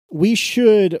we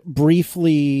should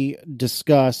briefly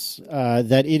discuss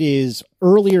that it is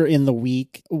earlier in the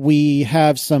week. We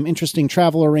have some interesting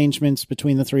travel arrangements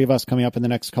between the three of us coming up in the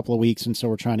next couple of weeks, and so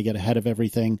we're trying to get ahead of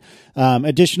everything.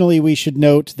 Additionally, we should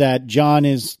note that John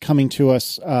is coming to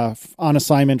us on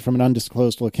assignment from an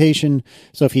undisclosed location,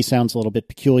 so if he sounds a little bit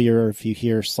peculiar, or if you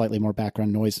hear slightly more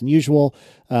background noise than usual,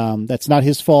 that's not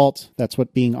his fault. That's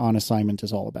what being on assignment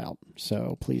is all about,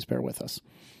 so please bear with us.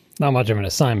 Not much of an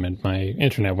assignment. My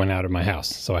internet went out of my house,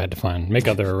 so I had to make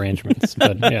other arrangements.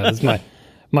 But yeah, this is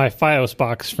my Fios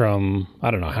box from,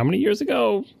 I don't know, how many years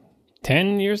ago?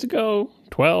 10 years ago?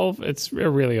 12? It's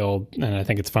really old, and I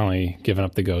think it's finally given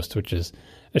up the ghost, which is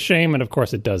a shame. And of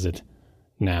course, it does it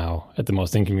now at the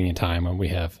most inconvenient time when we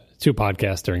have 2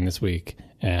 podcasts during this week,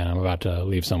 and I'm about to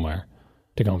leave somewhere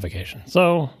to go on vacation.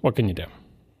 So what can you do?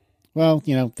 Well,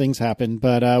 things happen,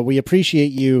 but we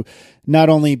appreciate you not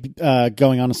only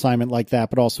going on assignment like that,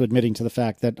 but also admitting to the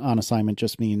fact that on assignment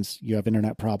just means you have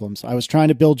internet problems. I was trying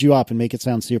to build you up and make it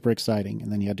sound super exciting, and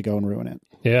then you had to go and ruin it.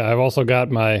 Yeah, I've also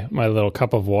got my little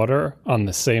cup of water on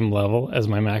the same level as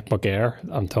my MacBook Air.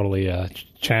 I'm totally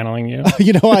channeling you.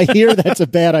 I hear that's a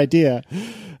bad idea.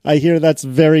 I hear that's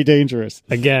very dangerous.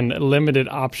 Again, limited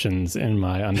options in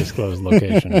my undisclosed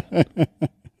location.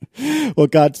 Well,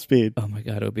 Godspeed. Oh my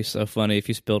God, it would be so funny if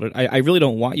you spilled it. I really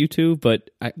don't want you to, but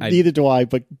neither do I.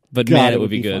 But God, man, it would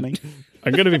be good. Funny.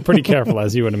 I'm going to be pretty careful,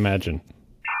 as you would imagine.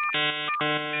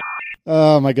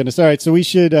 Oh my goodness! All right, so we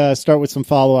should start with some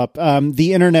follow up.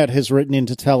 The internet has written in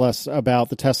to tell us about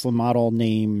the Tesla model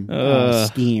name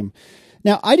scheme.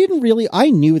 Now, I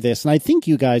knew this, and I think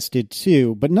you guys did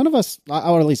too, but none of us,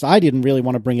 or at least I didn't really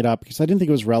want to bring it up because I didn't think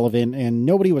it was relevant, and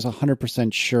nobody was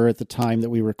 100% sure at the time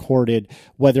that we recorded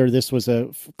whether this was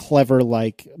a clever,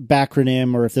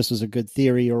 backronym or if this was a good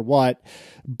theory or what.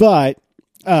 But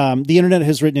the internet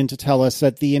has written in to tell us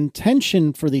that the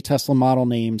intention for the Tesla model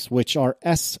names, which are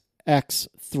S, X,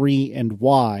 3, and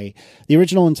Y, the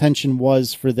original intention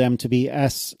was for them to be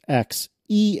S, X,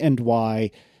 E, and Y,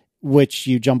 which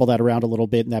you jumble that around a little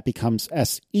bit, and that becomes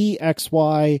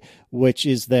SEXY, which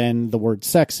is then the word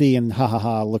sexy, and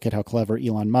look at how clever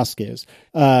Elon Musk is.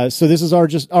 So this is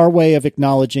our way of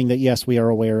acknowledging that, yes, we are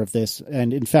aware of this.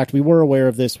 And in fact, we were aware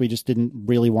of this. We just didn't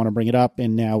really want to bring it up,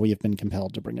 and now we have been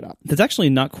compelled to bring it up. That's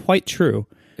actually not quite true.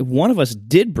 One of us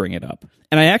did bring it up,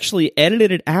 and I actually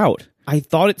edited it out. I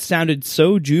thought it sounded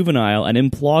so juvenile and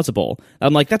implausible.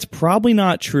 I'm like, that's probably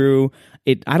not true.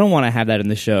 I don't want to have that in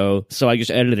the show, so I just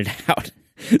edited it out.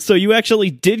 So you actually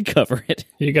did cover it.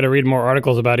 You got to read more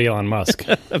articles about Elon Musk.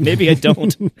 Maybe I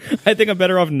don't. I think I'm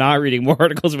better off not reading more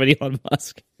articles about Elon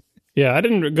Musk. Yeah, I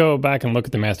didn't go back and look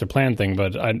at the master plan thing,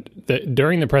 but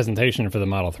during the presentation for the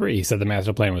Model 3, he said the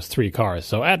master plan was 3 cars.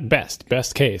 So at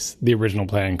best case, the original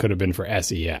plan could have been for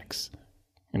SEX.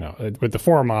 With the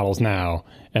 4 models now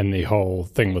and the whole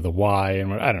thing with the Y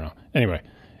and I don't know. Anyway,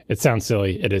 it sounds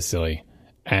silly. It is silly.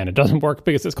 And it doesn't work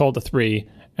because it's called the 3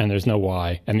 and there's no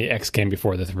Y and the X came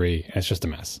before the 3. And it's just a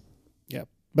mess. Yep.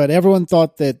 But everyone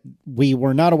thought that we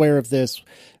were not aware of this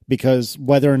because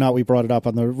whether or not we brought it up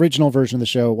on the original version of the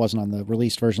show, it wasn't on the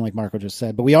released version like Marco just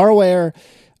said. But we are aware.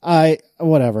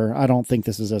 Whatever. I don't think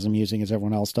this is as amusing as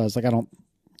everyone else does.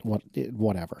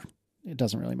 Whatever. It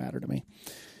doesn't really matter to me.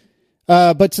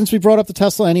 But since we brought up the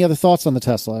Tesla, any other thoughts on the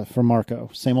Tesla from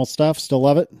Marco? Same old stuff? Still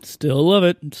love it? Still love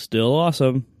it. Still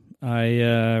awesome.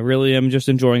 I really am just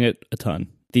enjoying it a ton.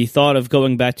 The thought of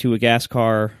going back to a gas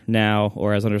car now,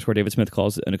 or as _ David Smith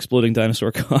calls it, an exploding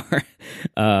dinosaur car,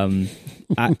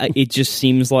 it just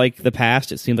seems like the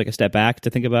past. It seems like a step back to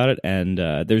think about it, and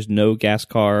there's no gas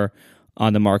car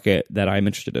on the market that I'm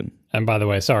interested in. And by the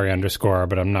way, sorry _,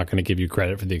 but I'm not going to give you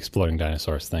credit for the exploding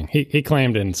dinosaurs thing. He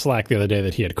claimed in Slack the other day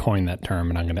that he had coined that term,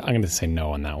 and I'm going to say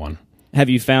no on that one. Have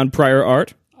you found prior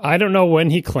art? I don't know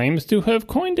when he claims to have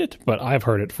coined it, but I've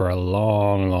heard it for a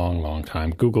long, long, long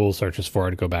time. Google searches for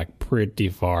it go back pretty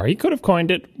far. He could have coined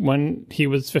it when he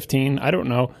was 15. I don't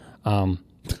know.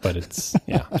 But it's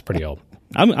pretty old.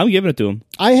 I'm giving it to him.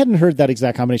 I hadn't heard that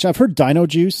exact combination. I've heard Dino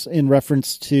Juice in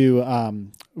reference to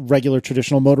regular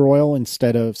traditional motor oil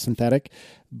instead of synthetic,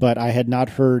 but I had not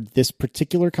heard this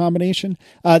particular combination.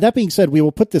 That being said, we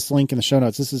will put this link in the show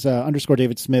notes. This is _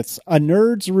 David Smith's A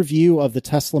Nerd's Review of the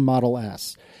Tesla Model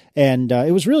S. And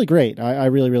it was really great. I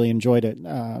really, really enjoyed it.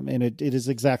 And it is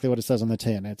exactly what it says on the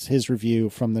tin. It's his review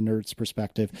from the nerd's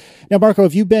perspective. Now, Marco,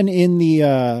 have you been in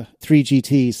the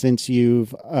 3GT since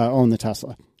you've owned the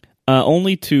Tesla?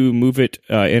 Only to move it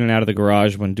in and out of the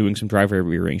garage when doing some driveway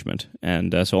rearrangement.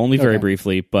 And so only very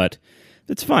briefly, but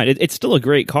it's fine. It's still a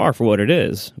great car for what it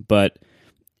is. But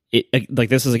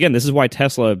this is why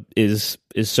Tesla is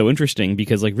so interesting,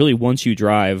 because really once you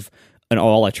drive an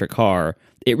all-electric car,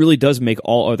 it really does make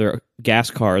all other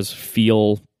gas cars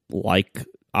feel like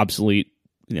obsolete,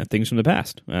 things from the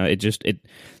past.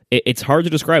 It's hard to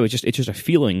describe. It's just a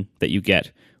feeling that you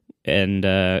get, and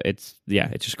it's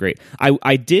just great.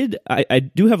 I do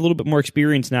have a little bit more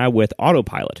experience now with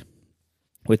autopilot,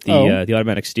 with the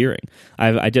automatic steering.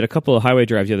 I did a couple of highway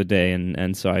drives the other day,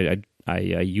 and so I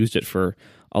used it for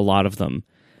a lot of them.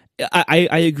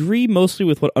 I agree mostly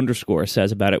with what Underscore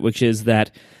says about it, which is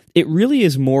that it really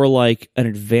is more like an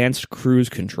advanced cruise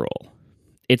control.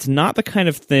 It's not the kind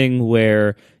of thing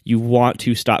where you want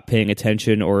to stop paying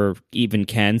attention or even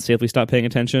can safely stop paying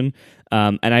attention.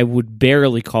 And I would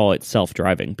barely call it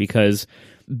self-driving, because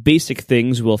basic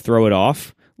things will throw it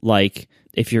off. Like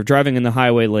if you're driving in the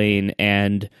highway lane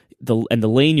and the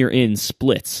lane you're in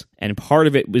splits, and part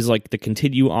of it was like the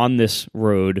continue on this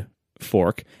road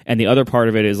fork, and the other part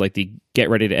of it is like the get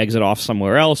ready to exit off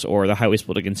somewhere else, or the highway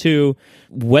splitting in two.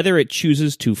 Whether it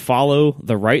chooses to follow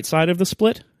the right side of the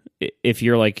split, if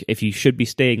you should be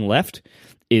staying left,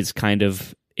 is kind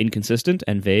of inconsistent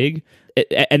and vague.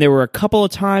 And there were a couple of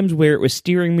times where it was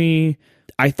steering me,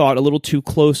 I thought, a little too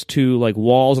close to like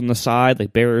walls on the side,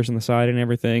 like barriers on the side and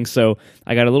everything. So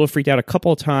I got a little freaked out a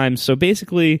couple of times. So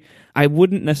basically, I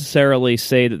wouldn't necessarily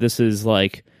say that this is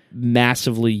like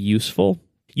massively useful.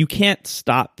 You can't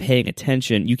stop paying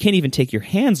attention. You can't even take your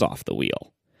hands off the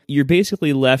wheel. You're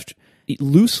basically left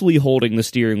loosely holding the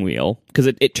steering wheel, because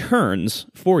it turns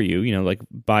for you, like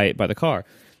by the car.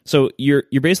 So you're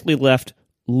basically left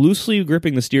loosely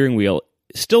gripping the steering wheel,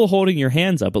 still holding your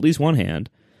hands up, at least one hand.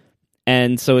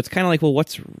 And so it's kind of like, well,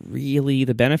 what's really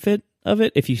the benefit of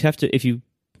it if you have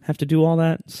to do all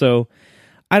that? So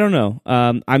I don't know.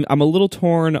 I'm a little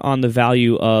torn on the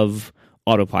value of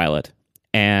autopilot.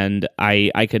 And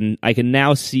I can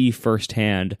now see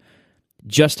firsthand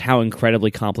just how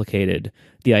incredibly complicated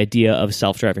the idea of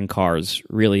self-driving cars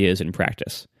really is in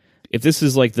practice. If this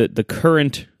is like the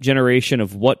current generation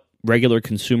of what regular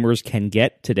consumers can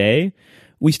get today,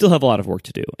 we still have a lot of work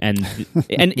to do. And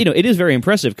it is very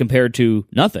impressive compared to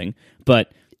nothing,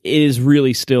 but it is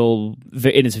really still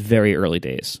in its very early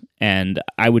days. And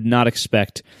I would not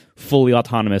expect fully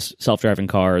autonomous self-driving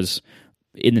cars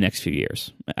in the next few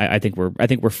years. I think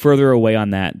we're further away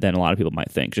on that than a lot of people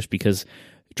might think, just because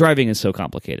driving is so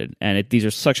complicated, and these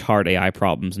are such hard AI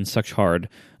problems and such hard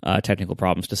technical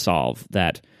problems to solve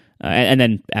that, and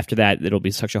then after that, it'll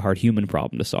be such a hard human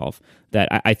problem to solve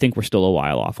that I think we're still a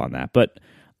while off on that. But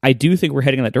I do think we're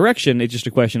heading in that direction. It's just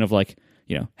a question of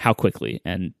how quickly,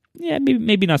 and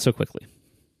maybe not so quickly.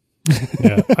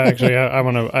 Yeah, I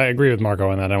agree with Marco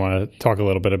on that. I want to talk a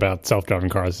little bit about self-driving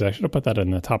cars. I should have put that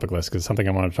in the topic list, because it's something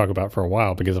I wanted to talk about for a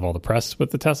while because of all the press with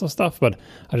the Tesla stuff. But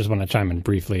I just want to chime in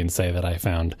briefly and say that I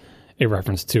found a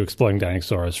reference to exploding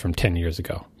dinosaurs from 10 years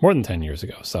ago, more than 10 years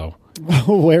ago. So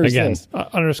where is again, this?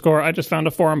 Underscore, I just found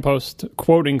a forum post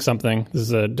quoting something. This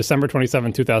is December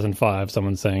 27, 2005.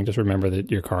 Someone saying, just remember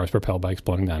that your car is propelled by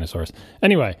exploding dinosaurs.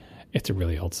 Anyway, it's a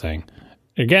really old saying.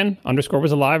 Again, Underscore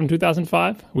was alive in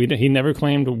 2005. He never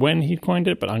claimed when he coined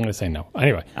it, but I'm going to say no.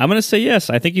 Anyway. I'm going to say yes.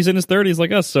 I think he's in his 30s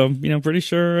like us, so, pretty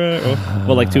sure...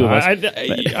 like two of us.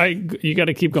 You got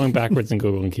to keep going backwards in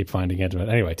Google and keep finding it. But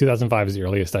anyway, 2005 is the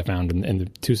earliest I found in the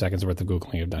 2 seconds worth of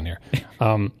Googling I've done here.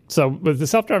 So with the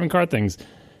self-driving car things,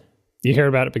 you hear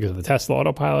about it because of the Tesla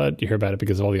Autopilot. You hear about it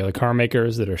because of all the other car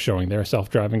makers that are showing their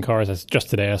self-driving cars. Just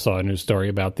today I saw a news story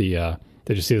about the...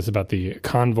 did you see this about the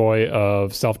convoy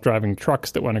of self-driving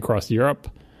trucks that went across Europe?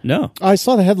 No. I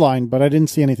saw the headline, but I didn't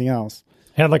see anything else.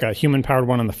 It had like a human-powered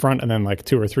one in the front and then like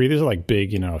two or three. These are like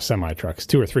big, semi-trucks.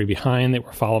 2 or 3 behind that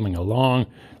were following along.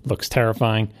 Looks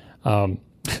terrifying.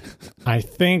 I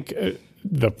think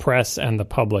the press and the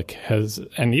public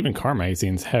and even car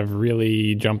magazines have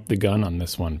really jumped the gun on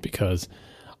this one, because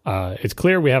it's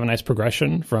clear we have a nice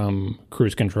progression from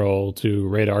cruise control to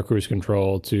radar cruise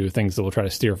control to things that will try to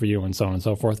steer for you and so on and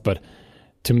so forth. But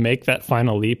to make that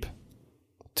final leap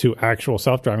to actual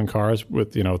self-driving cars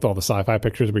with all the sci-fi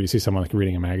pictures where you see someone like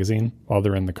reading a magazine while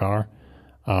they're in the car,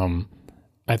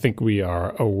 I think we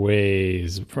are a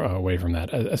ways away from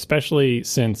that, especially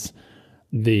since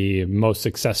the most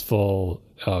successful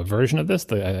version of this,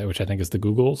 which I think is the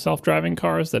Google self-driving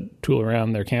cars that tool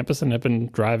around their campus and have been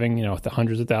driving, the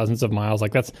hundreds of thousands of miles.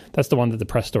 Like that's the one that the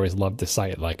press stories love to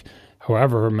cite. Like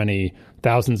however many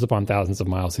thousands upon thousands of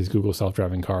miles these Google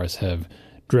self-driving cars have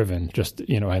driven, just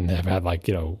and have had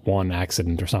one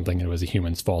accident or something, and it was a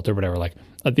human's fault or whatever. Like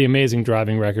the amazing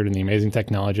driving record and the amazing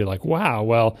technology. Like wow,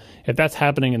 well if that's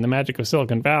happening in the magic of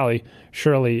Silicon Valley,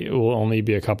 surely it will only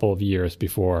be a couple of years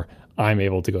before I'm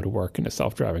able to go to work in a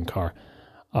self-driving car.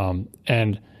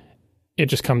 And it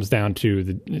just comes down to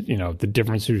the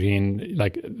difference between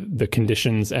like the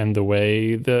conditions and the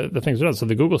way the things are done. So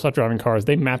the Google self-driving cars,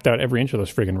 they mapped out every inch of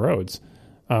those friggin' roads.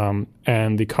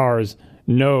 And the cars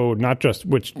know not just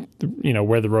which,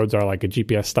 where the roads are like a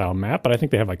GPS style map, but I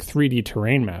think they have like 3D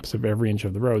terrain maps of every inch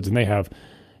of the roads. And they have,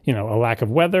 a lack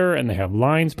of weather, and they have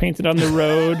lines painted on the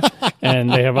road,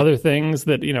 and they have other things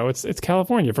that, it's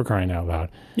California, for crying out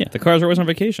loud. Yeah, the cars are always on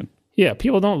vacation. Yeah,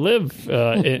 people don't live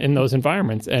in those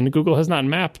environments, and Google has not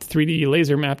 3D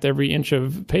laser mapped every inch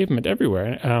of pavement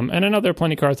everywhere. And I know there are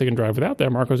plenty of cars they can drive without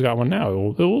that. Marco's got one now.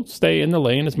 It will stay in the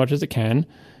lane as much as it can,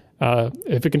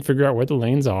 if it can figure out where the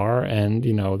lanes are, and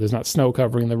there's not snow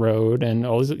covering the road, and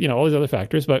all these other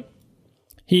factors. But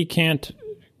he can't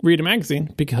read a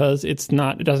magazine because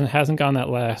hasn't gone that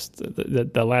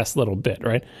the last little bit,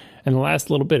 right? And the last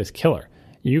little bit is killer.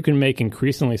 You can make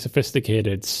increasingly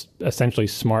sophisticated, essentially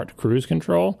smart cruise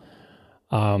control,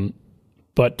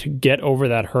 but to get over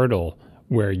that hurdle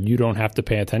where you don't have to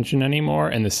pay attention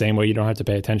anymore, in the same way you don't have to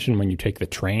pay attention when you take the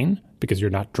train because you're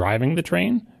not driving the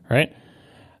train, right?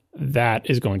 That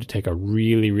is going to take a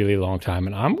really, really long time.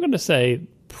 And I'm going to say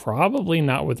probably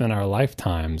not within our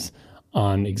lifetimes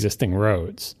on existing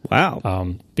roads.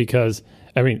 Wow. Because,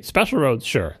 special roads,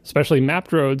 sure. Especially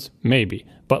mapped roads, maybe.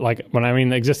 But like when I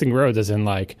mean existing roads, as in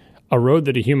like a road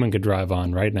that a human could drive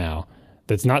on right now,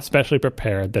 that's not specially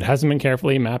prepared, that hasn't been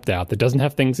carefully mapped out, that doesn't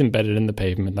have things embedded in the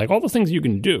pavement, like all those things you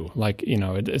can do. Like,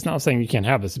 it's not saying you can't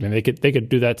have this. They could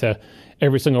do that to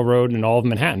every single road in all of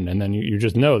Manhattan, and then you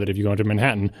just know that if you go into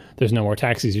Manhattan, there's no more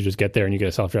taxis. You just get there and you get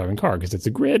a self-driving car because it's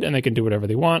a grid, and they can do whatever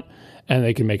they want, and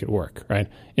they can make it work, right?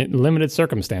 In limited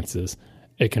circumstances,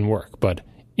 it can work. But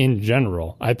in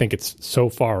general, I think it's so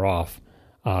far off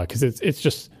because it's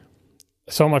just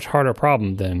so much harder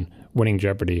problem than winning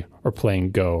Jeopardy or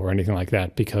playing Go or anything like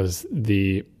that, because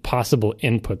the possible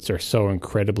inputs are so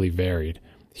incredibly varied.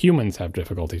 Humans have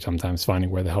difficulty sometimes finding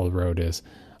where the hell the road is,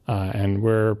 and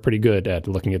we're pretty good at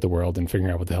looking at the world and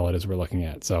figuring out what the hell it is we're looking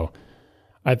at. So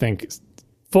I think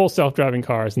full self-driving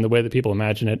cars and the way that people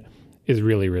imagine it is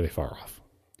really, really far off.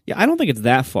 Yeah, I don't think it's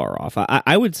that far off.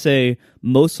 I would say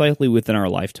most likely within our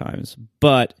lifetimes,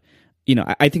 but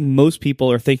I think most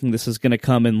people are thinking this is going to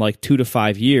come in like 2 to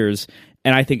 5 years,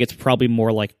 and I think it's probably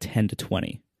more like 10 to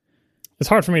 20. It's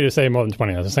hard for me to say more than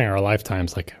 20. I was saying our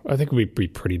lifetimes, like I think we'd be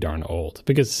pretty darn old,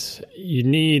 because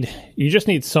you just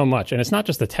need so much. And it's not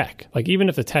just the tech. Like even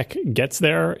if the tech gets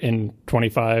there in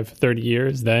 25, 30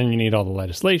 years, then you need all the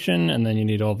legislation, and then you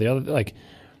need all the other,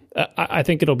 I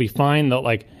think it'll be fine though.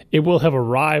 Like it will have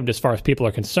arrived as far as people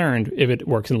are concerned if it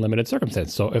works in limited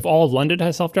circumstances. So if all of London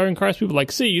has self-driving cars, people are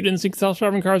like, see, you didn't think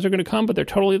self-driving cars are going to come, but they're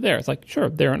totally there. It's like, sure,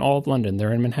 they're in all of London.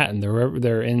 They're in Manhattan.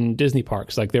 They're in Disney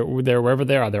parks. Like they're wherever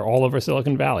they are. They're all over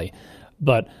Silicon Valley.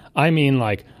 But I mean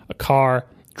like a car,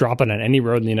 drop it on any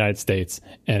road in the United States,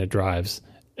 and it drives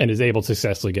and is able to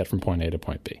successfully get from point A to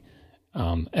point B.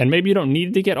 And maybe you don't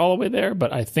need to get all the way there,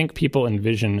 but I think people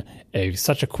envision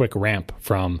such a quick ramp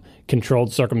from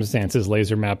controlled circumstances,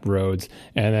 laser mapped roads,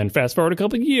 and then fast forward a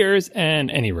couple of years and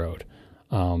any road.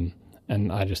 And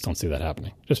I just don't see that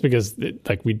happening. Just because,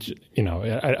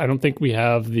 I don't think we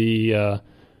have the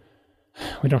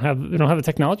we don't have the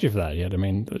technology for that yet. I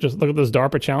mean, just look at those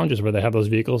DARPA challenges where they have those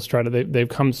vehicles they've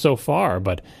come so far,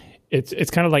 but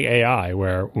it's kind of like AI,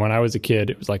 where when I was a kid,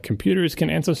 it was like computers can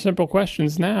answer simple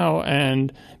questions now,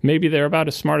 and maybe they're about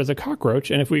as smart as a cockroach.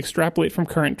 And if we extrapolate from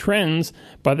current trends,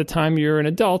 by the time you're an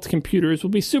adult, computers will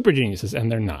be super geniuses,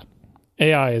 and they're not.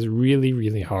 AI is really,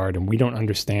 really hard, and we don't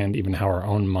understand even how our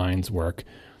own minds work.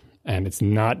 And it's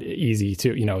not easy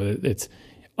to, it's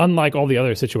unlike all the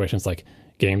other situations like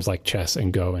games like chess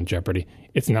and Go and Jeopardy.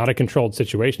 It's not a controlled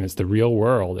situation. It's the real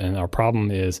world. And our problem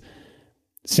is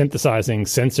synthesizing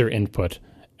sensor input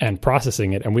and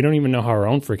processing it, and we don't even know how our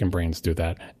own freaking brains do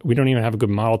that. We don't even have a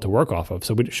good model to work off of.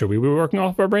 So should we be working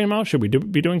off our brain model? Should we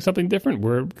be doing something different?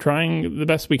 We're trying the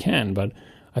best we can, but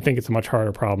I think it's a much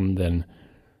harder problem than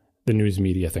the news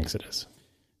media thinks it is.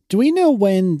 Do we know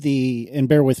when and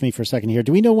bear with me for a second here,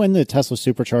 do we know when the Tesla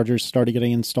superchargers started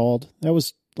getting installed? That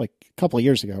was like a couple of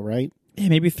years ago, right? Yeah,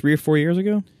 maybe 3 or 4 years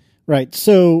ago. Right.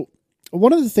 So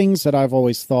one of the things that I've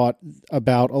always thought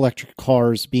about electric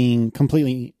cars being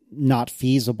completely not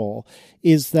feasible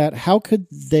is that how could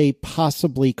they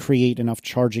possibly create enough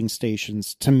charging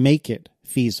stations to make it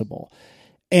feasible?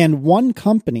 And one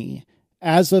company,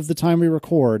 as of the time we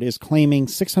record, is claiming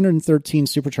 613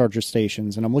 supercharger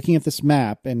stations. And I'm looking at this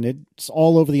map, and it's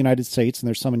all over the United States, and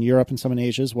there's some in Europe and some in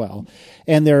Asia as well.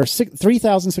 And there are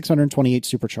 3,628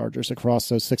 superchargers across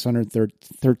those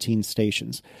 613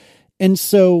 stations. And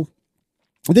so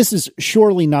This is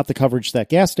surely not the coverage that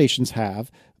gas stations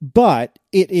have, but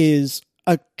it is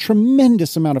a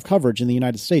tremendous amount of coverage in the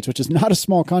United States, which is not a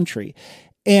small country.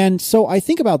 And so I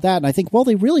think about that and I think, well,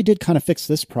 they really did kind of fix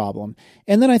this problem.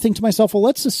 And then I think to myself, well,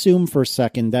 let's assume for a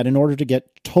second that in order to get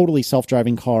totally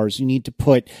self-driving cars, you need to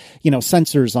put,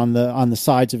 sensors on the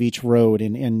sides of each road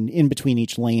and in between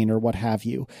each lane or what have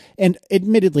you. And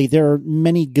admittedly, there are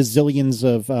many gazillions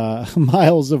of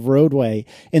miles of roadway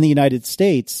in the United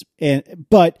States.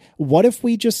 But what if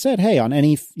we just said, hey, on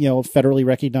any, federally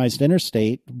recognized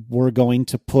interstate, we're going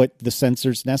to put the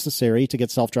sensors necessary to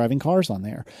get self-driving cars on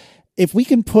there? If we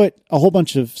can put a whole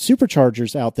bunch of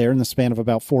superchargers out there in the span of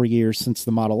about 4 years since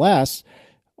the Model S,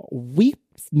 we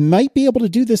might be able to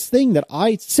do this thing that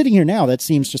sitting here now, that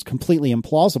seems just completely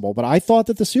implausible. But I thought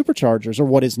that the superchargers, or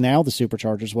what is now the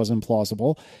superchargers, was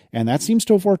implausible. And that seems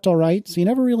to have worked all right. So you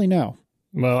never really know.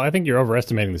 Well, I think you're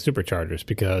overestimating the superchargers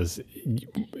because,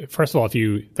 first of all,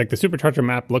 the supercharger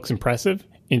map looks impressive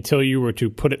until you were to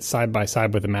put it side by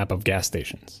side with a map of gas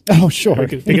stations. Oh, sure.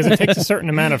 Because it takes a certain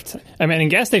amount of time. I mean, in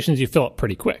gas stations, you fill up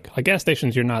pretty quick. Like gas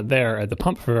stations, you're not there at the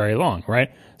pump for very long,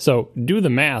 right? So do the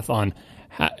math on,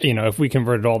 if we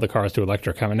converted all the cars to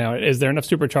electric. Now, is there enough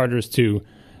superchargers to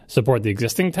support the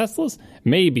existing Teslas?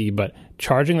 Maybe, but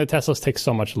charging the Teslas takes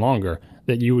so much longer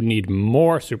that you would need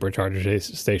more supercharger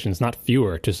stations, not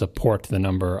fewer, to support the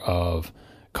number of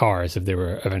cars if they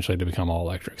were eventually to become all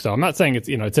electric. So I'm not saying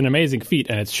it's an amazing feat,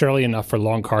 and it's surely enough for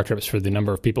long car trips for the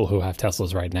number of people who have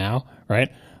Teslas right now,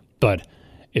 right? But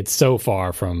it's so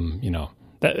far from,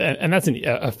 and that's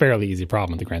a fairly easy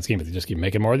problem in the grand scheme. You just keep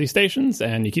making more of these stations,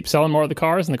 and you keep selling more of the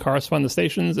cars, and the cars fund the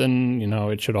stations, and,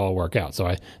 it should all work out. So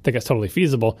I think that's totally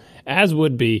feasible, as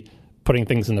would be putting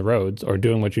things in the roads or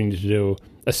doing what you need to do,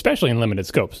 especially in limited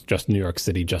scopes, just New York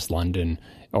City, just London,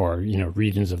 or,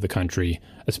 regions of the country,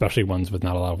 especially ones with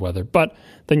not a lot of weather. But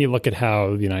then you look at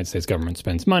how the United States government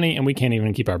spends money, and we can't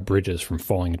even keep our bridges from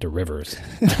falling into rivers.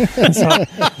 So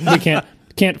we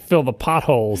can't fill the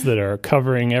potholes that are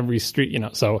covering every street,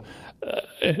 So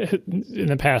in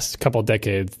the past couple of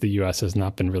decades, the U.S. has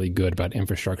not been really good about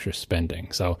infrastructure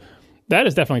spending. So that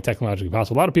is definitely technologically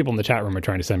possible. A lot of people in the chat room are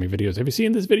trying to send me videos. Have you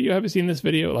seen this video? Have you seen this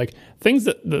video? Like things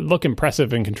that look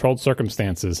impressive in controlled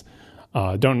circumstances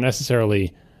don't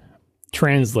necessarily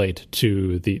translate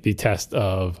to the test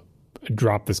of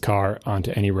drop this car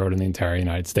onto any road in the entire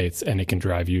United States and it can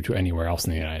drive you to anywhere else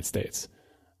in the United States.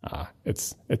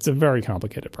 It's a very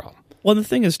complicated problem. Well, the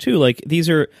thing is too, like these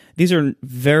are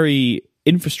very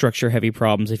infrastructure heavy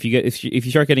problems. If you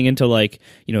start getting into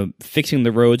fixing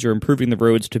the roads or improving the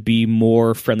roads to be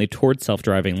more friendly towards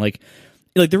self-driving, like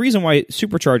the reason why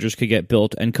superchargers could get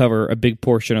built and cover a big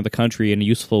portion of the country in a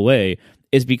useful way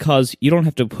is because you don't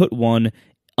have to put one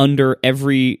under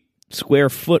every square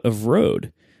foot of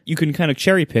road. You can kind of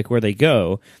cherry pick where they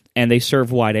go, and they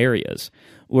serve wide areas.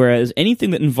 Whereas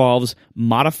anything that involves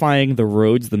modifying the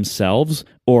roads themselves,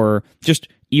 or just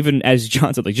even, as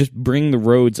John said, just bring the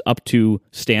roads up to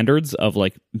standards of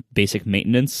basic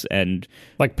maintenance and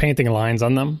painting lines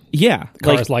on them. Yeah.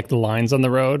 Cars like the lines on the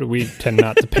road. We tend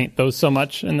not to paint those so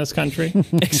much in this country.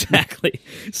 Exactly.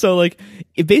 So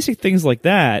basic things like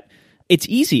that, it's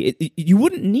easy. You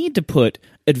wouldn't need to put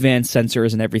advanced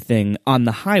sensors and everything on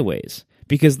the highways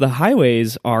because the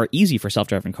highways are easy for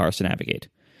self-driving cars to navigate.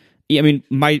 I mean,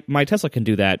 my Tesla can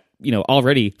do that,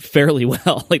 already fairly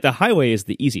well. The highway is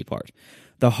the easy part.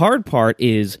 The hard part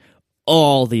is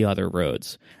all the other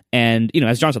roads. And,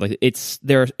 as John said, it's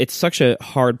such a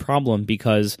hard problem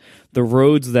because the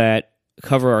roads that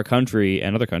cover our country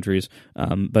and other countries,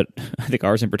 but I think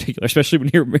ours in particular, especially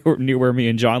near where me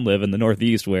and John live in the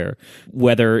Northeast, where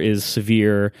weather is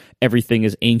severe, everything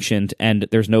is ancient, and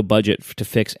there's no budget to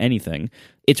fix anything.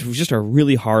 It's just a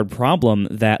really hard problem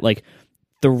that,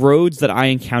 the roads that I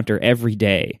encounter every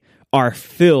day are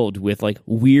filled with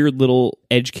weird little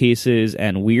edge cases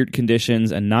and weird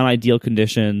conditions and non-ideal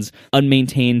conditions,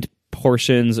 unmaintained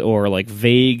portions, or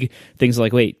vague things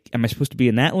wait, am I supposed to be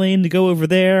in that lane to go over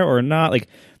there or not?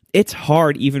 It's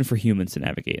hard even for humans to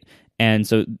navigate. And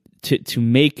so to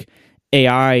make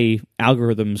AI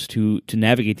algorithms to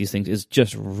navigate these things is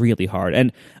just really hard.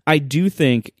 And I do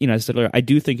think, as I said earlier, I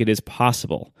do think it is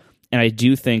possible. And I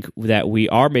do think that we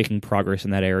are making progress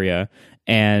in that area.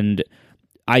 And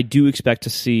I do expect to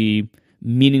see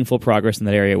meaningful progress in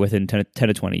that area within 10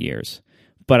 to 20 years.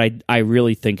 But I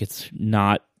really think it's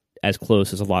not as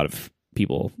close as a lot of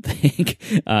people think,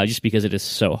 just because it is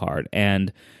so hard.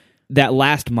 And that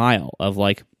last mile of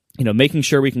making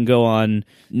sure we can go on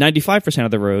 95%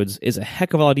 of the roads is a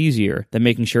heck of a lot easier than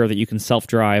making sure that you can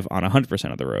self-drive on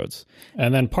 100% of the roads.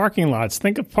 And then parking lots.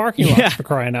 Think of parking lots for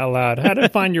crying out loud. How to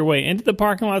find your way into the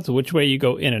parking lots, which way you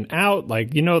go in and out.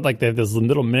 Like, they have those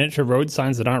little miniature road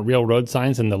signs that aren't real road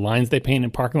signs, and the lines they paint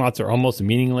in parking lots are almost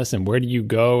meaningless. And where do you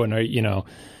go? And,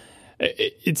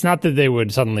 it's not that they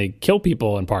would suddenly kill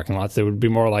people in parking lots. They would be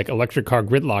more like electric car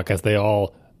gridlock, as they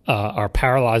all are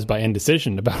paralyzed by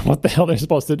indecision about what the hell they're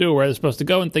supposed to do, where they're supposed to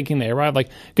go, and thinking they arrive.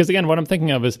 Because again, what I'm thinking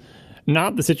of is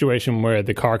not the situation where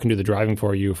the car can do the driving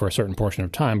for you for a certain portion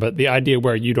of time, but the idea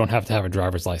where you don't have to have a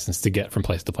driver's license to get from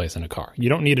place to place in a car. You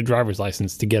don't need a driver's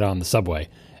license to get on the subway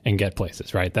and get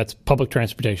places, right? That's public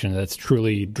transportation that's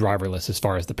truly driverless as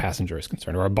far as the passenger is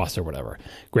concerned, or a bus or whatever.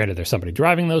 Granted, there's somebody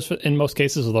driving those in most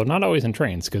cases, although not always in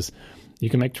trains, because you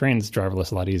can make trains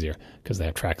driverless a lot easier because they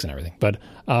have tracks and everything. But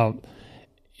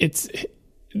it's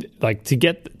like to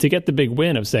get the big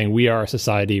win of saying we are a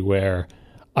society where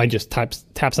I just tap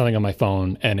something on my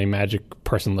phone and a magic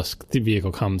personless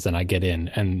vehicle comes and I get in,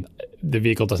 and the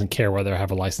vehicle doesn't care whether I have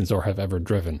a license or have ever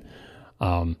driven.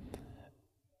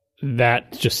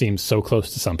 That just seems so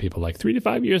close to some people, like 3 to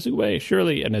 5 years away,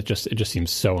 surely. And it just seems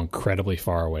so incredibly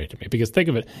far away to me. Because think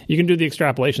of it, you can do the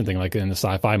extrapolation thing like in the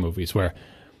sci-fi movies where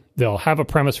they'll have a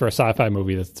premise for a sci-fi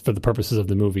movie that's for the purposes of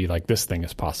the movie, like this thing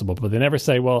is possible. But they never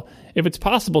say, well, if it's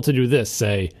possible to do this,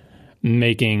 say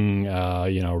making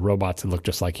robots that look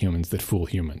just like humans that fool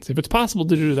humans. If it's possible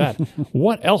to do that,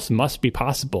 what else must be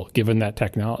possible given that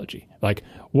technology? Like,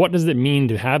 what does it mean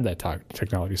to have that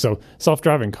technology? So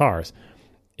self-driving cars.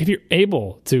 If you're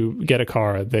able to get a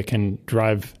car that can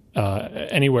drive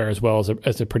anywhere as well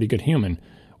as a pretty good human,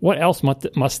 what else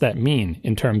must that mean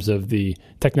in terms of the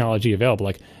technology available?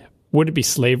 Like, would it be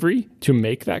slavery to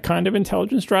make that kind of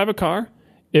intelligence drive a car?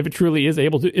 If it truly is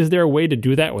able to, is there a way to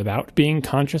do that without being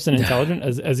conscious and intelligent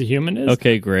as a human is?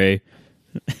 Okay, Gray.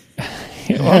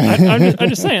 I'm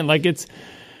just saying, like, it's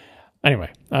anyway.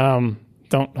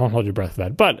 Don't hold your breath for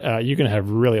that. But you can have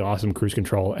really awesome cruise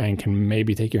control and can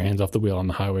maybe take your hands off the wheel on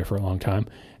the highway for a long time.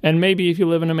 And maybe if you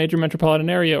live in a major metropolitan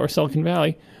area or Silicon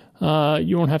Valley,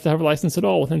 you won't have to have a license at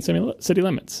all within city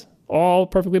limits. All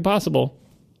perfectly possible.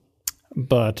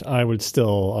 But I would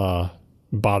still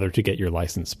bother to get your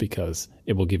license because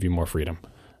it will give you more freedom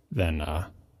than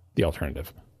the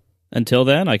alternative. Until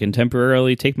then, I can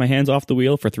temporarily take my hands off the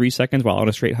wheel for 3 seconds while on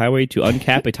a straight highway to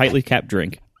uncap a tightly capped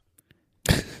drink.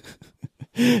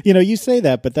 You say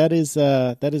that, but that is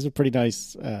a pretty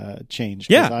nice change.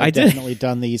 Yeah, I've definitely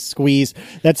done the squeeze.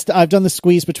 I've done the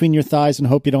squeeze between your thighs and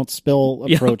hope you don't spill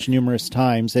approach numerous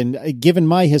times. And given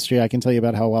my history, I can tell you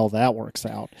about how well that works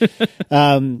out.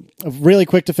 Really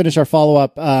quick to finish our follow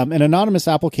up, an anonymous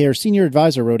AppleCare senior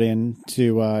advisor wrote in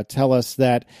to tell us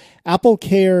that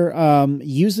AppleCare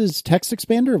uses Text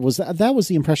Expander. That was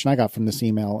the impression I got from this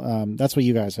email. That's what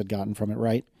you guys had gotten from it,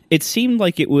 right? It seemed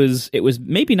like it was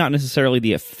maybe not necessarily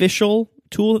the official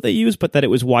tool that they use, but that it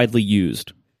was widely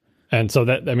used. And so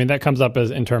that comes up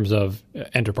as in terms of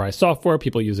enterprise software,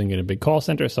 people using it in big call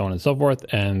centers, so on and so forth.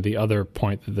 And the other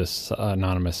point that this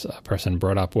anonymous person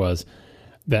brought up was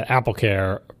that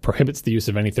AppleCare prohibits the use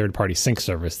of any third-party sync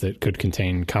service that could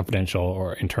contain confidential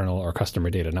or internal or customer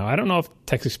data. Now, I don't know if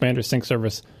Text Expander sync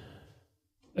service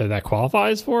that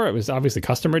qualifies for it. It was obviously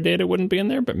customer data wouldn't be in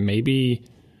there, but maybe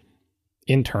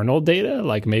internal data,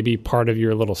 like maybe part of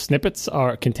your little snippets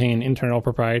contain internal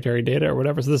proprietary data or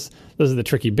whatever. So this is the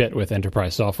tricky bit with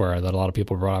enterprise software that a lot of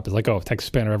people brought up. Is like, if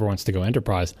Text Expander ever wants to go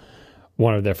enterprise,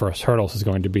 one of their first hurdles is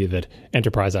going to be that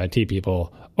enterprise IT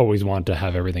people always want to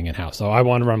have everything in-house. So I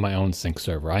want to run my own sync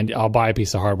server. I'll buy a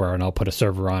piece of hardware and I'll put a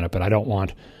server on it, but I don't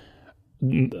want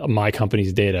my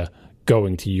company's data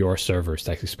going to your servers,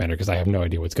 Text Expander, because I have no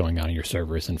idea what's going on in your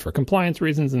servers. And for compliance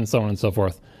reasons and so on and so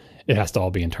forth, it has to all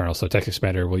be internal. So Text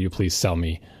Expander, will you please sell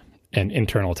me an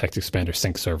internal Text Expander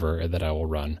sync server that I will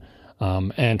run?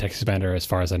 And Text Expander, as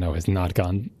far as I know, has not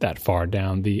gone that far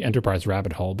down the enterprise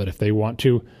rabbit hole. But if they want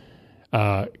to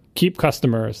keep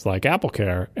customers like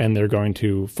AppleCare and they're going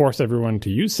to force everyone to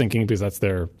use syncing because that's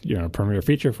their premier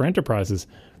feature for enterprises,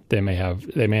 they may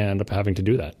end up having to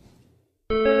do that.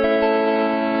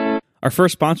 Our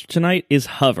first sponsor tonight is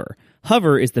Hover.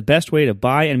 Hover is the best way to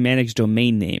buy and manage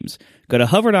domain names. Go to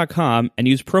hover.com and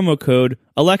use promo code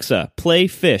Alexa, play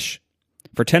fish.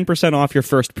 for 10% off your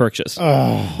first purchase.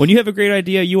 When you have a great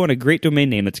idea, you want a great domain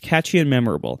name that's catchy and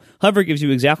memorable. Hover gives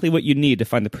you exactly what you need to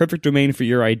find the perfect domain for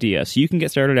your idea, so you can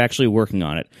get started actually working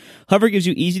on it. Hover gives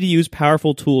you easy-to-use,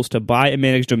 powerful tools to buy and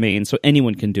manage domains so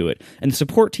anyone can do it, and the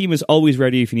support team is always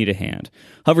ready if you need a hand.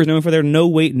 Hover is known for their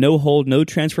no-wait, no-hold,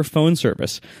 no-transfer phone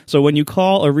service, so when you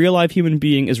call, a real-live human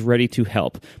being is ready to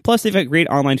help. Plus, they've got great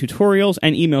online tutorials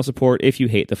and email support if you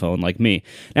hate the phone like me.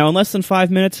 Now, in less than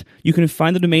 5 minutes, you can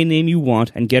find the domain name you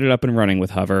want and get it up and running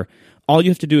with Hover. All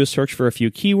you have to do is search for a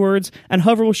few keywords, and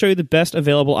Hover will show you the best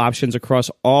available options across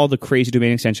all the crazy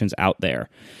domain extensions out there.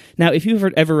 Now, if you've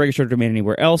ever registered a domain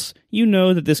anywhere else, you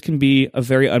know that this can be a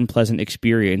very unpleasant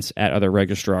experience at other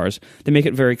registrars. They make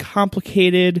it very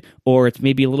complicated, or it's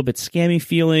maybe a little bit scammy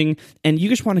feeling, and you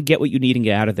just want to get what you need and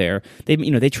get out of there.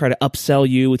 They try to upsell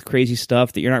you with crazy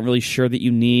stuff that you're not really sure that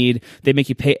you need. They make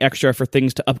you pay extra for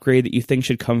things to upgrade that you think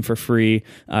should come for free,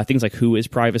 things like Who is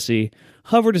Privacy.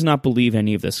 Hover does not believe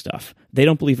any of this stuff. They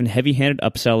don't believe in heavy-handed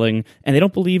upselling, and they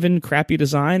don't believe in crappy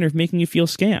design or making you feel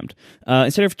scammed.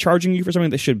 Instead of charging you for something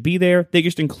that should be there, they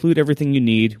just include everything you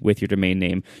need with your domain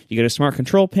name. You get a smart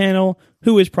control panel,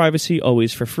 Who is Privacy,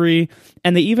 always for free,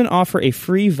 and they even offer a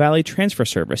free Valley transfer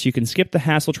service. You can skip the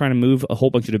hassle trying to move a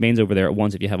whole bunch of domains over there at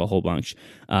once if you have a whole bunch.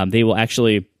 They will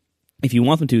actually... If you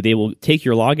want them to, they will take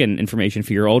your login information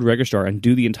for your old registrar and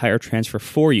do the entire transfer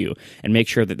for you and make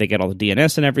sure that they get all the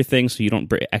DNS and everything so you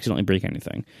don't accidentally break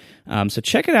anything. So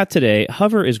check it out today.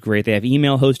 Hover is great. They have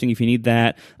email hosting if you need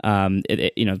that.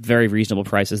 Very reasonable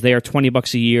prices. They are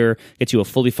 $20 a year. Gets you a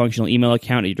fully functional email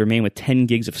account at your domain with 10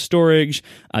 gigs of storage.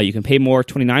 You can pay more,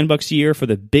 $29 a year for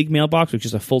the big mailbox, which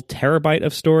is a full terabyte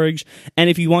of storage.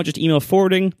 And if you want just email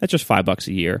forwarding, that's just $5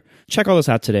 a year. Check all this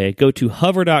out today. Go to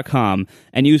hover.com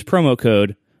and use promo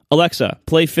code Alexa,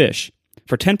 play Fish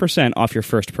for 10% off your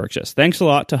first purchase. Thanks a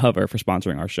lot to Hover for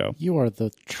sponsoring our show. You are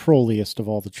the trolliest of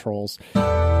all the trolls.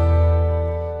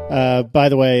 By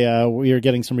the way, we are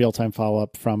getting some real-time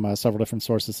follow-up from several different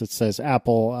sources that says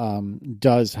Apple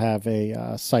does have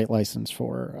a site license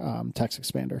for Text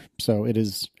Expander. So it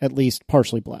is at least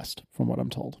partially blessed, from what I'm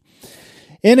told.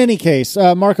 In any case,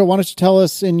 Marco, why don't you tell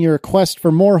us, in your quest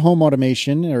for more home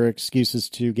automation, or excuses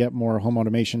to get more home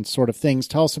automation sort of things,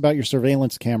 tell us about your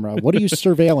surveillance camera. What are you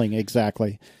surveilling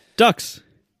exactly? Ducks.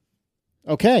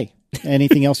 Okay.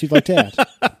 Anything else you'd like to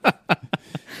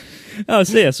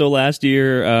add? So last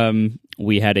year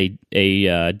we had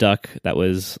a duck that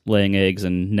was laying eggs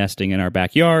and nesting in our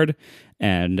backyard,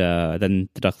 and then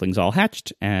the ducklings all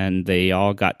hatched, and they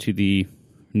all got to the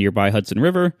nearby Hudson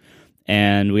River.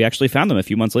 And we actually found them a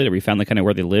few months later. We found kind of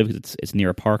where they live. It's near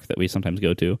a park that we sometimes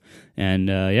go to. And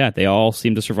they all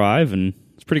seem to survive, and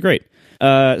it's pretty great.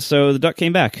 So the duck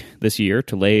came back this year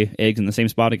to lay eggs in the same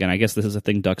spot again. I guess this is a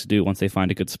thing ducks do. Once they find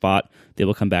a good spot, they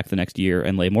will come back the next year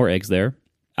and lay more eggs there.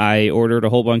 I ordered a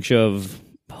whole bunch of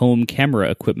home camera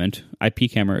equipment,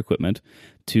 IP camera equipment,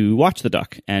 to watch the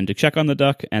duck and to check on the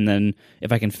duck, and then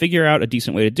if I can figure out a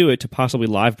decent way to do it, to possibly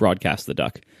live broadcast the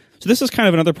duck. So this is kind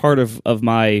of another part of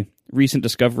my recent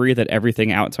discovery that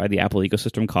everything outside the Apple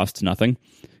ecosystem costs nothing,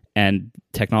 and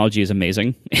technology is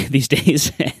amazing these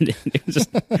days. And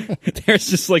there's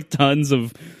just like tons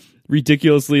of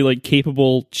ridiculously like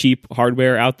capable, cheap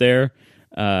hardware out there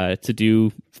to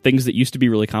do things that used to be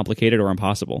really complicated or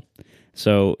impossible.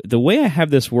 So the way I have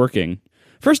this working,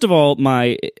 first of all,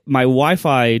 my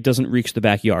Wi-Fi doesn't reach the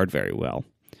backyard very well.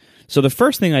 So the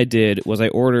first thing I did was I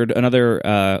ordered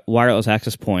another wireless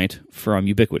access point from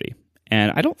Ubiquiti.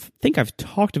 And I don't think I've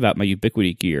talked about my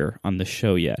Ubiquiti gear on the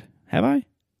show yet. Have I?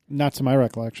 Not to my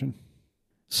recollection.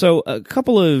 So a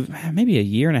couple of, maybe a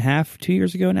year and a half, 2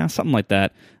 years ago now, something like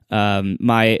that,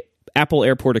 my Apple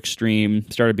Airport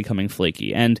Extreme started becoming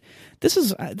flaky. And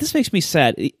this makes me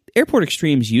sad. Airport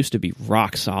Extremes used to be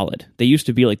rock solid. They used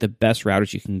to be like the best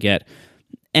routers you can get.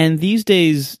 And these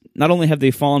days, not only have they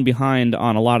fallen behind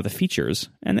on a lot of the features,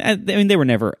 and I mean, they were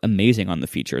never amazing on the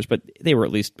features, but they were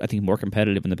at least, I think, more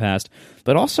competitive in the past.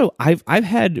 But also, I've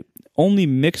had only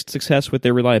mixed success with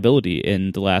their reliability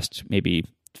in the last maybe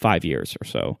 5 years or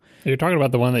so. You're talking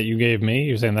about the one that you gave me?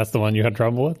 You're saying that's the one you had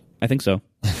trouble with? I think so.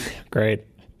 Great.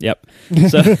 Yep.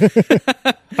 So,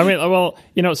 I mean, well,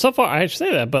 so far, I should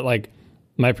say that, but like,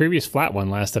 my previous flat one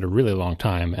lasted a really long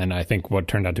time, and I think what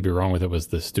turned out to be wrong with it was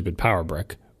the stupid power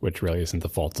brick, which really isn't the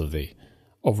fault of the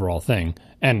overall thing,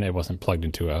 and it wasn't plugged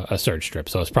into a surge strip,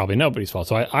 so it's probably nobody's fault.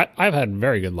 So I've had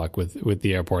very good luck with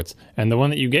the airports, and the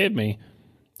one that you gave me,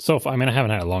 so far, I mean, I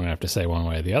haven't had it long enough to say one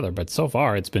way or the other, but so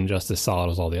far it's been just as solid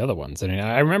as all the other ones. I mean,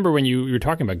 I remember when you were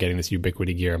talking about getting this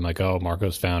Ubiquiti gear, I'm like, oh,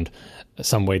 Marco's found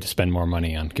some way to spend more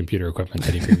money on computer equipment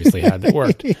that he previously had that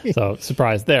worked. So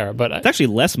surprised there, but it's actually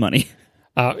less money.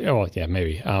 Well, yeah,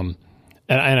 maybe.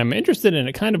 And I'm interested in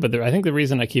it kind of, but I think the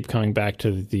reason I keep coming back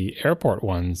to the airport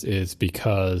ones is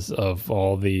because of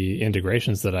all the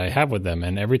integrations that I have with them.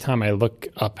 And every time I look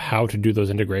up how to do those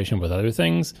integration with other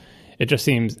things, it just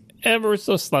seems ever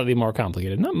so slightly more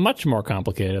complicated. Not much more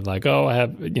complicated. Like, I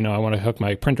want to hook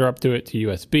my printer up to it to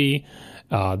USB.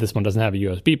 This one doesn't have a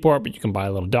USB port, but you can buy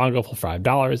a little dongle for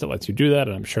 $5 that lets you do that.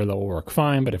 And I'm sure that will work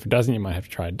fine. But if it doesn't, you might have to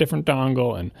try a different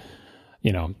dongle. And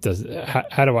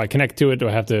how do I connect to it? Do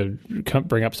I have to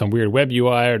bring up some weird web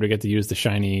UI, or do I get to use the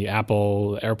shiny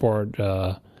Apple Airport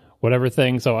whatever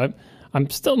thing? So I'm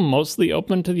still mostly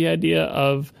open to the idea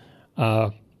of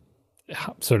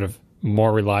sort of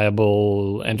more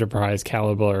reliable enterprise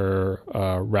caliber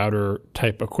router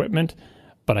type equipment.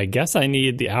 But I guess I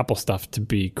need the Apple stuff to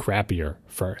be crappier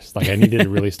first. Like I needed to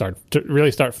really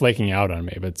start flaking out on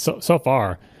me. But so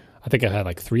far, I think I've had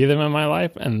like 3 of them in my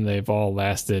life, and they've all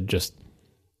lasted just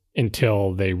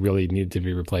until they really needed to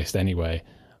be replaced anyway.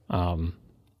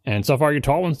 And so far, your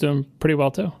tall one's doing pretty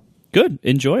well too. Good.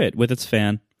 Enjoy it with its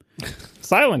fan.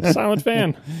 Silent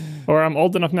fan. Or I'm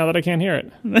old enough now that I can't hear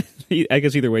it. I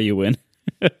guess either way you win.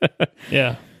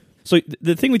 Yeah. So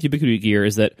the thing with Ubiquiti Gear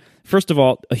is that, first of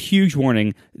all, a huge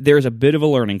warning, there's a bit of a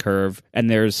learning curve, and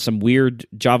there's some weird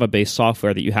Java-based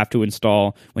software that you have to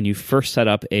install when you first set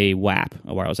up a WAP,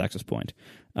 a wireless access point.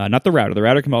 Not the router. The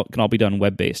router can all be done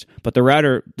web-based, but the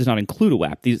router does not include a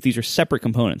WAP. These are separate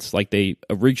components, like they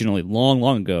originally, long,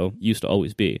 long ago, used to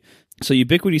always be. So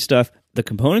Ubiquiti stuff, the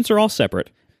components are all separate,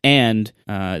 and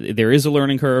there is a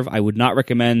learning curve. I would not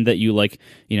recommend that you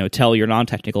tell your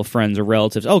non-technical friends or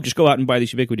relatives, just go out and buy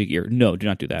this Ubiquiti Gear. No, do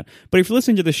not do that. But if you're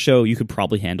listening to this show, you could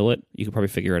probably handle it. You could probably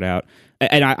figure it out.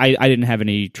 And I didn't have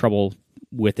any trouble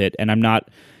with it, and I'm not...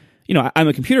 I'm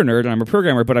a computer nerd and I'm a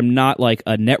programmer, but I'm not like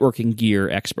a networking gear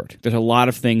expert. There's a lot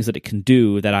of things that it can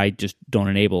do that I just don't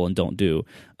enable and don't do.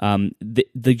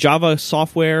 The Java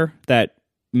software that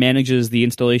manages the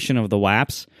installation of the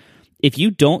WAPs, if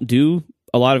you don't do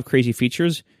a lot of crazy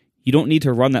features, you don't need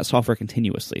to run that software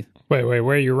continuously. Wait, where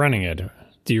are you running it?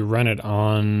 Do you run it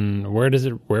on, where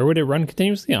would it run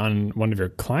continuously? On one of your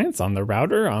clients? On the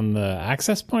router? On the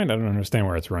access point? I don't understand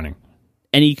where it's running.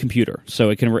 Any computer. So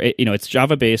it can, it's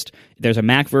Java based. There's a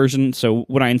Mac version. So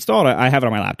when I installed it, I have it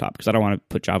on my laptop because I don't want to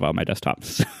put Java on my desktop.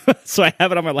 So I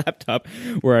have it on my laptop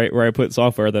where I put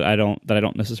software that I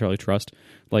don't necessarily trust,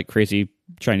 like crazy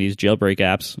Chinese jailbreak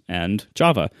apps and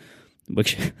Java,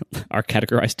 which are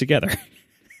categorized together.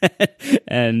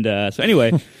 And so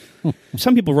anyway,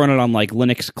 some people run it on like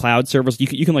Linux cloud servers.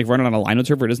 You can like run it on a Linux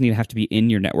server. It doesn't even have to be in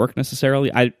your network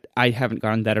necessarily. I haven't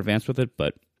gotten that advanced with it,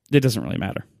 but it doesn't really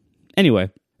matter.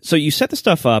 Anyway, so you set the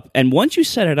stuff up, and once you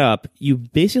set it up, you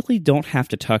basically don't have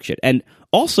to touch it. And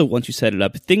also, once you set it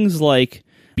up, things like,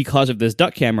 because of this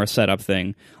duck camera setup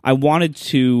thing, I wanted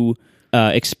to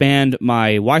expand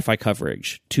my Wi-Fi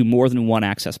coverage to more than one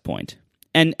access point.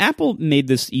 And Apple made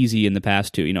this easy in the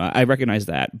past, too. I recognize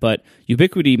that. But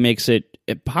Ubiquiti makes it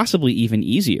possibly even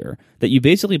easier, that you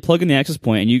basically plug in the access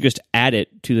point and you just add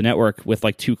it to the network with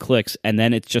like 2 clicks, and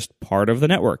then it's just part of the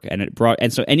network.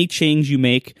 And so any change you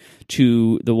make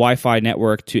to the Wi-Fi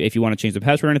network, if you want to change the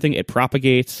password or anything, it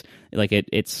propagates. Like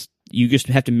it's you just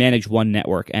have to manage one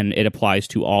network, and it applies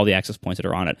to all the access points that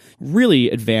are on it. Really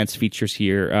advanced features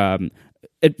here.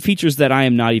 Features that I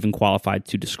am not even qualified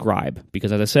to describe,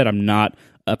 because as I said, I'm not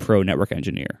a pro network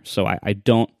engineer. So I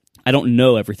don't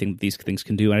know everything that these things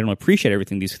can do, and I don't appreciate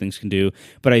everything these things can do,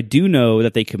 but I do know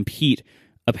that they compete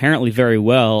apparently very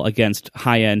well against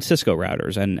high-end Cisco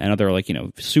routers and other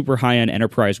super high-end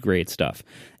enterprise-grade stuff.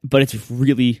 But it's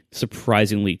really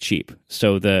surprisingly cheap.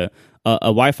 So a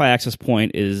Wi-Fi access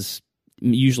point is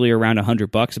usually around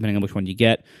 $100, depending on which one you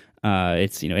get.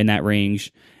 It's in that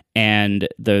range. And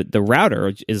the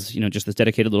router is just this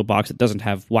dedicated little box that doesn't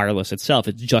have wireless itself.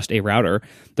 It's just a router.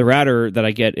 The router that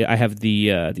I get, I have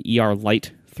the ER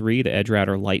Lite 3, the Edge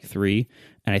Router Lite 3,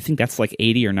 and I think that's like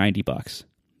 $80 or $90.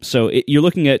 So you're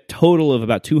looking at total of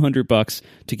about $200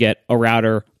 to get a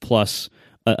router plus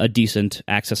a decent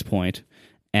access point,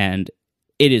 and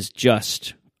it is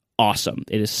just awesome.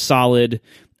 It is solid.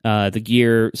 The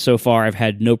gear so far, I've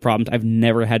had no problems. I've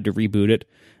never had to reboot it.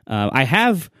 I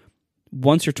have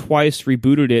once or twice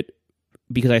rebooted it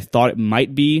because I thought it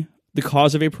might be the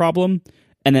cause of a problem,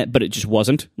 but it just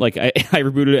wasn't. Like I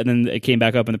rebooted it and then it came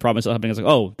back up and the problem is still happening. I was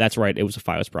like, oh, that's right, it was a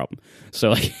FiOS problem.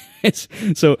 So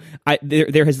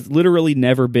there has literally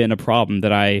never been a problem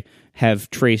that I have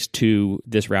traced to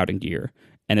this routing gear,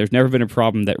 and there's never been a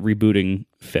problem that rebooting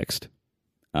fixed.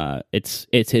 It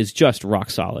is just rock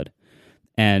solid,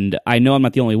 and I know I'm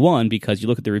not the only one because you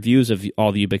look at the reviews of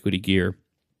all the Ubiquiti gear.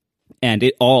 And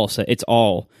it's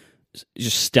all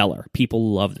just stellar.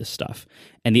 People love this stuff.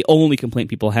 And the only complaint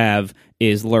people have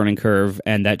is the learning curve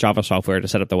and that Java software to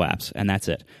set up the WAPs, and that's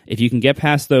it. If you can get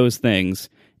past those things,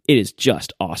 it is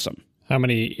just awesome. How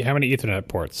many Ethernet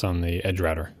ports on the Edge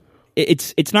router?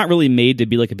 It's not really made to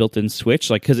be like a built-in switch,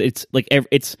 like, because it's like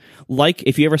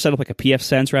if you ever set up like a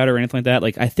pfSense router or anything like that,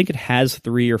 like I think it has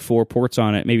 3 or 4 ports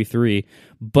on it, maybe 3,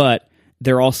 but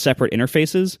they're all separate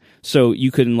interfaces, so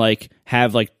you can like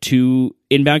have like 2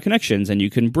 inbound connections and you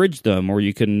can bridge them, or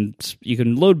you can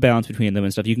load balance between them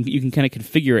and stuff. You can kind of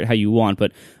configure it how you want,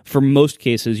 but for most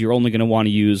cases you're only going to want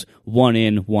to use one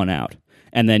in, one out,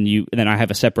 and then I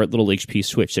have a separate little HP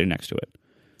switch sitting next to it.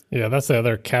 Yeah, that's the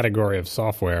other category of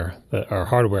software or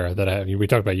hardware that I have. We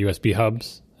talked about USB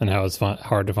hubs and how it's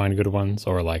hard to find good ones,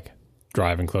 or like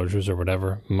drive enclosures or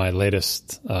whatever. My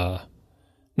latest, not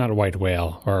a white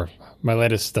whale, or my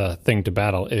latest thing to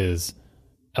battle is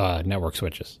network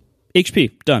switches.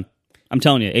 HP, done. I'm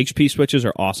telling you, HP switches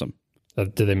are awesome.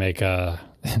 Do they make... my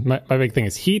big thing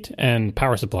is heat and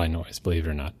power supply noise, believe it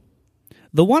or not.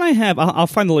 The one I have, I'll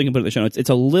find the link and put it in the show notes. It's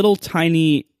a little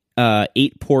tiny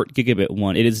 8-port gigabit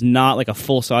one. It is not like a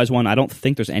full-size one. I don't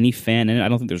think there's any fan in it. I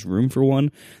don't think there's room for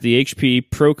one. The HP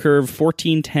ProCurve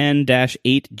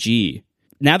 1410-8G.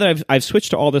 Now that I've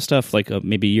switched to all this stuff like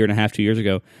maybe a year and a half, 2 years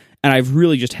ago, and I've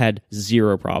really just had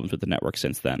zero problems with the network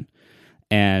since then.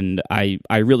 And I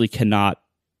really cannot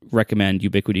recommend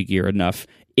Ubiquiti gear enough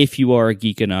if you are a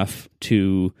geek enough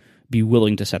to be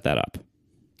willing to set that up.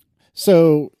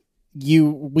 So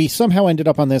we somehow ended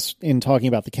up on this in talking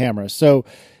about the camera. So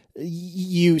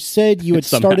you said you had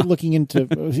started looking into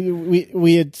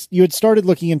you had started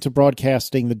looking into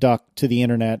broadcasting the duck to the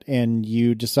internet, and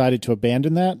you decided to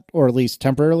abandon that, or at least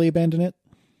temporarily abandon it.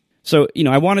 So,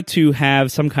 I wanted to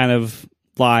have some kind of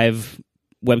live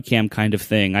webcam kind of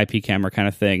thing, IP camera kind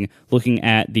of thing, looking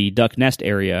at the duck nest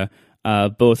area,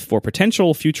 both for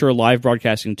potential future live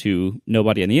broadcasting to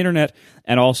nobody on the internet,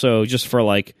 and also just for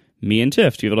like me and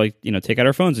Tiff to take out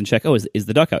our phones and check, is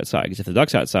the duck outside? Because if the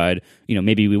duck's outside,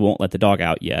 maybe we won't let the dog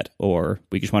out yet, or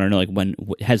we just want to know, like, when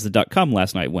has the duck come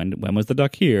last night? When was the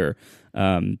duck here?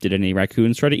 Did any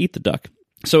raccoons try to eat the duck?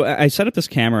 So I set up this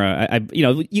camera.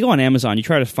 You go on Amazon, you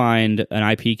try to find an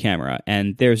IP camera,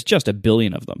 and there's just a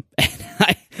billion of them.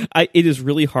 It is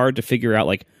really hard to figure out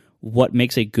like what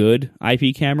makes a good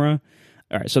IP camera.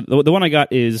 All right, so the one I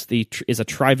got is a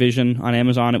Trivision on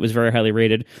Amazon. It was very highly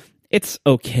rated. It's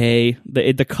okay.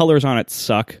 The colors on it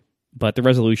suck, but the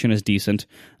resolution is decent.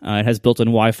 It has built-in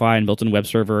Wi-Fi and built-in web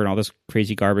server and all this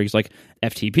crazy garbage like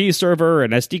FTP server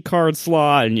and SD card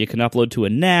slot, and you can upload to a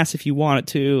NAS if you want it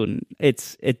to, and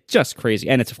it's just crazy.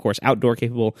 And it's, of course, outdoor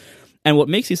capable. And what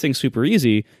makes these things super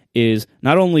easy is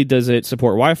not only does it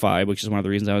support Wi-Fi, which is one of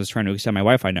the reasons I was trying to extend my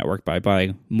Wi-Fi network by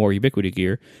buying more Ubiquiti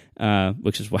gear,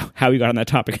 which is how we got on that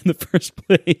topic in the first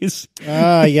place.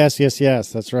 Yes,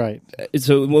 that's right.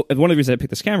 So one of the reasons I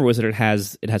picked this camera was that it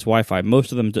has Wi-Fi.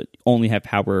 Most of them only have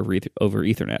power over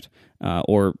Ethernet,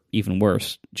 or even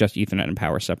worse, just Ethernet and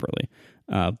power separately.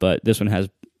 But this one has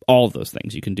all of those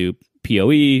things. You can do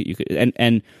PoE,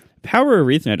 and power over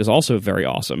Ethernet is also very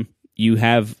awesome. You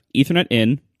have Ethernet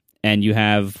in, and you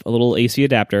have a little AC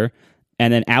adapter,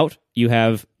 and then out you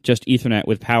have just Ethernet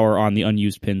with power on the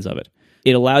unused pins of it.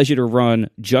 It allows you to run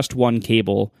just one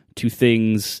cable to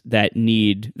things that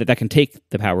can take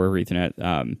the power over Ethernet,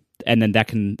 and then that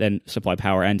can then supply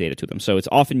power and data to them. So it's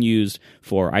often used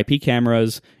for IP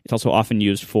cameras. It's also often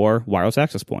used for wireless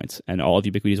access points, and all of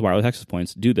Ubiquiti's wireless access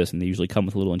points do this, and they usually come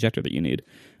with a little injector that you need.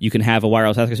 You can have a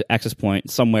wireless access point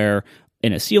somewhere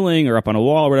in a ceiling or up on a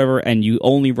wall or whatever, and you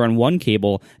only run one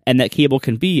cable, and that cable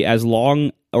can be as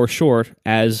long or short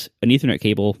as an Ethernet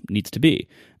cable needs to be,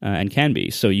 and can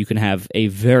be. So you can have a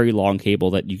very long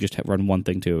cable that you just run one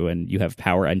thing to, and you have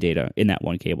power and data in that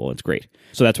one cable. It's great.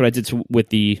 So that's what I did with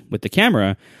the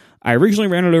camera. I originally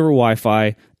ran it over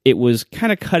Wi-Fi. It was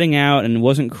kind of cutting out and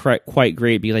wasn't quite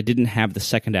great because I didn't have the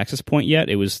second access point yet.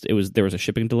 There was a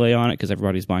shipping delay on it because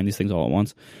everybody's buying these things all at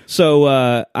once.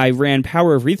 So I ran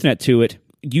power over Ethernet to it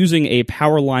using a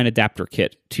power line adapter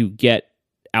kit to get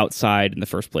outside in the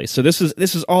first place. So this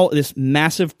is all this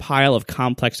massive pile of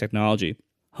complex technology,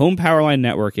 home power line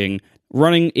networking,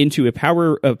 running into a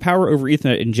power over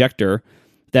Ethernet injector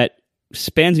that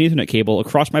spans an Ethernet cable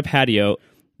across my patio,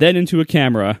 then into a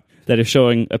camera that is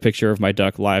showing a picture of my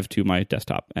duck live to my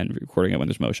desktop and recording it when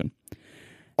there's motion.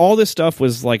 All this stuff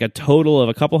was like a total of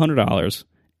a couple $100,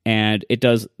 and it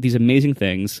does these amazing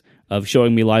things of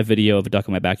showing me live video of a duck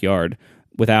in my backyard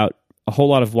without a whole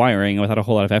lot of wiring and without a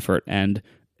whole lot of effort, and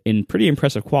in pretty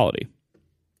impressive quality.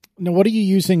 Now, what are you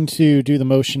using to do the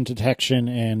motion detection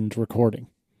and recording?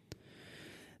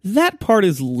 That part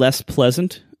is less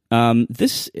pleasant.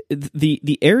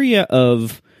 The area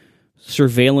of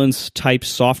surveillance type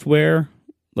software,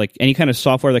 like any kind of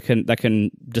software that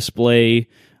can display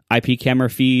IP camera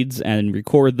feeds and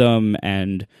record them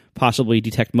and possibly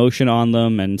detect motion on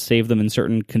them and save them in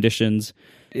certain conditions.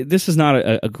 This is not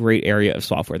a great area of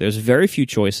software. There's very few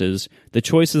choices. The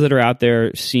choices that are out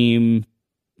there seem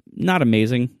not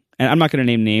amazing. And I'm not going to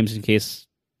name names in case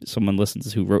someone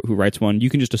listens who writes one. You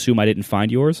can just assume I didn't find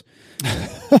yours.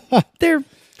 They're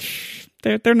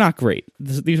not great.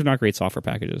 These are not great software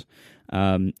packages.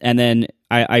 And then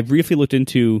I briefly looked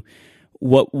into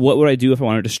what would I do if I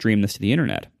wanted to stream this to the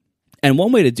internet. And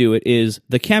one way to do it is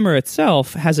the camera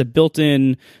itself has a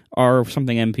built-in R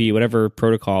something MP, whatever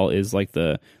protocol is like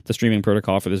the streaming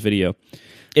protocol for this video.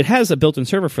 It has a built-in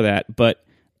server for that, but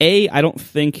A, I don't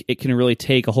think it can really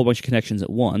take a whole bunch of connections at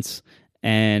once,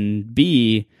 and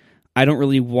B, I don't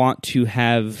really want to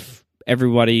have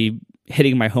everybody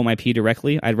hitting my home IP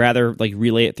directly. I'd rather like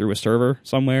relay it through a server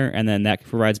somewhere, and then that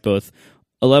provides both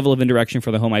a level of indirection for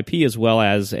the home IP as well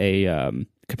as a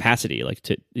capacity, like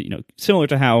to similar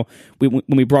to how when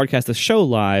we broadcast the show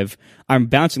live, I'm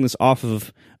bouncing this off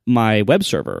of my web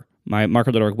server, my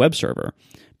Marco.org web server,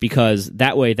 because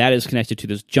that way that is connected to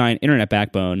this giant internet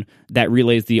backbone that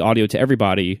relays the audio to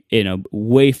everybody in a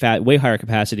way higher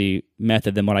capacity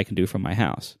method than what I can do from my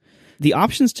house. The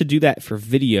options to do that for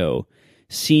video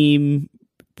seem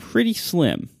pretty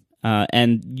slim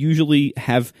and usually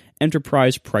have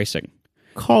enterprise pricing.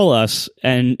 Call us,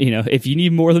 and if you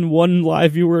need more than one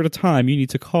live viewer at a time, you need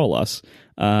to call us.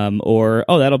 Or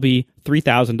that'll be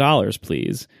 $3,000,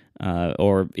 please.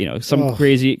 Or some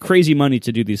crazy money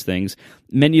to do these things.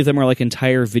 Many of them are like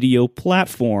entire video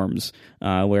platforms,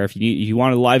 where if you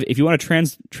want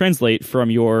to translate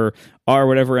from your R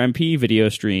whatever MP video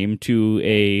stream to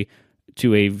a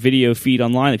video feed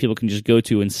online that people can just go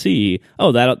to and see,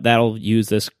 that'll use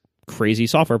this crazy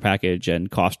software package and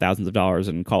cost thousands of dollars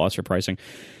and call us for pricing.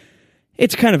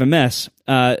 It's kind of a mess.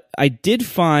 I did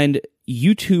find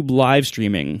YouTube live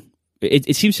streaming.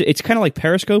 It seems it's kind of like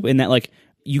Periscope in that like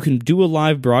you can do a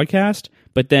live broadcast,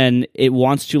 but then it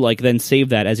wants to like then save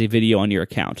that as a video on your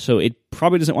account. So it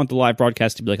probably doesn't want the live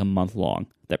broadcast to be like a month long.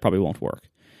 That probably won't work.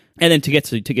 And then to get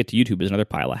to YouTube is another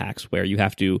pile of hacks where you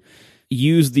have to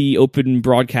use the open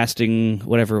broadcasting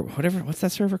whatever. What's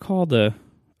that server called? The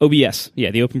OBS,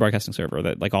 the open broadcasting server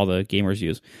that like all the gamers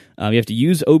use. You have to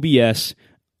use OBS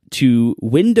to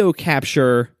window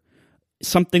capture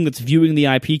something that's viewing the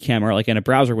IP camera, like in a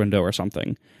browser window or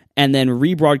something, and then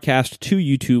rebroadcast to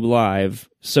YouTube live.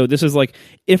 So this is like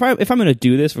if I'm going to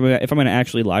do this, if I'm going to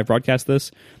actually live broadcast this,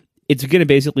 it's going to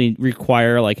basically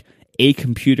require like a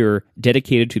computer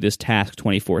dedicated to this task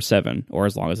 24/7, or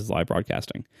as long as it's live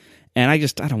broadcasting. And I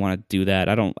don't want to do that.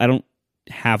 I don't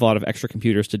have a lot of extra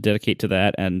computers to dedicate to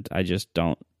that, and I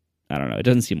don't know. It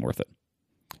doesn't seem worth it.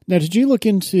 Now, did you look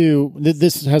into,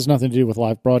 this has nothing to do with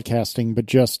live broadcasting, but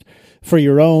just for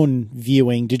your own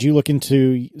viewing, did you look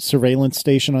into surveillance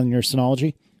station on your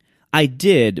Synology? I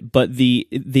did, but the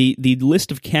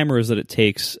list of cameras that it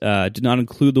takes did not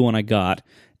include the one I got,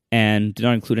 and did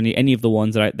not include any of the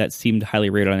ones that seemed highly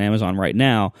rated on Amazon right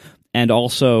now. And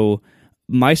also,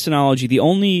 my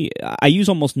Synology, I use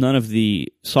almost none of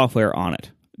the software on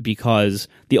it, because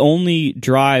the only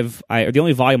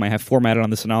volume I have formatted on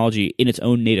the Synology in its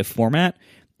own native format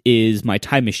is my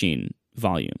Time Machine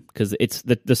volume, because it's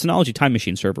the Synology Time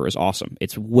Machine server is awesome.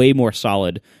 It's way more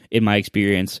solid in my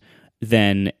experience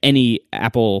than any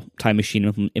Apple Time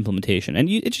Machine implementation, and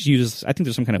it just uses, I think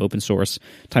there's some kind of open source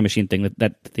Time Machine thing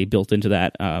that they built into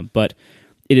that, but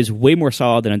it is way more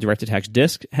solid than a direct-attached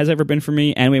disk has ever been for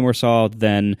me, and way more solid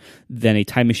than a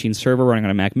Time Machine server running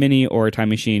on a Mac Mini or a Time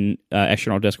Machine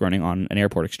external disk running on an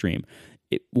Airport Extreme.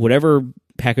 Whatever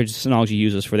package Synology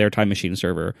uses for their Time Machine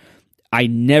server, I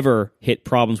never hit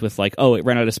problems with like, it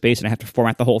ran out of space and I have to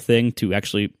format the whole thing to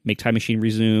actually make Time Machine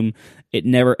resume. It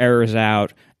never errors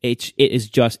out. It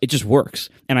just works.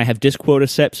 And I have disk quota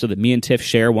set so that me and Tiff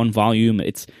share one volume.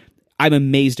 I'm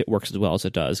amazed it works as well as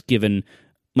it does, given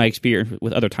my experience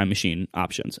with other Time Machine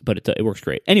options, but it works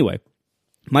great. Anyway,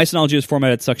 my Synology is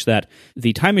formatted such that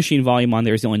the Time Machine volume on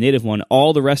there is the only native one.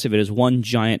 All the rest of it is one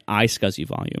giant iSCSI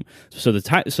volume. So the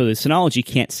Synology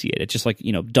can't see it. It's just like,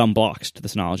 dumb blocks to the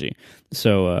Synology.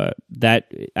 So that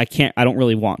I don't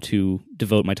really want to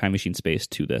devote my Time Machine space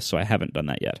to this, so I haven't done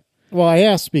that yet. Well, I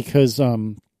asked because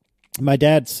my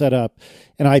dad set up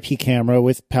an IP camera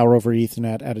with power over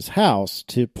Ethernet at his house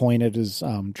to point at his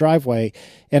driveway,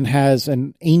 and has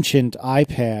an ancient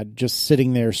iPad just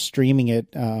sitting there streaming it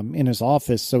in his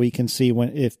office so he can see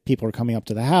if people are coming up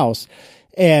to the house.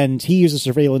 And he uses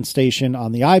Surveillance Station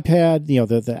on the iPad, the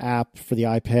app for the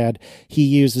iPad. He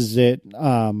uses it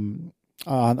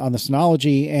on the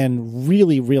Synology, and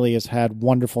really, really has had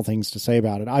wonderful things to say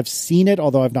about it. I've seen it,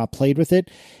 although I've not played with it,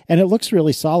 and it looks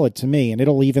really solid to me. And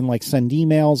it'll even send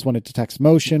emails when it detects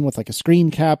motion with a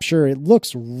screen capture. It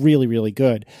looks really, really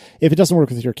good. If it doesn't work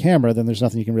with your camera, then there's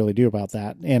nothing you can really do about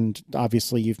that. And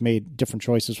obviously you've made different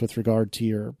choices with regard to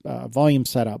your volume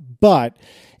setup. But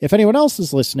if anyone else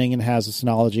is listening and has a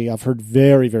Synology, I've heard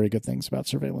very, very good things about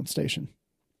Surveillance Station.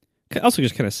 It also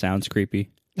just kind of sounds creepy.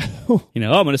 I'm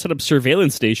going to set up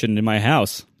Surveillance Station in my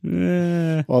house.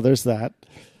 Well, there's that.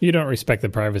 You don't respect the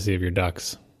privacy of your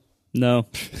ducks. No.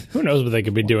 Who knows what they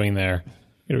could be doing there?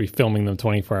 You're going to be filming them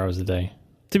 24 hours a day.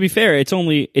 To be fair, it's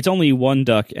only one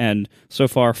duck, and so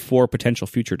far 4 potential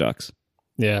future ducks.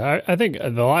 Yeah, I think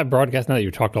the live broadcast, now that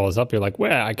you talked all this up, you're like,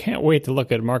 well, I can't wait to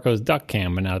look at Marco's duck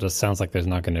cam, and now it just sounds like there's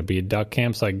not going to be a duck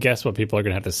cam, so I guess what people are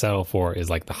going to have to settle for is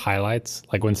the highlights.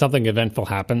 When something eventful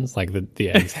happens, like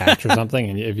the eggs hatch or something,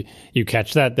 and if you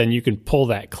catch that, then you can pull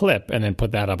that clip and then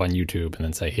put that up on YouTube and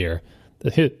then say,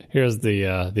 here's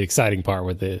the exciting part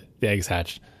with the eggs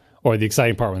hatched, or the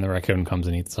exciting part when the raccoon comes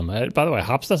and eats them. By the way,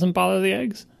 Hops doesn't bother the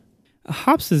eggs?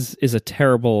 Hops is a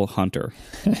terrible hunter.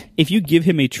 If you give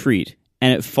him a treat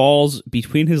and it falls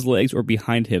between his legs or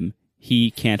behind him,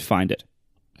 he can't find it.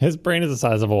 His brain is the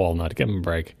size of a walnut. Give him a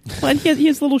break. Well, and he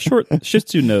has little short Shih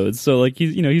Tzu nodes, so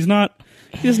he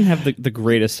doesn't have the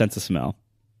greatest sense of smell.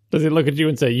 Does he look at you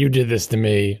and say, "You did this to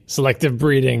me. Selective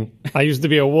breeding. I used to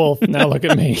be a wolf. Now look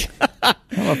at me. I'm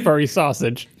a furry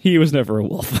sausage." He was never a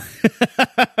wolf.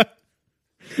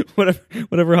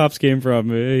 Whatever Hops came from,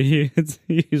 he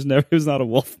was not a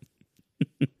wolf.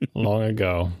 Long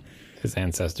ago, his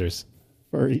ancestors.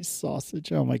 Furry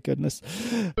sausage. Oh, my goodness.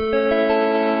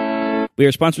 We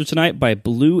are sponsored tonight by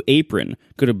Blue Apron.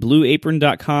 Go to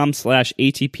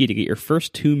blueapron.com/ATP to get your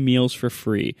first 2 meals for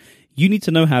free. You need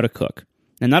to know how to cook.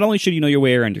 And not only should you know your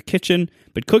way around your kitchen,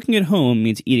 but cooking at home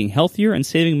means eating healthier and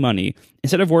saving money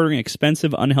instead of ordering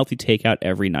expensive, unhealthy takeout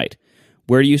every night.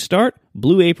 Where do you start?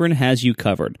 Blue Apron has you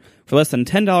covered. For less than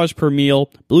 $10 per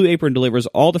meal, Blue Apron delivers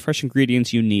all the fresh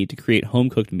ingredients you need to create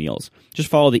home-cooked meals. Just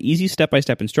follow the easy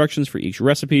step-by-step instructions for each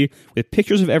recipe, with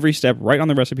pictures of every step right on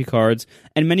the recipe cards,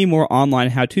 and many more online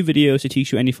how-to videos to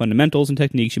teach you any fundamentals and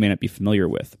techniques you may not be familiar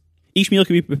with. Each meal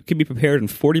can be prepared in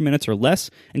 40 minutes or less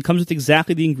and comes with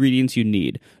exactly the ingredients you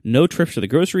need. No trips to the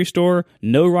grocery store,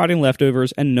 no rotting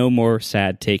leftovers, and no more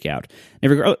sad takeout. And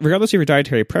regardless of your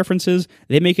dietary preferences,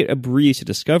 they make it a breeze to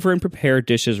discover and prepare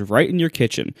dishes right in your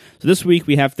kitchen. So this week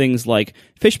we have things like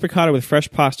fish piccata with fresh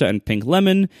pasta and pink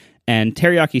lemon, and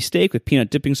teriyaki steak with peanut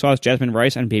dipping sauce, jasmine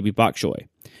rice, and baby bok choy.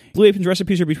 Blue Apron's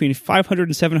recipes are between 500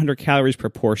 and 700 calories per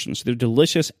portion, so they're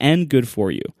delicious and good for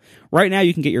you. Right now,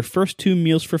 you can get your first 2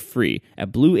 meals for free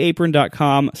at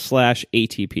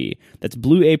blueapron.com/ATP. That's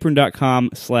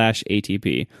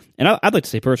blueapron.com/ATP. And I'd like to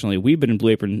say personally, we've been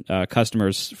Blue Apron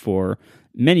customers for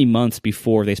many months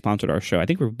before they sponsored our show. I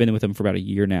think we've been with them for about a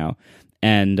year now.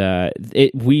 And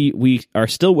we are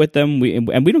still with them,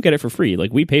 and we don't get it for free.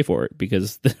 We pay for it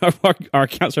because our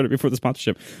account started before the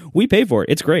sponsorship. We pay for it.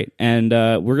 It's great, and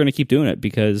we're going to keep doing it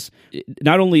because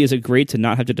not only is it great to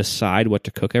not have to decide what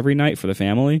to cook every night for the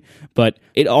family, but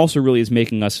it also really is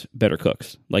making us better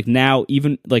cooks. Now,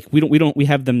 even we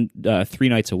have them 3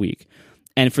 nights a week,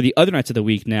 and for the other nights of the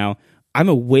week now, I'm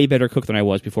a way better cook than I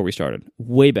was before we started.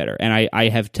 Way better. And I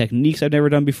have techniques I've never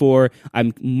done before.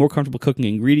 I'm more comfortable cooking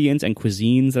ingredients and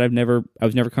cuisines that I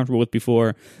was never comfortable with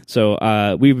before. So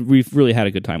we've really had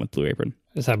a good time with Blue Apron.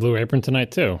 Just had Blue Apron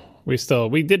tonight too. We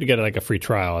did get a free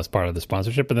trial as part of the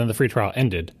sponsorship, but then the free trial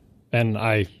ended, and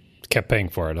I kept paying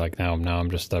for it. Now I'm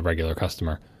just a regular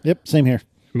customer. Yep, same here.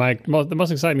 The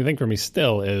most exciting thing for me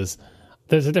still is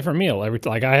there's a different meal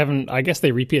I guess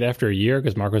they repeat after a year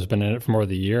because Marco's been in it for more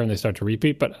than a year and they start to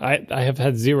repeat, but I have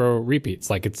had 0 repeats.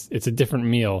 It's a different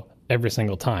meal every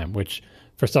single time, which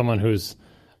for someone who's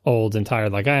old and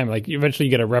tired like I am, eventually you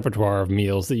get a repertoire of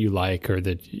meals that you like or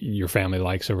that your family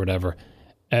likes or whatever,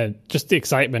 and just the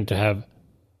excitement to have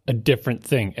a different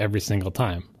thing every single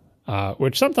time,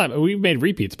 which sometimes we've made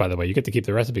repeats, by the way. You get to keep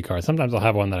the recipe card. Sometimes I'll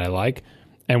have one that I like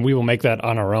and we will make that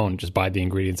on our own, just buy the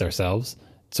ingredients ourselves.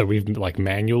 So we've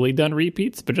manually done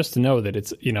repeats, but just to know that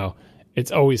it's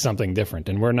always something different,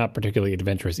 and we're not particularly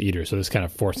adventurous eaters. So this kind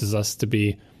of forces us to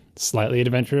be slightly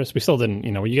adventurous. We still didn't,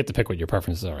 you get to pick what your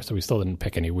preferences are. So we still didn't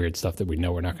pick any weird stuff that we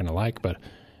know we're not going to like. But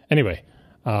anyway,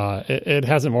 it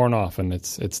hasn't worn off, and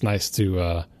it's nice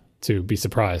to be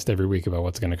surprised every week about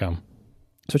what's going to come.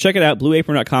 So check it out,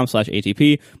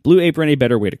 blueapron.com/ATP. Blue Apron, a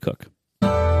better way to cook.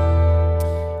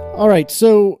 All right.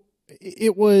 So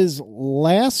it was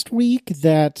last week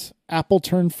that Apple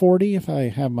turned 40, if I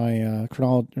have my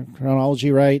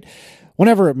chronology right.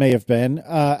 Whenever it may have been,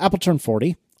 Apple turned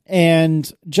 40. And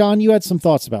John, you had some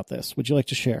thoughts about this. Would you like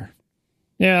to share?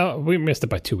 Yeah, we missed it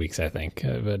by 2 weeks, I think.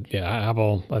 But yeah,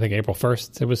 Apple, I think April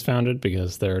 1st it was founded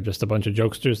because they're just a bunch of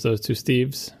jokesters, those two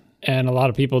Steves. And a lot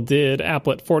of people did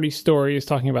Apple at 40 stories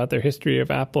talking about their history of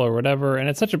Apple or whatever. And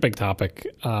it's such a big topic.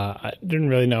 I didn't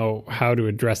really know how to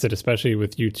address it, especially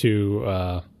with you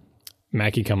two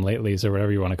Mackie come latelys or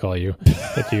whatever you want to call you,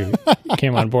 that you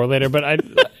came on board later. But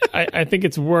I think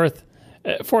it's worth...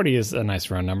 40 is a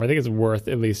nice round number. I think it's worth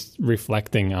at least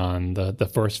reflecting on the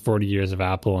first 40 years of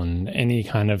Apple and any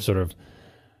kind of sort of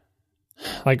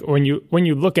like when you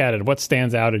look at it, what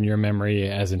stands out in your memory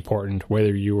as important,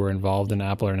 whether you were involved in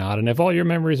Apple or not. And if all your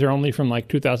memories are only from like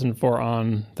 2004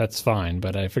 on, that's fine.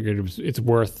 But I figured it's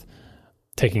worth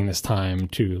taking this time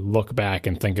to look back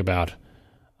and think about,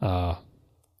 what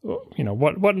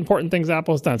important things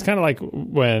Apple has done. It's kind of like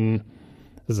when...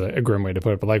 This is a grim way to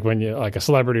put it, but like when you like a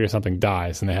celebrity or something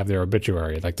dies and they have their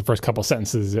obituary, like the first couple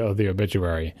sentences of the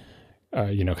obituary,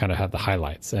 kind of have the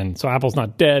highlights. And so Apple's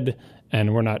not dead,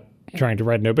 and we're not trying to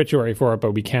write an obituary for it,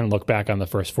 but we can look back on the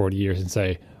first 40 years and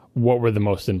say, what were the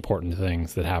most important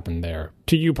things that happened there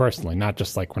to you personally? Not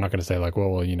just like, we're not going to say like,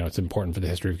 well, it's important for the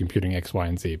history of computing X, Y,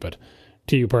 and Z, but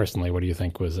to you personally, what do you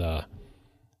think was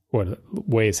what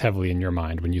weighs heavily in your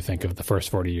mind when you think of the first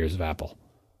 40 years of Apple?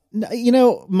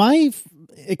 My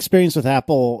experience with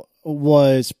Apple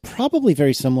was probably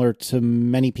very similar to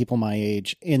many people my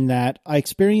age in that I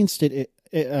experienced it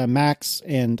Macs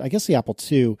and I guess the Apple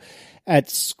II at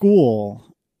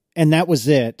school, and that was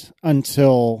it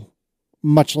until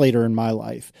much later in my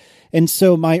life. And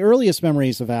so my earliest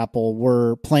memories of Apple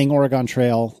were playing Oregon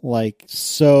Trail like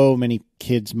so many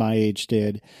kids my age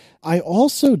did. I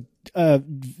also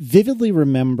vividly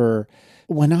remember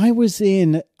when I was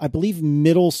in, I believe,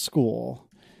 middle school,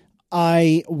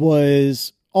 I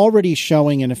was already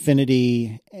showing an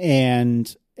affinity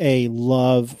and a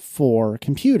love for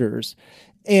computers.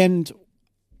 And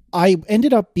I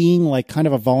ended up being like kind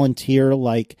of a volunteer,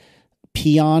 like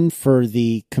peon for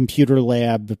the computer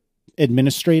lab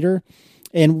administrator.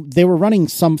 And they were running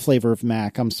some flavor of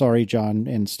Mac. I'm sorry, John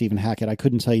and Stephen Hackett. I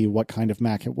couldn't tell you what kind of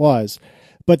Mac it was,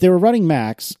 but they were running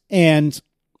Macs. And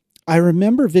I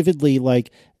remember vividly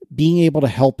like being able to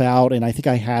help out. And I think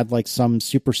I had like some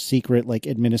super secret, like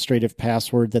administrative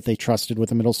password that they trusted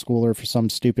with a middle schooler for some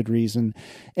stupid reason.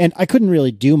 And I couldn't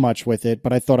really do much with it,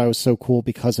 but I thought I was so cool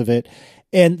because of it.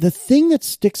 And the thing that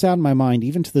sticks out in my mind,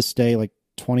 even to this day, like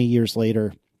 20 years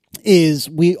later, is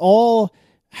we all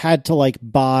had to like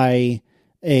buy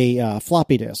a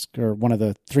floppy disk or one of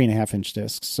the 3.5-inch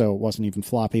disks. So it wasn't even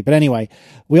floppy. But anyway,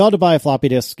 we all had to buy a floppy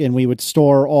disk and we would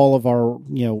store all of our,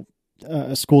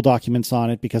 school documents on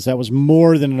it because that was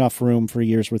more than enough room for a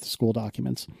year's worth of school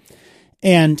documents.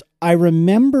 And I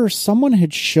remember someone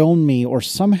had shown me, or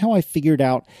somehow I figured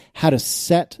out how to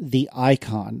set the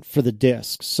icon for the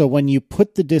disk. So when you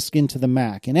put the disk into the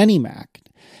Mac, in any Mac,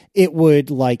 it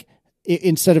would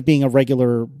instead of being a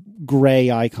regular gray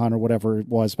icon or whatever it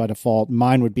was by default,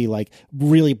 mine would be like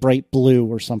really bright blue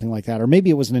or something like that. Or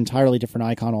maybe it was an entirely different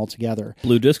icon altogether.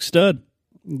 Blue disk stud.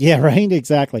 Yeah, right.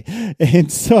 Exactly.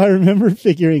 And so I remember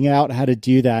figuring out how to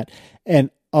do that. And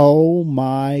oh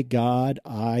my God,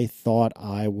 I thought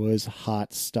I was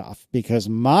hot stuff because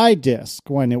my disk,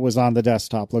 when it was on the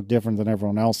desktop, looked different than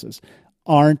everyone else's.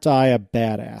 Aren't I a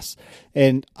badass?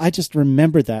 And I just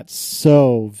remember that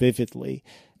so vividly.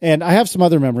 And I have some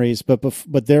other memories, but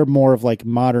they're more of like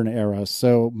modern era.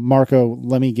 So Marco,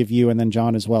 let me give you and then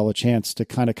John as well a chance to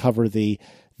kind of cover the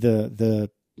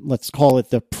let's call it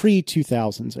the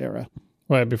pre-2000s era.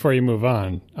 Well, before you move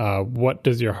on, what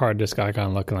does your hard disk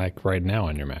icon look like right now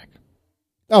on your Mac?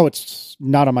 Oh, it's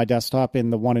not on my desktop. In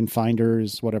the one in Finder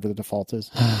is whatever the default is.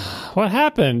 What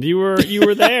happened? You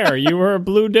were there. You were a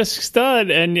blue disk stud,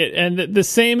 and the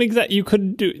same exact you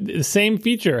could do the same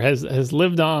feature has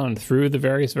lived on through the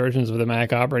various versions of the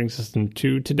Mac operating system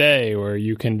to today, where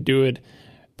you can do it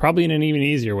probably in an even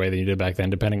easier way than you did back then,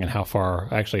 depending on how far.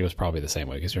 Actually, it was probably the same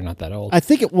way because you're not that old. I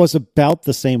think it was about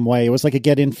the same way. It was like a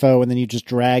get info, and then you just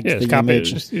dragged the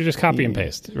image. You just copy and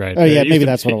paste, right? Oh, yeah, maybe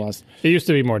that's what it was. It used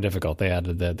to be more difficult. They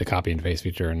added the copy and paste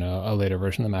feature in a later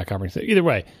version of the Mac operating system. Either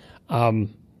way,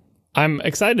 I'm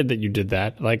excited that you did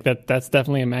that. Like that's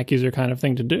definitely a Mac user kind of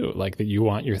thing to do. Like that you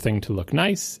want your thing to look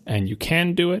nice and you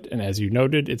can do it. And as you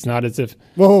noted, it's not as if...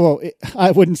 Whoa.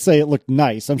 I wouldn't say it looked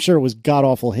nice. I'm sure it was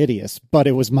god-awful hideous, but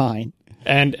it was mine.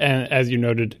 And as you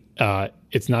noted,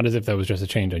 it's not as if that was just a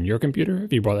change on your computer.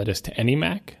 If you brought that disk to any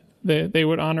Mac, they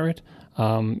would honor it.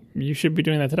 You should be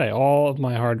doing that today. All of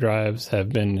my hard drives have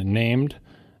been named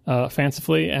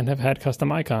fancifully and have had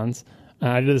custom icons.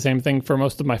 I did the same thing for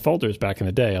most of my folders back in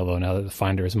the day, although now that the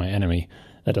Finder is my enemy,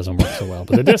 that doesn't work so well.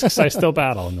 But the discs I still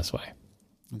battle in this way.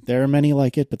 There are many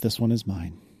like it, but this one is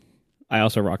mine. I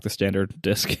also rock the standard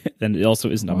disc, and it also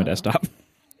isn't on my desktop.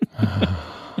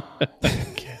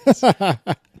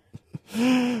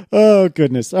 Oh,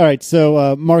 goodness. All right.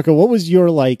 So, Marco, what was your,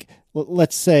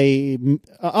 let's say,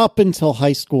 up until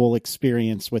high school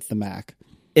experience with the Mac?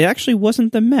 It actually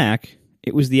wasn't the Mac.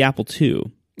 It was the Apple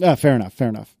II. Fair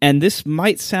enough. And this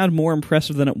might sound more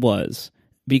impressive than it was,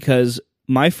 because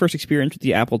my first experience with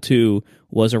the Apple II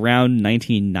was around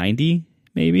 1990,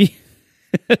 maybe.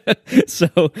 So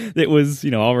it was,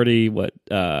 already,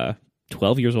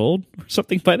 12 years old or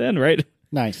something by then, right?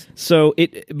 Nice. So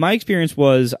my experience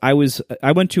was I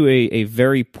went to a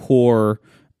very poor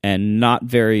and not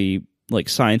very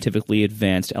scientifically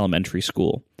advanced elementary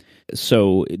school.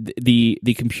 So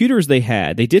the computers they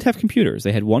did have computers.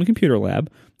 They had one computer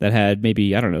lab that had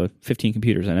maybe, 15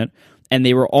 computers in it, and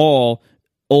they were all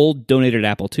old donated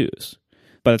Apple IIs.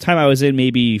 By the time I was in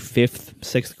maybe 5th,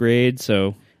 6th grade,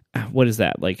 so what is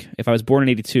that? If I was born in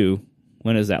 82,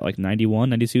 when is that?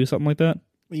 91, 92, something like that?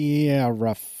 Yeah,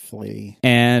 roughly.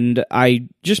 And I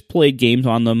just played games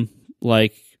on them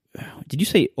did you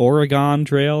say Oregon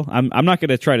Trail? I'm not going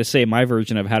to try to say my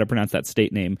version of how to pronounce that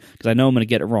state name, because I know I'm going to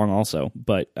get it wrong also.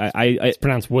 But it's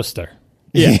pronounced Worcester.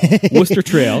 Yeah, Worcester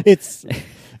Trail. It's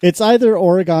either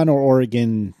Oregon or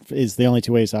Oregon is the only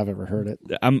two ways I've ever heard it.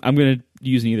 I'm going to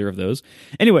use neither of those.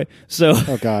 Anyway, so...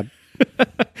 Oh, God.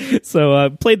 So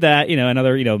played that, and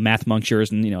other, Math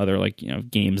Munctures and, other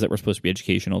games that were supposed to be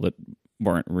educational that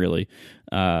weren't really.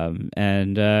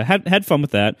 And had fun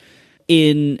with that.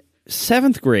 In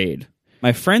 7th grade,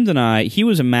 my friend and I, he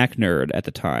was a Mac nerd at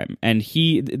the time, and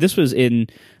this was in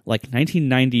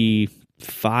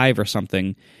 1995 or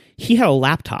something. He had a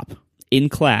laptop in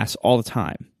class all the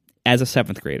time as a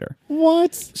 7th grader.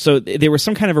 What? So there was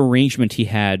some kind of arrangement he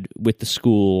had with the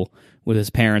school, with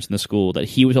his parents in the school, that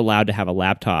he was allowed to have a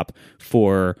laptop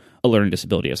for a learning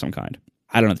disability of some kind.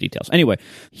 I don't know the details. Anyway,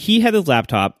 he had his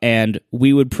laptop, and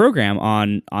we would program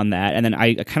on that, and then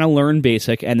I kind of learned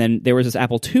BASIC, and then there was this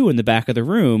Apple II in the back of the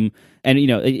room, and,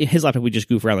 his laptop would just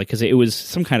goof around, because it was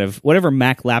some kind of, whatever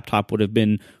Mac laptop would have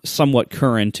been somewhat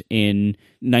current in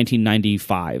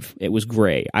 1995. It was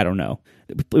gray. I don't know.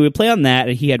 We would play on that,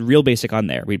 and he had Real Basic on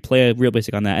there. We'd play Real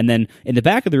Basic on that, and then in the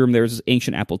back of the room, there was this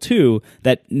ancient Apple II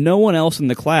that no one else in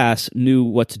the class knew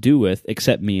what to do with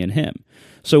except me and him.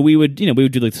 So we would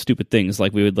do stupid things,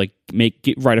 we would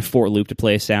write a for loop to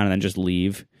play a sound and then just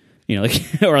leave,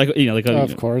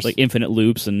 of course, infinite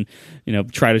loops, and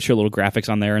try to show little graphics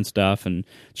on there and stuff, and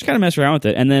just kind of mess around with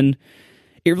it. And then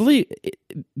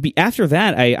after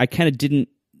that, I kind of didn't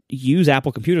use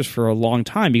Apple computers for a long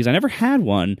time, because I never had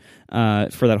one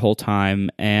for that whole time,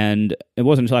 and it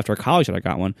wasn't until after college that I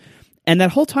got one. And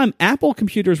that whole time, Apple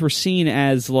computers were seen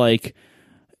as kind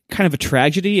of a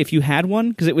tragedy if you had one,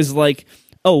 because it was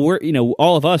we're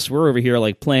all of us, we're over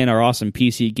here playing our awesome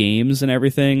PC games and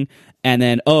everything, and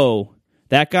then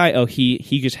that guy,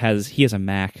 he has a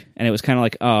Mac, and it was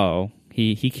kind of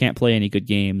he can't play any good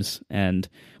games, and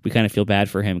we kind of feel bad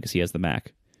for him because he has the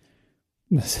Mac.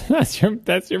 That's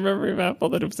your memory of Apple,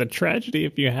 that it was a tragedy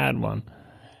if you had one,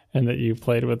 and that you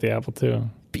played with the Apple II.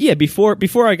 But yeah, before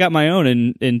I got my own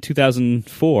in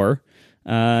 2004.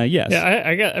 Yes. Yeah,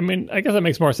 I guess that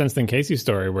makes more sense than Casey's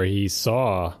story, where he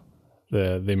saw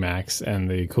the Macs and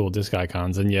the cool disk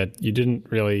icons, and yet they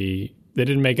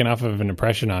didn't make enough of an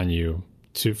impression on you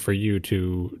for you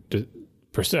to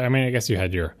pursue. I guess you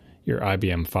had your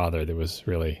IBM father that was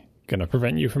really going to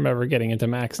prevent you from ever getting into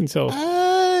Macs until...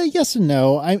 Yes and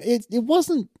no. It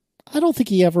wasn't... I don't think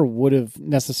he ever would have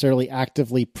necessarily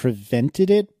actively prevented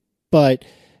it, but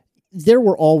there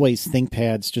were always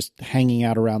ThinkPads just hanging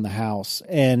out around the house,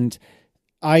 and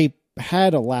I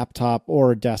had a laptop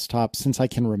or a desktop since I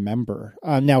can remember.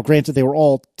 Now, granted, they were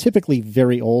all typically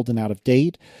very old and out of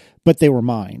date, but they were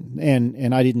mine,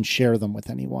 and I didn't share them with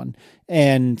anyone.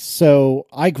 And so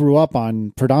I grew up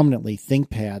on predominantly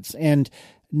ThinkPads, and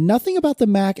nothing about the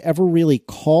Mac ever really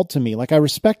called to me. I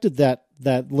respected that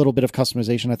little bit of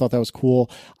customization. I thought that was cool.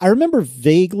 I remember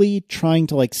vaguely trying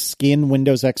to skin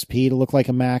Windows XP to look like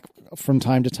a Mac from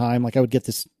time to time. I would get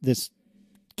this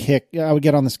kick. I would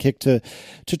get on this kick to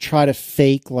try to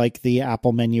fake the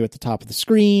Apple menu at the top of the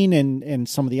screen and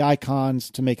some of the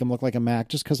icons to make them look like a Mac,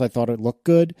 just because I thought it looked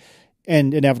good.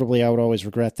 And inevitably, I would always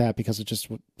regret that because it just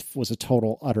was a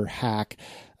total, utter hack.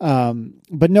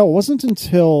 But no, it wasn't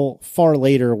until far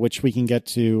later, which we can get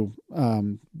to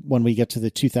when we get to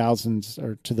the 2000s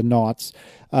or to the noughts,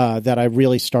 that I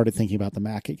really started thinking about the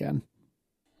Mac again.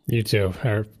 You too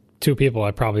are two people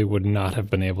I probably would not have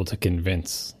been able to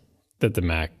convince that the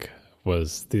Mac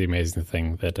was the amazing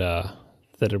thing that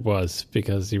it was,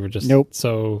 because you were just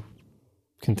so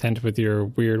content with your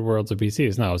weird worlds of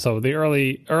PCs. No, so the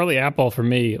early Apple for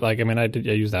me, like, I mean, I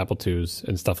used Apple IIs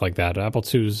and stuff like that. Apple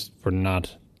IIs were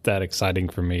not that exciting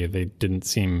for me. They didn't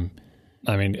seem,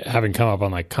 I mean, having come up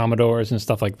on like Commodores and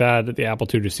stuff like that, the Apple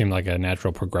II just seemed like a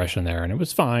natural progression there, and it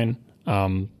was fine,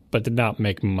 but did not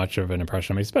make much of an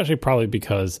impression on me, especially probably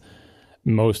because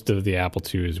most of the Apple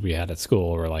IIs we had at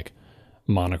school were like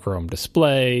monochrome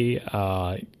display,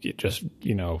 just,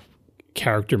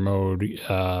 character mode,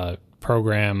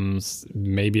 programs,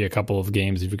 maybe a couple of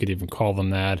games, if you could even call them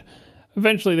that.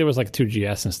 Eventually there was like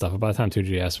 2GS and stuff, but by the time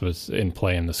 2GS was in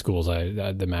play in the schools,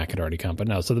 the Mac had already come. But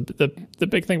no, so the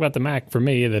big thing about the Mac for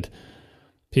me that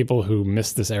people who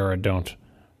missed this era don't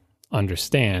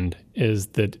understand is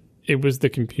that it was the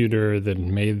computer that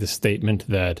made the statement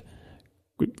that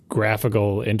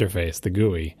graphical interface, the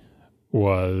GUI,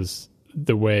 was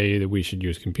the way that we should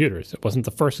use computers. It wasn't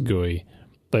the first GUI,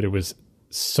 but it was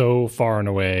so far and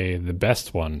away the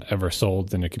best one ever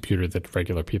sold in a computer that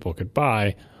regular people could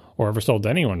buy, or ever sold to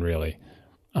anyone, really.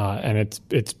 And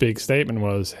its big statement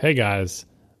was, hey guys,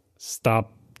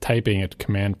 stop typing at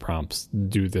command prompts,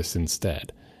 do this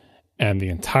instead. And the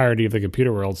entirety of the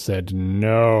computer world said,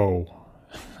 no,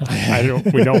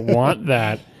 we don't want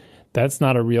that. That's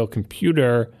not a real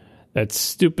computer. That's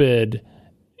stupid.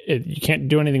 You can't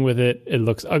do anything with it. It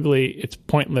looks ugly. It's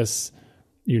pointless.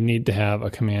 You need to have a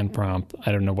command prompt.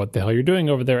 I don't know what the hell you're doing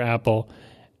over there, Apple.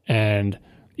 And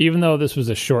even though this was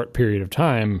a short period of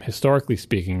time, historically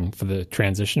speaking, for the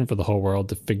transition for the whole world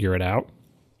to figure it out,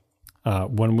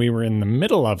 when we were in the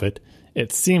middle of it,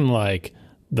 it seemed like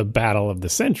the battle of the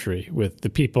century, with the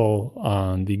people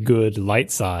on the good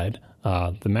light side,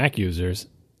 the Mac users,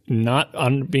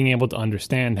 not being able to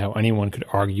understand how anyone could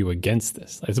argue against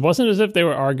this. It wasn't as if they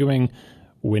were arguing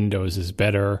Windows is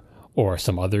better or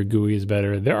some other GUI is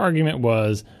better. Their argument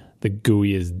was the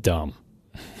GUI is dumb,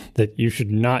 that you should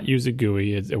not use a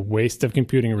GUI. It's a waste of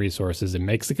computing resources. It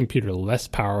makes the computer less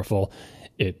powerful.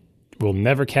 It will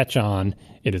never catch on.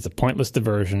 It is a pointless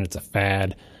diversion. It's a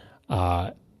fad.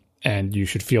 And you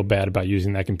should feel bad about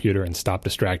using that computer and stop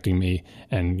distracting me.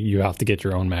 And you have to get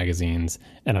your own magazines.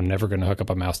 And I'm never going to hook up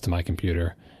a mouse to my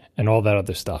computer and all that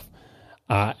other stuff.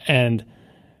 And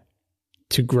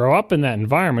to grow up in that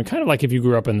environment, kind of like if you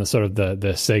grew up in the sort of the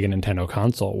Sega Nintendo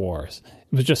console wars,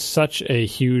 it was just such a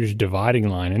huge dividing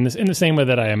line. In the same way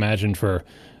that I imagine for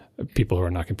people who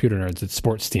are not computer nerds, that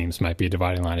sports teams might be a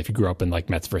dividing line. If you grew up in like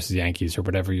Mets versus Yankees or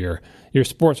whatever your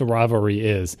sports rivalry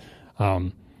is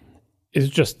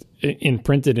just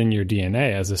imprinted in your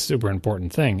DNA as a super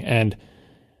important thing. And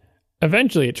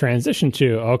eventually it transitioned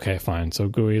to, okay, fine, so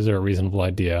GUIs are a reasonable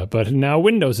idea, but now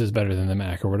Windows is better than the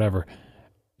Mac or whatever.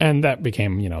 And that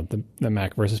became, the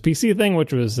Mac versus PC thing,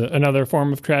 which was another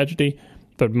form of tragedy.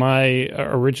 But my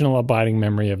original abiding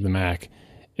memory of the Mac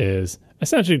is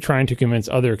essentially trying to convince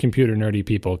other computer nerdy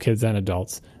people, kids and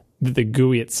adults, that the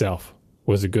GUI itself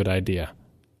was a good idea.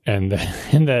 And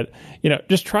that,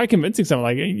 just try convincing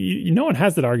someone. Like, no one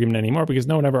has that argument anymore because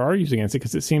no one ever argues against it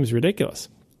because it seems ridiculous.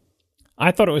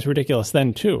 I thought it was ridiculous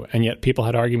then too, and yet people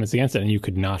had arguments against it, and you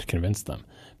could not convince them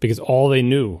because all they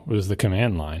knew was the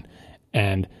command line.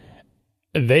 And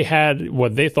they had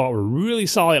what they thought were really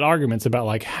solid arguments about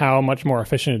like how much more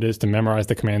efficient it is to memorize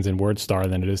the commands in WordStar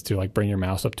than it is to like bring your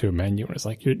mouse up to a menu. And it's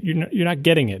like you're not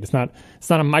getting it. It's not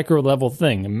a micro level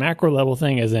thing. A macro level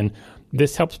thing is in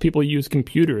this helps people use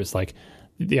computers. Like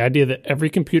the idea that every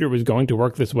computer was going to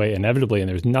work this way inevitably, and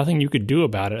there's nothing you could do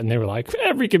about it. And they were like,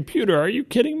 every computer? Are you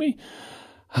kidding me?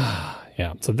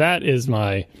 Yeah. So that is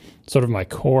my sort of my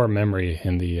core memory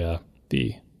in the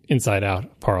inside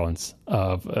out parlance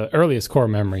of earliest core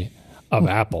memory of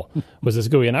Apple was this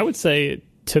GUI. And I would say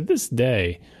to this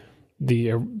day,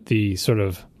 the sort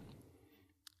of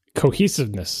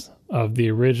cohesiveness of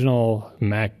the original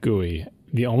Mac GUI,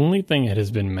 the only thing it has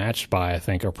been matched by, I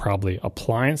think, are probably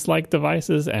appliance-like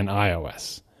devices and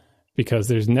iOS, because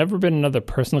there's never been another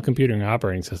personal computing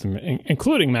operating system,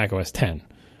 including Mac OS X,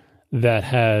 that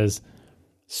has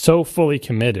so fully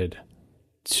committed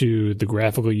to the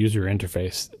graphical user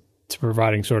interface, to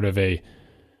providing sort of a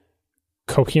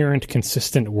coherent,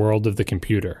 consistent world of the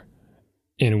computer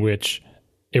in which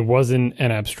it wasn't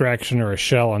an abstraction or a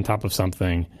shell on top of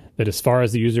something, that as far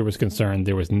as the user was concerned,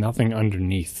 there was nothing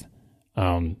underneath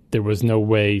There was no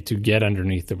way to get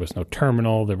underneath. There was no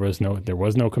terminal. There was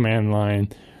no command line.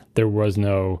 There were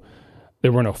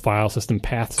no file system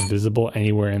paths visible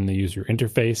anywhere in the user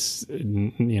interface.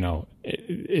 You know,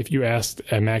 if you asked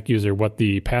a Mac user what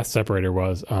the path separator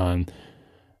was on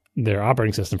their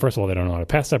operating system, first of all, they don't know what a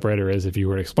path separator is. If you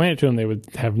were to explain it to them, they would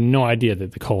have no idea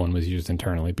that the colon was used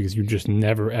internally because you just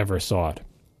never, ever saw it.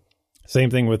 Same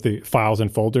thing with the files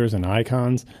and folders and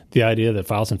icons. The idea that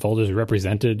files and folders are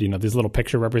represented, you know, this little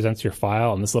picture represents your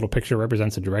file and this little picture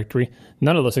represents a directory.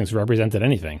 None of those things represented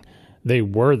anything. They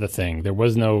were the thing. There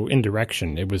was no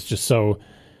indirection. It was just so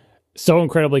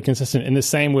incredibly consistent, in the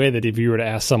same way that if you were to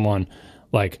ask someone,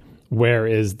 like, where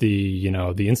is the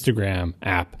Instagram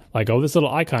app? Like, oh, this little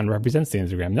icon represents the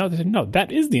Instagram. No,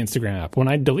 that is the Instagram app. When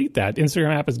I delete that, the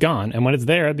Instagram app is gone. And when it's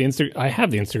there, I have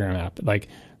the Instagram app. Like,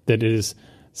 that is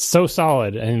so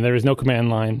solid, and there is no command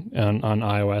line on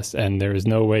iOS, and there is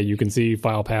no way you can see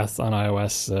file paths on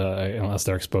iOS unless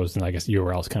they're exposed. And I guess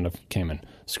URLs kind of came and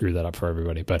screwed that up for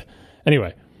everybody. But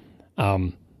anyway,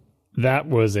 that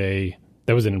was an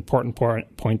important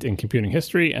point in computing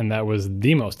history, and that was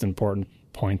the most important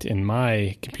point in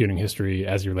my computing history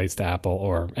as it relates to Apple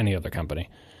or any other company.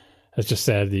 It's just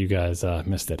sad that you guys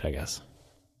missed it, I guess.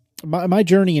 My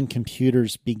journey in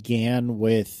computers began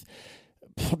with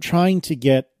trying to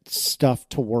get stuff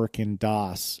to work in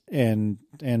DOS, and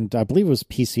I believe it was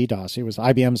PC DOS. It was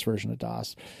IBM's version of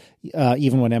DOS,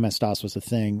 even when MS-DOS was a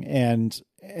thing.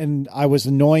 And I was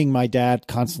annoying my dad,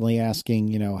 constantly asking,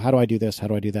 you know, how do I do this? How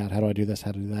do I do that? How do I do this?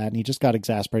 How do I do that? And he just got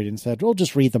exasperated and said, well,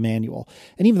 just read the manual.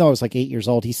 And even though I was like 8 years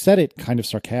old, he said it kind of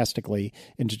sarcastically,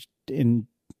 and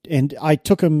I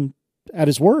took him at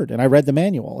his word, and I read the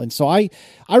manual. And so I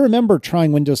remember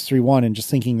trying Windows 3.1 and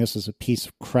just thinking this is a piece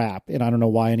of crap, and I don't know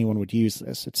why anyone would use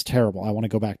this. It's terrible. I want to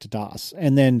go back to DOS.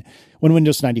 And then when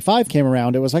Windows 95 came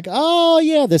around, it was like, oh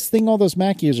yeah, this thing all those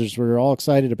Mac users were all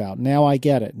excited about. Now I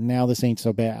get it. Now this ain't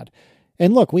so bad.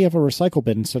 And look, we have a recycle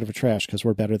bin instead of a trash because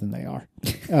we're better than they are.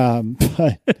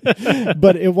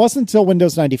 But it wasn't until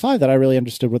Windows 95 that I really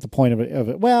understood what the point of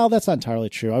it. Well, that's not entirely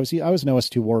true. I was an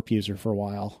OS2 Warp user for a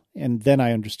while, and then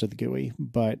I understood the GUI.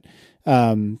 But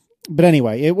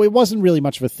anyway, it wasn't really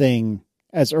much of a thing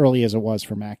as early as it was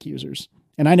for Mac users.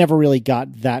 And I never really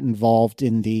got that involved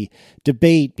in the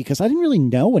debate because I didn't really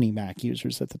know any Mac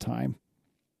users at the time.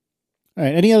 All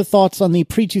right. Any other thoughts on the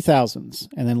pre-2000s?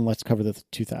 And then let's cover the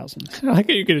 2000s. I like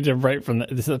how you could jump right from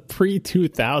this is the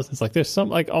pre-2000s. Like, there's some,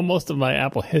 like, almost of my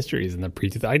Apple history is in the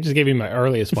pre-2000s. I just gave you my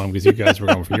earliest one because you guys were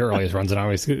going for your earliest runs, and I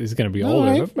was going to be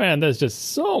older. Right. But man, there's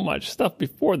just so much stuff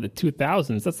before the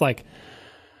 2000s. That's like,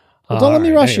 well, don't let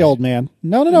me rush you, old man.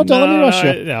 No, don't let me rush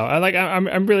you. No,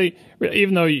 I'm really,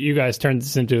 even though you guys turned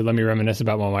this into let me reminisce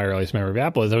about what my earliest memory of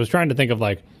Apple is, I was trying to think of,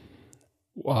 like,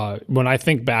 when I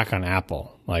think back on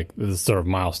Apple, like, the sort of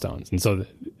milestones. And so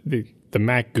the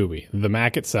Mac GUI, the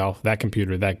Mac itself, that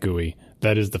computer, that GUI,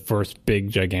 that is the first big,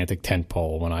 gigantic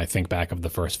tentpole when I think back of the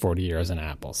first 40 years in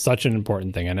Apple. Such an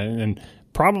important thing. And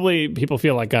probably people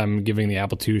feel like I'm giving the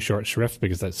Apple II short shrift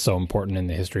because that's so important in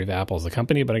the history of Apple as a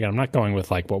company. But again, I'm not going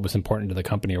with, like, what was important to the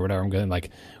company or whatever. I'm going, like,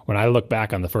 when I look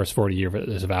back on the first 40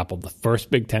 years of Apple, the first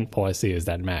big tentpole I see is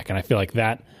that Mac. And I feel like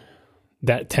that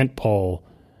tentpole,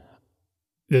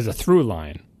 there's a through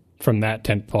line from that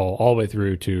tentpole all the way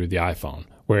through to the iPhone.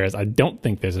 Whereas I don't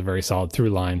think there's a very solid through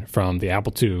line from the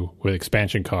Apple II with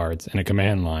expansion cards and a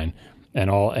command line and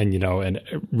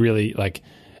really, like,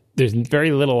 there's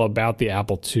very little about the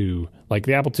Apple II. Like,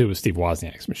 the Apple II was Steve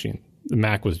Wozniak's machine. The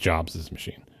Mac was Jobs'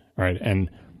 machine, right? And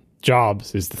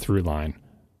Jobs is the through line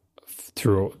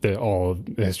through all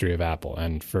of the history of Apple.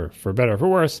 And for better or for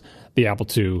worse, the Apple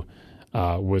II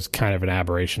was kind of an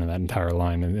aberration of that entire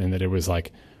line, and that it was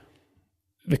like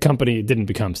the company didn't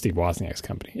become Steve Wozniak's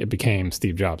company. It became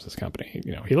Steve Jobs' company.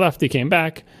 You know, he left, he came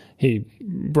back, he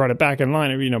brought it back in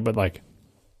line, you know, but, like,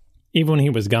 even when he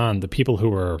was gone, the people who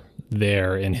were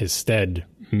there in his stead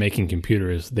making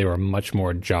computers, they were much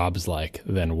more Jobs-like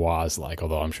than Woz-like,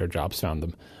 although I'm sure Jobs found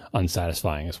them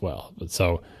unsatisfying as well. But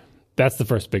so that's the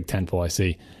first big tentpole I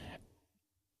see.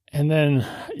 And then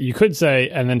you could say,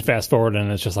 and then fast forward,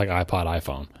 and it's just like iPod,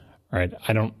 iPhone, right?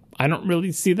 I don't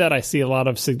really see that. I see a lot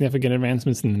of significant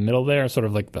advancements in the middle there, sort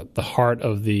of like the heart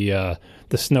of the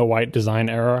Snow White design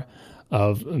era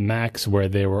of Macs, where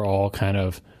they were all kind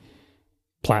of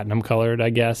platinum colored,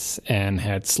 I guess, and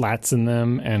had slats in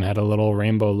them and had a little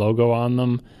rainbow logo on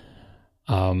them.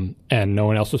 And no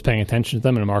one else was paying attention to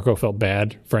them, and Marco felt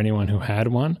bad for anyone who had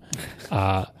one.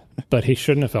 But he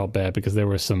shouldn't have felt bad because there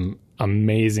were some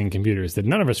amazing computers that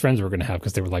none of his friends were going to have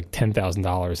because they were like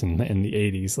 $10,000 in the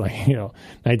 80s, like, you know,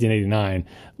 1989,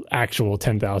 actual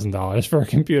 $10,000 for a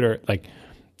computer. Like,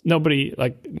 nobody,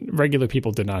 like regular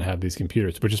people did not have these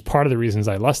computers, which is part of the reasons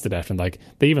I lusted after. Like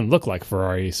they even look like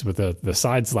Ferraris with the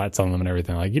side slats on them and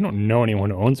everything. Like you don't know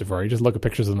anyone who owns a Ferrari. You just look at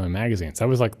pictures of them in magazines. That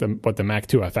was like what the Mac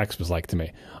 2 FX was like to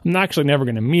me. I'm actually never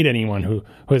going to meet anyone who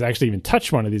has actually even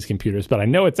touched one of these computers, but I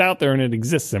know it's out there and it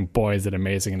exists. And boy, is it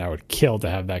amazing! And I would kill to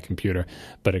have that computer.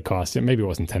 But it cost, maybe it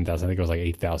wasn't $10,000. I think it was like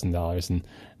 $8,000 in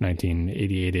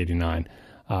 1988, 89.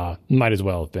 Might as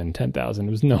well have been $10,000. There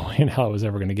was no way in hell I was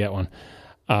ever going to get one.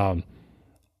 And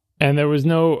there was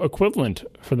no equivalent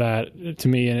for that to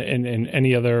me in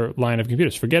any other line of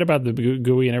computers. Forget about the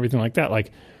GUI and everything like that.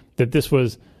 Like that, this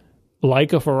was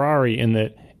like a Ferrari in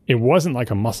that it wasn't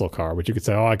like a muscle car, which you could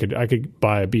say, oh, I could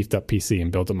buy a beefed up PC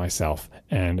and build it myself,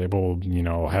 and it will,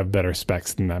 have better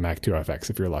specs than that Mac 2 FX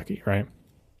if you're lucky, right?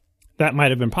 That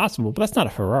might have been possible, but that's not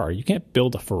a Ferrari. You can't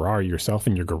build a Ferrari yourself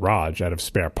in your garage out of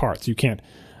spare parts. You can't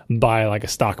buy like a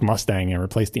stock Mustang and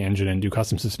replace the engine and do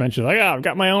custom suspension. Like, I've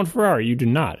got my own Ferrari. You do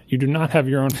not. You do not have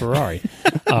your own Ferrari.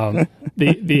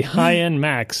 The high-end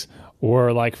Macs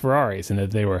were like Ferraris in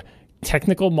that they were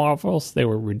technical marvels. They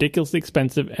were ridiculously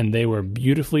expensive, and they were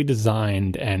beautifully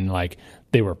designed, and like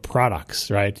they were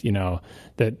products, right?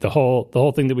 That the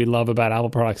whole thing that we love about Apple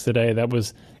products today, that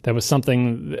was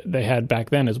something they had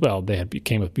back then as well. They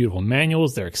came with beautiful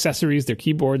manuals, their accessories, their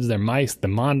keyboards, their mice, the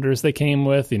monitors they came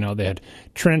with. They had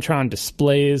Trinitron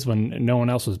displays when no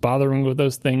one else was bothering with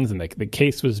those things, and the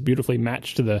case was beautifully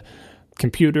matched to the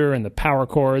computer and the power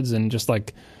cords and just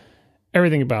like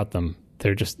everything about them. They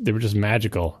were just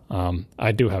magical.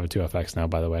 I do have a 2FX now,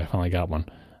 by the way. I finally got one.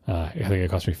 I think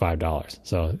it cost me $5.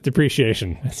 So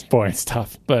depreciation, it's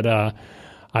tough. But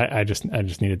I just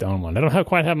needed to own one. I don't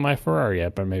quite have my Ferrari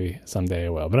yet, but maybe someday I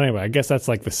will. But anyway, I guess that's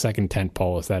like the second tent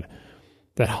pole, is that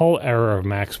whole era of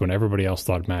Macs when everybody else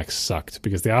thought Macs sucked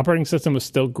because the operating system was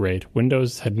still great.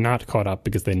 Windows had not caught up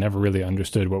because they never really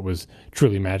understood what was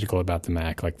truly magical about the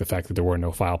Mac, like the fact that there were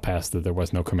no file paths, that there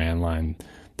was no command line,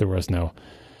 there was no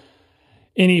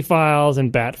INI files and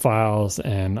BAT files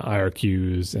and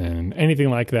IRQs and anything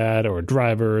like that, or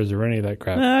drivers or any of that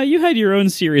crap. You had your own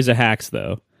series of hacks,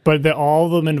 though. But all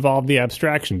of them involved the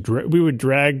abstraction. We would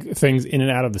drag things in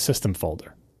and out of the system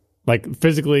folder. Like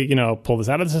physically, pull this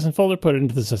out of the system folder, put it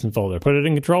into the system folder, put it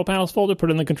in control panels folder, put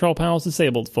it in the control panels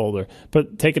disabled folder,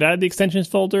 take it out of the extensions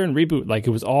folder and reboot. Like it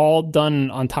was all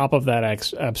done on top of that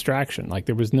abstraction. Like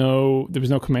there was no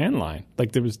command line.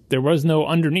 Like there was no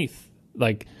underneath.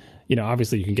 Like,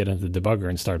 obviously you can get into the debugger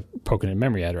and start poking at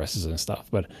memory addresses and stuff,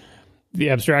 but the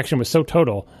abstraction was so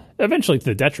total, eventually to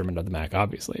the detriment of the Mac,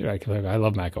 obviously, right? Like, I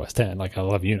love Mac OS X, like I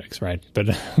love Unix, right? But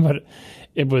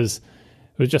it was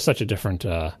just such a different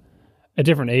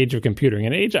age of computing,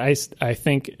 an age I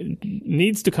think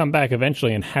needs to come back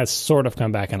eventually, and has sort of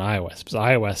come back in iOS, because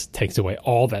iOS takes away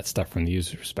all that stuff from the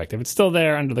user's perspective. It's still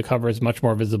there under the cover, it's much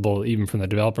more visible even from the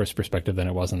developer's perspective than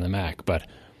it was on the Mac, but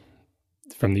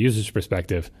from the user's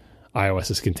perspective, iOS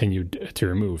has continued to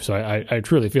remove. So I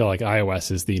truly feel like iOS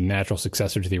is the natural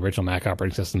successor to the original Mac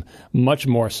operating system, much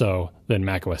more so than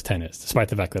Mac OS X is, despite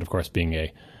the fact that, of course, being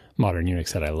a modern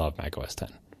Unix head, I love Mac OS X.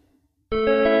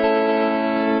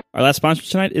 Our last sponsor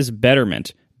tonight is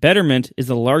Betterment. Betterment is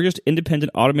the largest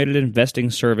independent automated investing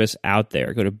service out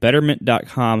there. Go to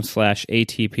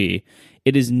betterment.com/ATP.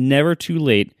 It is never too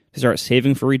late to start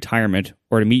saving for retirement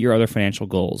or to meet your other financial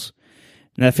goals.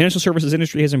 Now, the financial services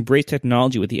industry has embraced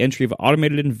technology with the entry of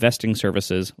automated investing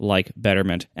services like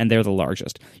Betterment, and they're the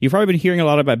largest. You've probably been hearing a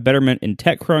lot about Betterment in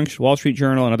TechCrunch, Wall Street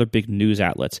Journal, and other big news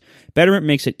outlets. Betterment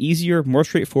makes it easier, more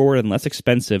straightforward, and less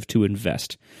expensive to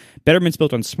invest. Betterment's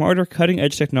built on smarter,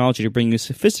 cutting-edge technology to bring you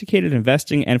sophisticated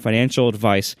investing and financial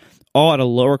advice, all at a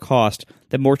lower cost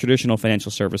than more traditional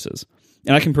financial services.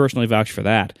 And I can personally vouch for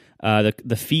that.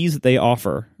 The fees that they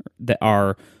offer that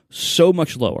are so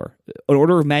much lower, an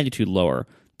order of magnitude lower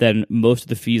than most of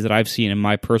the fees that I've seen in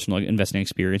my personal investing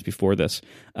experience before this.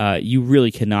 You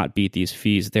really cannot beat these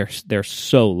fees. They're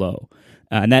so low.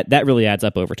 And that really adds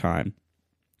up over time.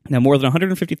 Now, more than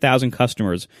 150,000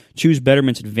 customers choose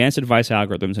Betterment's advanced advice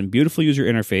algorithms and beautiful user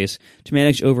interface to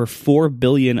manage over $4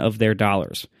 billion of their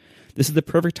dollars. This is the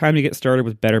perfect time to get started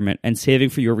with Betterment and saving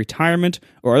for your retirement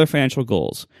or other financial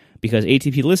goals, because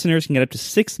ATP listeners can get up to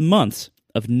 6 months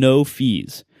of no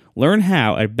fees. Learn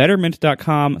how at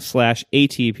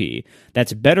betterment.com/ATP.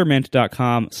 That's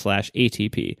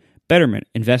betterment.com/ATP. Betterment,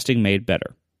 investing made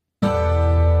better.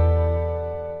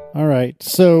 All right.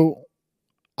 So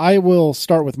I will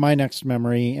start with my next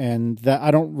memory, and that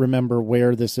I don't remember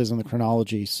where this is in the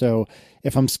chronology. So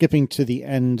if I'm skipping to the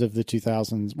end of the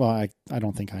 2000s, well, I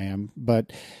don't think I am,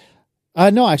 but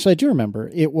no, actually I do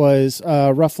remember. It was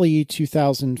roughly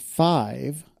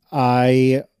 2005.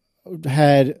 I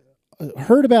had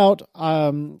heard about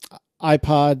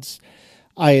iPods.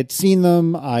 I had seen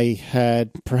them. I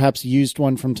had perhaps used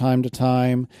one from time to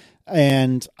time,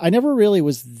 and I never really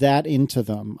was that into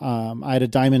them. I had a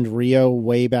Diamond Rio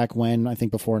way back when, I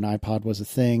think before an iPod was a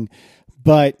thing.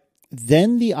 But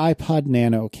then the iPod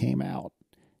Nano came out,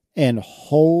 and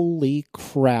holy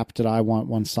crap, did I want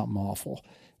one something awful.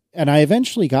 And I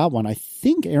eventually got one. I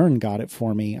think Aaron got it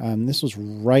for me. This was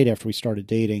right after we started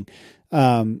dating.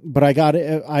 But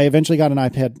I eventually got an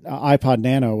iPod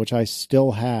Nano, which I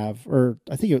still have, or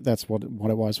I think that's what it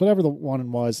was, whatever the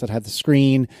one was that had the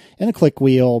screen and a click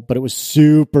wheel, but it was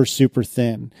super, super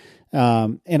thin.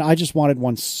 And I just wanted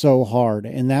one so hard.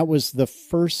 And that was the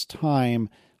first time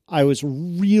I was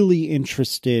really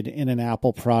interested in an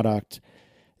Apple product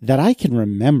that I can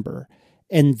remember.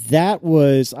 And that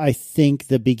was, I think,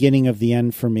 the beginning of the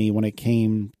end for me when it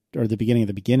came, or the beginning of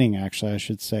the beginning, actually, I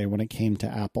should say, when it came to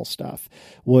Apple stuff,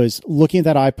 was looking at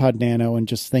that iPod Nano and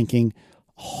just thinking,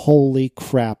 holy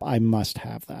crap, I must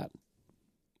have that.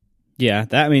 Yeah,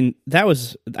 that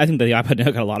was, I think that the iPod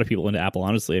Nano got a lot of people into Apple,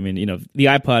 honestly. I mean, the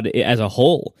iPod as a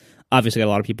whole obviously got a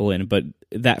lot of people in, but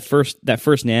that first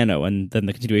Nano and then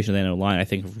the continuation of the Nano line, I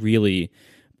think, really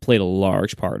played a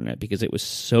large part in it because it was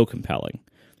so compelling.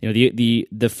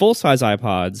 The full-size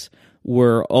iPods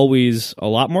were always a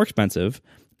lot more expensive,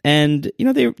 and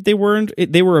they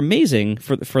were amazing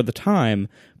for the time,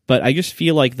 but I just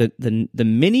feel like the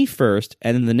Mini first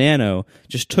and then the Nano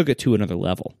just took it to another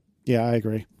level. Yeah, I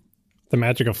agree. The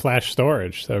magic of flash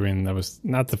storage. I mean, that was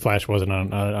not the flash wasn't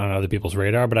on other people's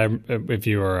radar, but if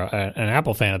you were an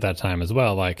Apple fan at that time as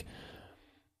well, like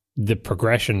the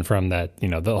progression from that,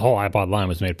 the whole iPod line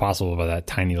was made possible by that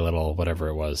tiny little whatever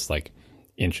it was, like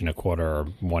inch and a quarter or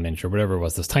 1 inch or whatever it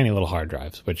was, those tiny little hard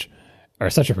drives, which are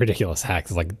such a ridiculous hack.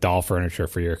 It's like doll furniture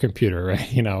for your computer,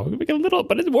 right? We get a little,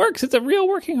 but it works. It's a real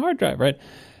working hard drive, right?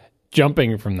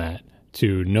 Jumping from that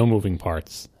to no moving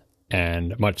parts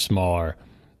and much smaller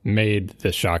made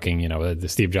the shocking, the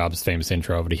Steve Jobs famous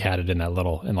intro, but he had it in the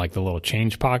little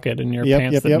change pocket in your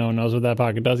pants that no one knows what that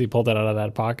pocket does. He pulled it out of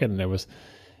that pocket, and it was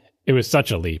such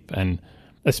a leap. And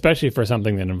especially for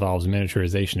something that involves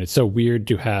miniaturization, it's so weird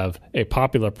to have a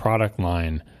popular product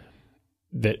line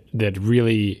that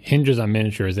really hinges on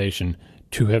miniaturization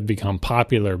to have become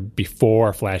popular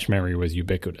before flash memory was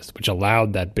ubiquitous, which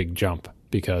allowed that big jump,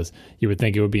 because you would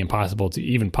think it would be impossible to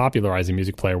even popularize a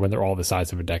music player when they're all the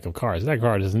size of a deck of cards. That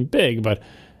card isn't big, but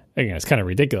again, it's kind of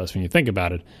ridiculous when you think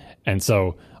about it. And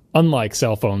so unlike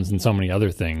cell phones and so many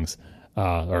other things,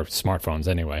 or smartphones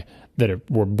anyway, that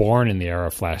were born in the era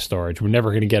of flash storage, we're never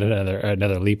going to get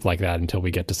another leap like that until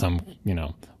we get to some,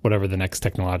 whatever the next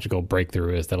technological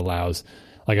breakthrough is that allows,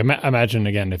 like, imagine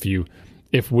again,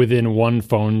 if within one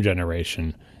phone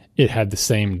generation it had the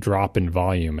same drop in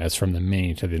volume as from the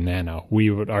Mini to the Nano,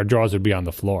 our jaws would be on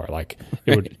the floor. Like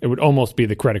it would almost be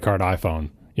the credit card iPhone.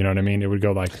 You know what I mean? It would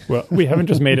go like, well, we haven't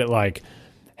just made it like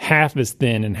half as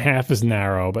thin and half as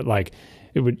narrow, but like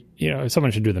it would,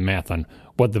 someone should do the math on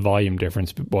what the volume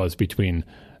difference was between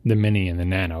the Mini and the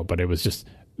Nano, but it was just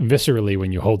viscerally,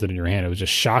 when you hold it in your hand, it was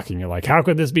just shocking. You're like, how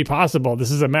could this be possible?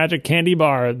 This is a magic candy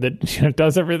bar that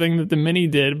does everything that the Mini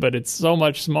did, but it's so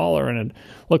much smaller and it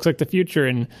looks like the future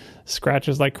and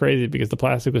scratches like crazy because the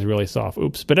plastic was really soft.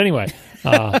 Oops. But anyway,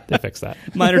 they fixed that.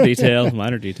 Minor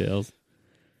details.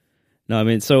 No, I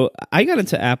mean, so I got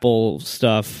into Apple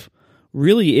stuff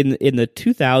really in the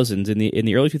 2000s, in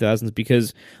the early 2000s,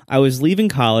 because I was leaving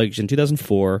college in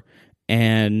 2004.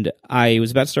 And I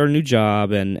was about to start a new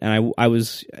job, and I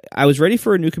was ready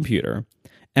for a new computer,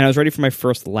 and I was ready for my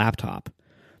first laptop.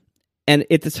 And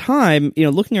at the time,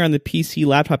 looking around the PC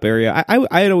laptop area,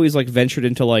 I had always ventured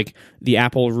into the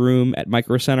Apple room at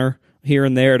Micro Center here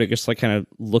and there to just kind of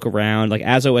look around.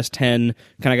 As OS X kind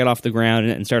of got off the ground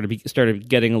and started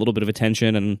getting a little bit of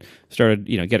attention and started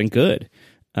getting good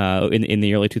in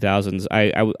the early 2000s.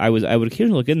 I would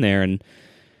occasionally look in there, and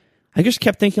I just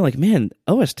kept thinking, man,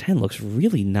 OS X looks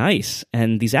really nice,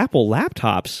 and these Apple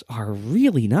laptops are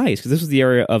really nice, because this was the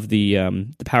era of the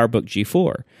PowerBook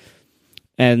G4,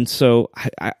 and so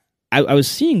I was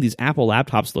seeing these Apple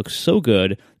laptops look so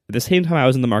good. At the same time, I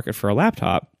was in the market for a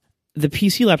laptop. The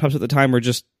PC laptops at the time were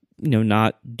just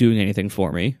not doing anything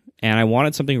for me, and I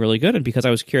wanted something really good. And because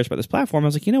I was curious about this platform, I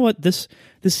was like, you know what, this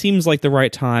seems like the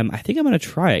right time. I think I'm going to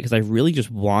try it, because I really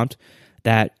just want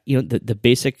that, the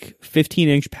basic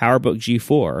 15-inch PowerBook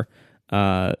G4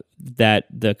 that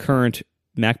the current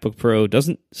MacBook Pro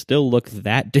doesn't still look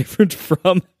that different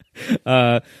from.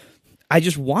 I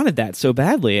just wanted that so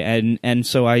badly, and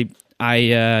so I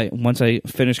once I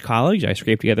finished college, I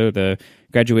scraped together the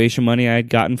graduation money I had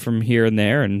gotten from here and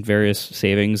there, and various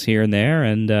savings here and there,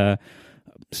 and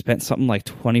spent something like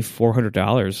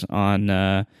 $2,400 on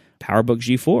PowerBook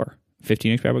G4,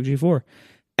 15-inch PowerBook G4.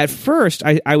 At first,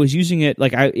 I was using it,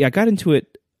 like I got into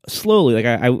it slowly. Like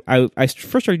I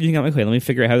first started using it, like, okay, let me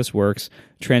figure out how this works,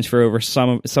 transfer over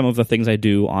some of the things I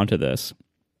do onto this.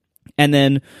 And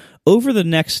then over the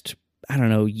next, I don't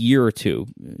know, year or two,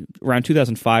 around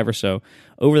 2005 or so,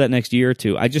 over that next year or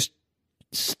two, I just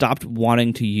stopped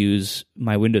wanting to use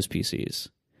my Windows PCs.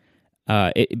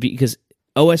 Because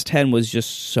OS X was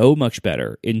just so much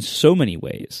better in so many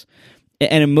ways.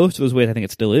 And in most of those ways, I think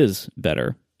it still is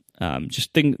better.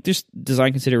 Just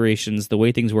design considerations, the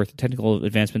way things work, the technical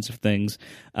advancements of things,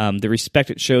 the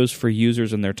respect it shows for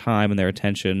users and their time and their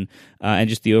attention, and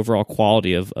just the overall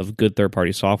quality of good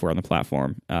third-party software on the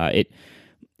platform.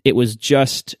 It was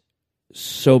just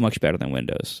so much better than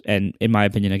Windows, and in my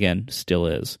opinion, again, still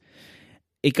is.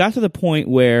 It got to the point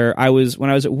where when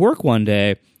I was at work one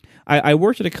day, I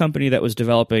worked at a company that was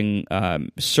developing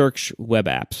search web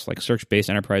apps, like search-based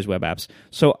enterprise web apps.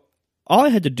 So all I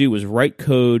had to do was write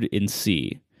code in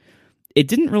C. It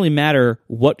didn't really matter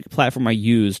what platform I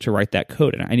used to write that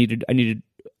code, and I needed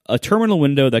a terminal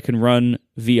window that can run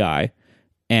VI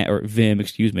or Vim,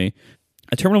 excuse me.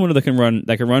 A terminal window that can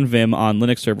run Vim on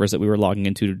Linux servers that we were logging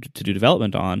into to do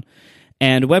development on,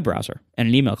 and a web browser and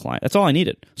an email client. That's all I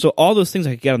needed. So all those things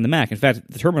I could get on the Mac. In fact,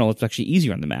 the terminal was actually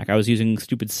easier on the Mac. I was using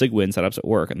stupid Cygwin setups at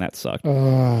work, and that sucked.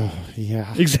 Oh,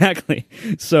 yeah. Exactly.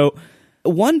 So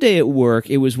one day at work,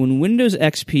 it was when Windows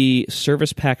XP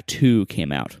Service Pack 2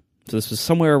 came out. So this was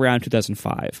somewhere around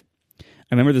 2005. I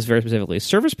remember this very specifically.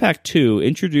 Service Pack 2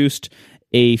 introduced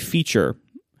a feature.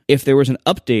 If there was an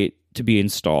update to be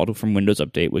installed from Windows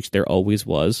Update, which there always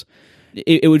was,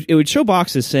 it would show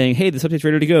boxes saying, hey, this update's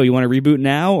ready to go. You want to reboot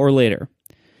now or later?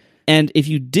 And if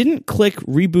you didn't click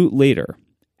reboot later,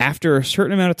 after a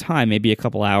certain amount of time, maybe a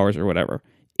couple hours or whatever,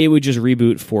 it would just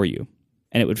reboot for you.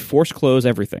 And it would force close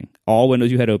everything. All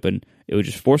windows you had open, it would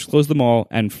just force close them all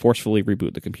and forcefully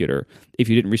reboot the computer if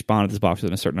you didn't respond to this box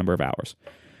within a certain number of hours.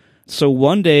 So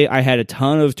one day I had a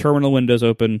ton of terminal windows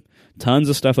open, tons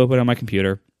of stuff open on my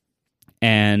computer,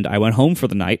 and I went home for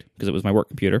the night because it was my work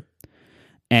computer.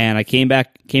 And I came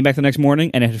back the next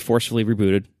morning, and it had forcefully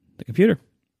rebooted the computer.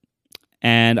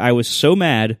 And I was so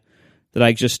mad that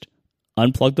I just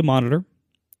unplugged the monitor,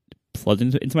 plugged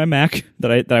into my Mac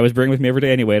that I was bringing with me every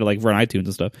day anyway to like run iTunes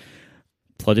and stuff.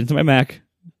 Plugged into my Mac,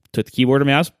 took the keyboard and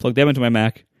mouse, plugged them into my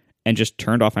Mac, and just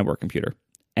turned off my work computer.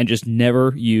 And just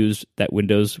never used that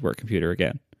Windows work computer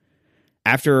again.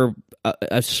 After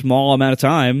a small amount of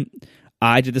time,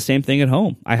 I did the same thing at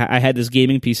home. I had this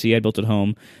gaming PC I built at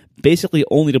home, basically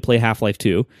only to play Half-Life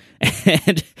 2.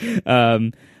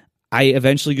 And I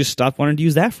eventually just stopped wanting to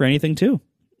use that for anything too.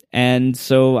 And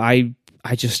so I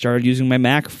just started using my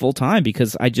Mac full time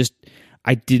because I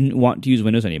didn't want to use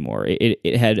Windows anymore.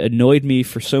 It had annoyed me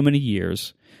for so many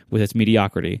years with its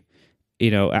mediocrity.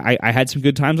 You know, I had some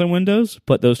good times on Windows,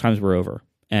 but those times were over.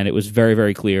 And it was very,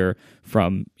 very clear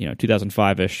from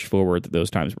 2005-ish forward that those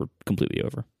times were completely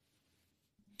over.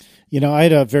 You know, I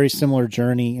had a very similar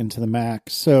journey into the Mac.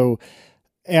 So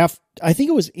I think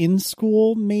it was in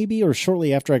school maybe, or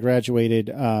shortly after I graduated,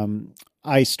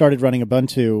 I started running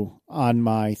Ubuntu on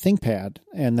my ThinkPad,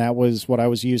 and that was what I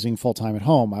was using full-time at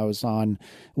home. I was on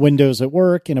Windows at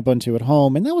work and Ubuntu at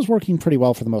home, and that was working pretty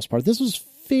well for the most part. This was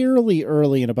fairly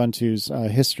early in Ubuntu's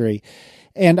history,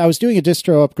 and I was doing a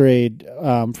distro upgrade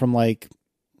from like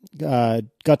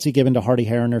Gutsy Gibbon to Hardy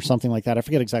Heron or something like that. I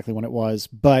forget exactly when it was,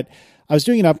 but I was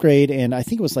doing an upgrade, and I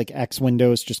think it was like X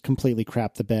Windows just completely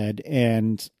crapped the bed,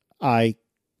 and I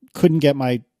couldn't get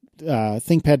my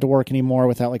ThinkPad to work anymore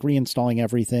without like reinstalling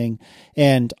everything.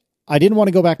 And I didn't want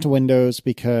to go back to Windows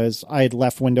because I had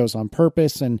left Windows on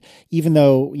purpose. And even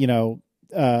though,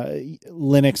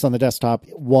 Linux on the desktop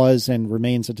was and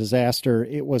remains a disaster,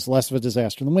 it was less of a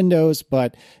disaster than Windows.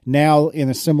 But now, in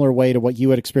a similar way to what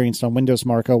you had experienced on Windows,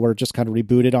 Marco, where it just kind of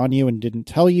rebooted on you and didn't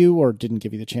tell you or didn't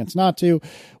give you the chance not to,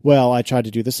 well, I tried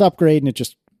to do this upgrade and it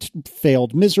just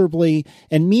failed miserably.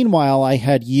 And meanwhile, I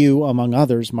had you, among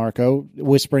others, Marco,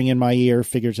 whispering in my ear,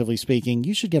 figuratively speaking,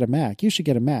 you should get a Mac, you should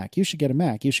get a Mac, you should get a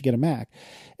Mac, you should get a Mac.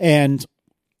 And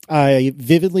I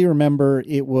vividly remember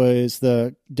it was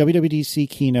the WWDC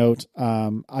keynote.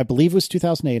 I believe it was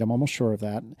 2008. I'm almost sure of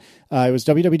that. It was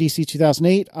WWDC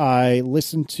 2008. I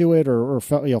listened to it or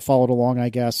followed along, I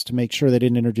guess, to make sure they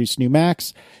didn't introduce new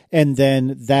Macs. And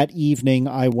then that evening,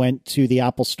 I went to the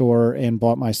Apple Store and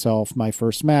bought myself my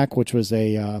first Mac, which was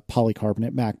a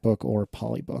polycarbonate MacBook, or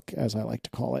Polybook, as I like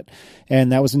to call it.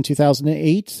 And that was in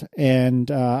 2008.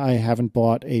 And I haven't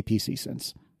bought a PC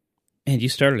since. And you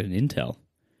started in Intel.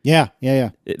 Yeah.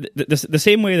 The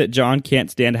same way that John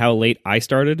can't stand how late I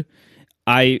started,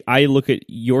 I look at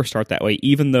your start that way,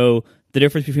 even though the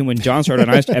difference between when John started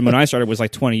and when I started was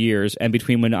like 20 years, and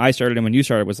between when I started and when you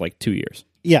started was like 2 years.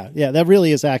 Yeah, that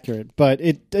really is accurate. But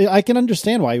I can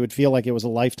understand why you would feel like it was a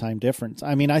lifetime difference.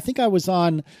 I mean, I think I was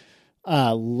on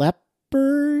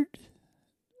Leopard.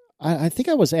 I think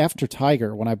I was after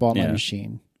Tiger when I bought my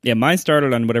machine. Yeah, mine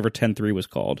started on whatever 10.3 was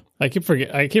called. I keep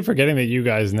forgetting that you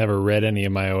guys never read any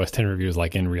of my OS 10 reviews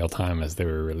like in real time as they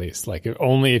were released. Like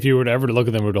only if you were to ever look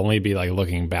at them, it would only be like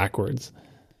looking backwards.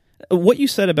 What you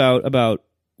said about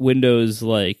Windows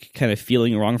like kind of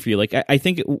feeling wrong for you, like I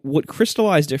think what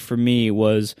crystallized it for me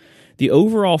was the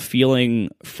overall feeling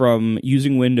from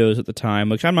using Windows at the time.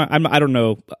 Which I don't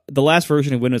know. The last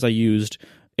version of Windows I used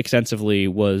extensively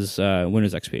was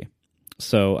Windows XP.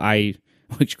 So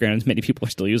which granted many people are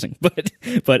still using, but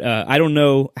I don't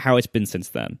know how it's been since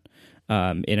then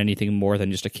in anything more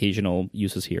than just occasional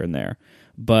uses here and there.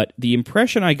 But the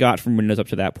impression I got from Windows up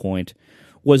to that point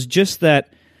was just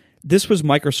that this was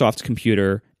Microsoft's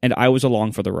computer and I was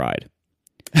along for the ride.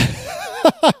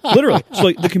 Literally. So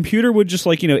like the computer would just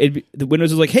like, the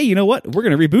Windows is like, hey, you know what? We're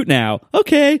going to reboot now.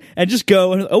 Okay. And just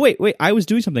go. And, oh, wait, I was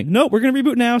doing something. No, we're going to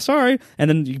reboot now. Sorry. And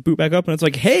then you boot back up and it's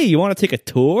like, hey, you want to take a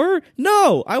tour?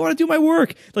 No, I want to do my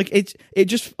work. Like it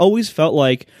just always felt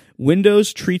like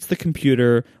Windows treats the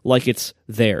computer like it's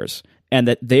theirs and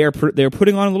that they're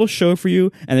putting on a little show for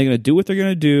you and they're going to do what they're going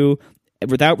to do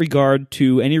without regard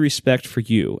to any respect for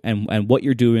you and what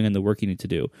you're doing and the work you need to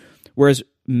do. Whereas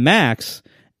Macs,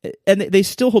 and they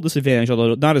still hold this advantage,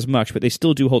 although not as much, but they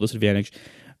still do hold this advantage.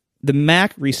 The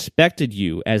Mac respected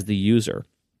you as the user.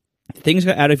 Things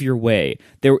got out of your way.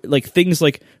 There were like things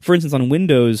like, for instance, on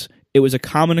Windows, it was a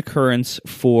common occurrence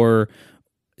for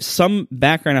some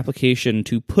background application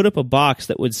to put up a box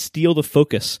that would steal the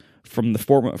focus from the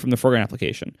foreground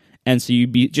application. And so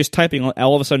you'd be just typing,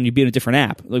 all of a sudden you'd be in a different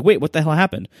app. Like, wait, what the hell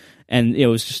happened? And it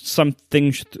was just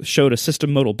something showed a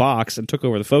system modal box and took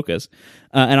over the focus.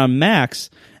 And on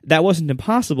Macs, that wasn't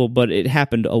impossible, but it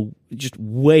happened just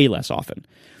way less often.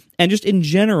 And just in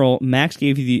general, Macs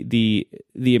gave you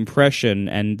the impression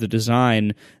and the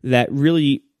design that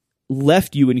really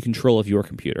left you in control of your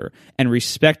computer and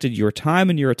respected your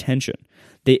time and your attention.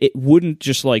 It wouldn't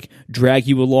just like drag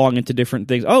you along into different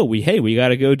things. Oh, we got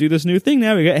to go do this new thing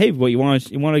now. You want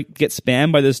to get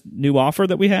spammed by this new offer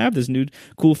that we have, this new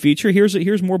cool feature.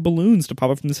 Here's more balloons to pop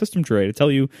up from the system tray to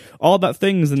tell you all about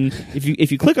things. And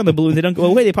if you click on the balloon, they don't go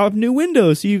away. They pop up new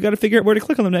windows. So you've got to figure out where to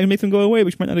click on them and make them go away,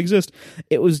 which might not exist.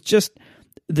 It was just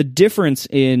the difference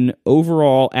in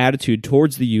overall attitude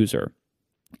towards the user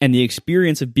and the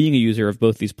experience of being a user of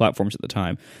both these platforms at the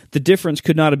time. The difference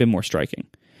could not have been more striking.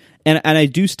 And I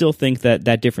do still think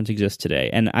that difference exists today.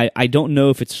 And I don't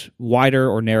know if it's wider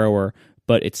or narrower,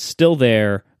 but it's still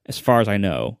there as far as I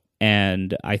know.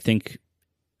 And I think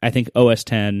OS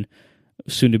X,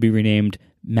 soon to be renamed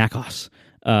macOS,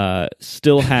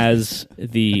 still has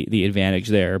the advantage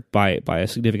there by a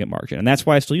significant margin. And that's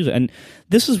why I still use it. And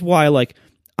this is why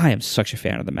I am such a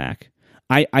fan of the Mac.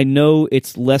 I know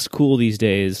it's less cool these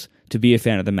days to be a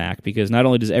fan of the Mac, because not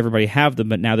only does everybody have them,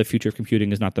 but now the future of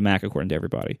computing is not the Mac according to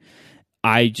everybody.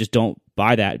 I just don't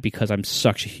buy that because I'm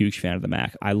such a huge fan of the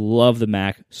Mac. I love the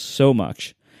Mac so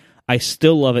much. I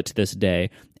still love it to this day.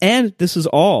 And this is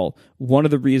all one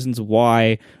of the reasons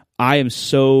why I am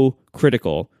so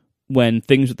critical when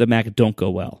things with the Mac don't go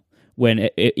well. When,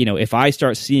 if I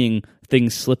start seeing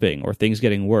things slipping or things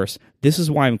getting worse, this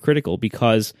is why I'm critical,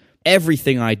 because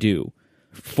everything I do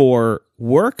for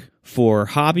work, for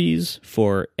hobbies,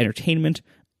 for entertainment,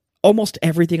 almost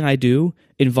everything I do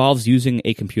involves using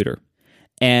a computer.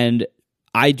 And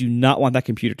I do not want that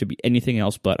computer to be anything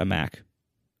else but a Mac.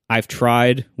 I've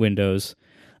tried Windows.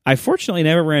 I fortunately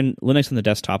never ran Linux on the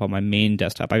desktop, on my main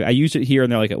desktop. I used it here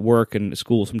and there, like at work and at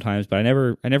school sometimes, but I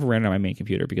never ran it on my main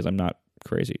computer because I'm not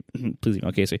crazy. Please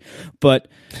email Casey. But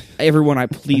everyone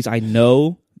I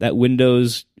know that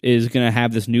Windows is going to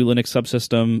have this new Linux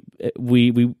subsystem.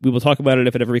 We will talk about it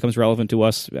if it ever becomes relevant to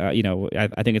us. I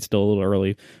think it's still a little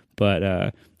early,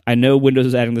 but I know Windows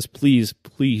is adding this. Please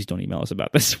don't email us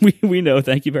about this. We know.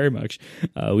 Thank you very much.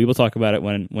 We will talk about it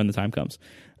when the time comes.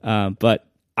 But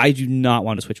I do not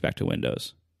want to switch back to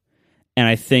Windows. And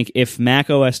I think if Mac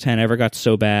OS X ever got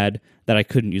so bad that I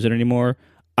couldn't use it anymore,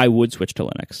 I would switch to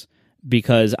Linux,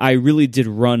 because I really did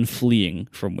run fleeing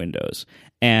from Windows.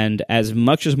 And as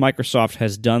much as Microsoft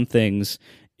has done things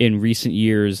in recent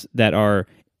years that are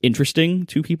interesting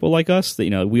to people like us,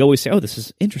 that we always say, oh, this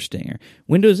is interesting, or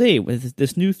Windows 8 with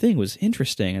this new thing was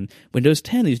interesting, and Windows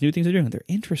 10, these new things are doing, they're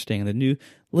interesting, and the new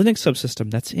Linux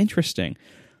subsystem, that's interesting.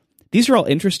 These are all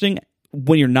interesting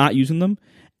when you're not using them,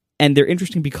 and they're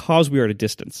interesting because we are at a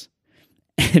distance.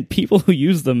 And people who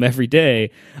use them every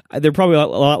day, they're probably a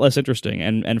lot less interesting.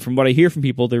 And from what I hear from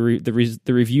people, the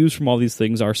reviews from all these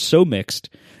things are so mixed,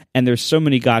 and there's so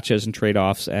many gotchas and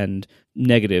trade-offs and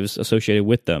negatives associated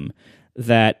with them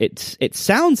that it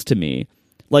sounds to me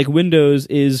like Windows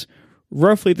is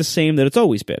roughly the same that it's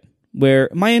always been, where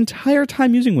my entire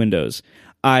time using Windows,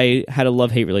 I had a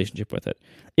love-hate relationship with it.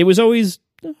 It was always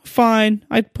fine.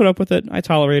 I put up with it. I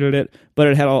tolerated it, but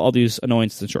it had all these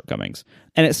annoyances and shortcomings.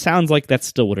 And it sounds like that's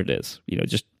still what it is.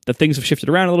 Just the things have shifted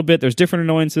around a little bit. There's different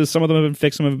annoyances. Some of them have been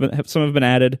fixed. Some have been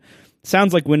added.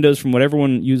 Sounds like Windows, from what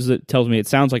everyone uses it, tells me it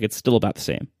sounds like it's still about the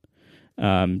same.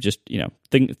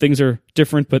 Things are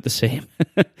different, but the same.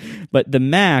 But the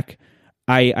Mac,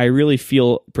 I really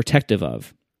feel protective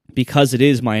of, because it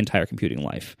is my entire computing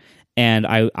life. And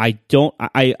I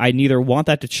neither want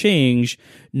that to change,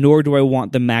 nor do I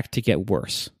want the Mac to get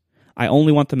worse. I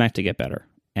only want the Mac to get better.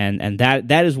 And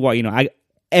that is why,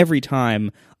 every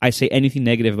time I say anything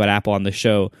negative about Apple on the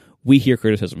show, we hear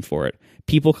criticism for it.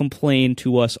 People complain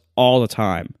to us all the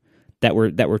time that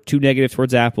we're too negative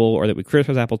towards Apple, or that we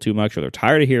criticize Apple too much, or they're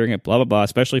tired of hearing it, blah, blah, blah,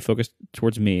 especially focused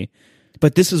towards me.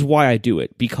 But this is why I do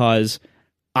it, because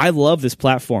I love this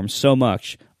platform so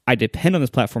much. I depend on this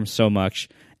platform so much,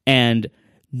 and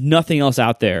nothing else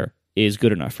out there is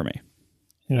good enough for me.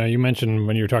 You mentioned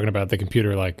when you were talking about the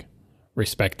computer, like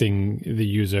respecting the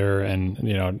user and,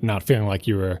 not feeling like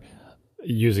you were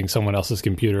using someone else's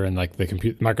computer, and like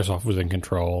Microsoft was in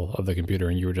control of the computer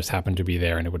and you were just happened to be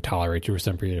there and it would tolerate you for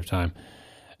some period of time.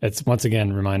 It's once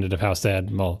again reminded of how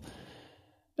sad, well,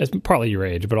 it's partly your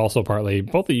age, but also partly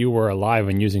both of you were alive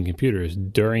and using computers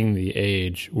during the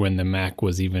age when the Mac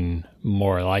was even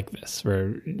more like this.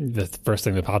 Where the first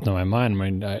thing that popped into my mind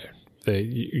when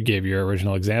you gave your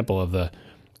original example of the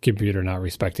computer not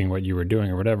respecting what you were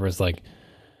doing or whatever, is like,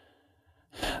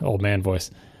 old man voice,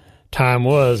 time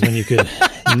was when you could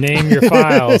name your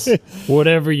files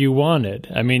whatever you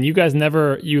wanted. I mean, you guys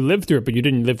you lived through it, but you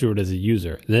didn't live through it as a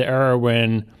user. The era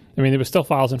when, there were still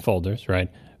files and folders, right?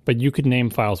 But you could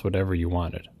name files whatever you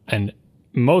wanted. And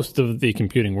most of the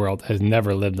computing world has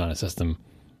never lived on a system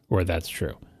where that's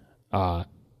true. The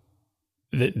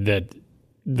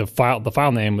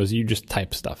file name was, you just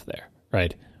type stuff there,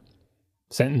 right?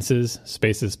 Sentences,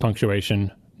 spaces,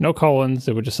 punctuation, no colons.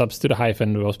 It would just substitute a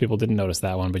hyphen. Most people didn't notice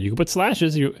that one, but you could put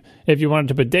slashes if you wanted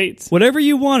to put dates. Whatever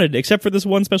you wanted, except for this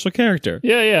one special character.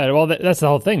 Yeah. Well, that's the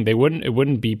whole thing. It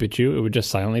wouldn't beep at you. It would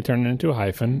just silently turn it into a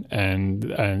hyphen. And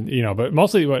but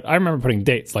mostly what I remember putting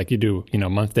dates, like you do,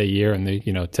 month, day, year, and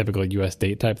the, typical US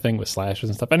date type thing with slashes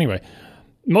and stuff. Anyway,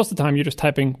 most of the time you're just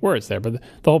typing words there. But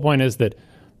the whole point is that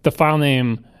the file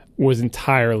name was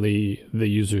entirely the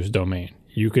user's domain.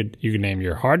 You could name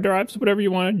your hard drives whatever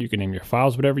you wanted. You could name your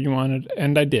files whatever you wanted.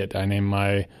 And I did. I named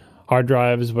my hard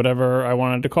drives whatever I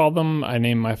wanted to call them. I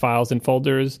named my files and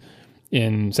folders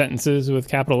in sentences with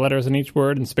capital letters in each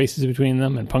word and spaces between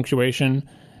them and punctuation.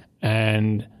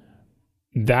 And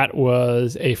that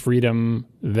was a freedom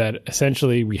that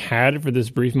essentially we had for this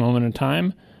brief moment in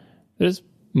time that is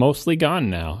mostly gone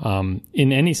now.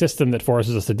 In any system that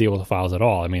forces us to deal with the files at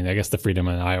all. I guess the freedom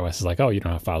in iOS is like, oh, you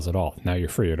don't have files at all. Now you're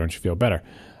free, or don't you feel better?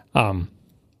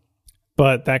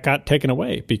 But that got taken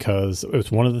away because it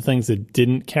was one of the things that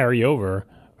didn't carry over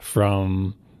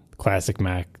from classic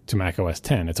Mac to Mac OS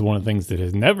X. It's one of the things that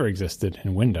has never existed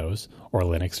in Windows or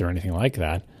Linux or anything like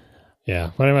that.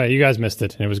 Yeah. But anyway, you guys missed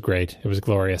it, and it was great. It was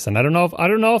glorious. And I don't know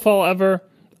if I'll ever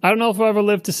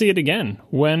live to see it again.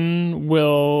 When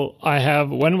will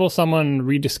someone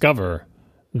rediscover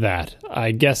that?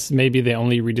 I guess maybe they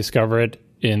only rediscover it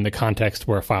in the context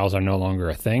where files are no longer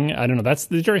a thing. I don't know.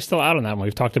 The jury's still out on that one.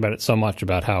 We've talked about it so much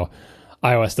about how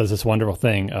iOS does this wonderful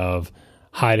thing of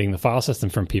hiding the file system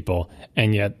from people,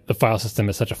 and yet the file system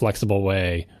is such a flexible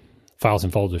way, files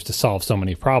and folders, to solve so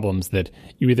many problems that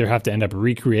you either have to end up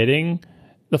recreating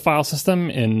the file system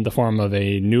in the form of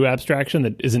a new abstraction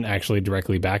that isn't actually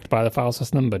directly backed by the file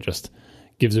system, but just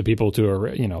gives it people to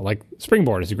like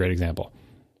Springboard is a great example.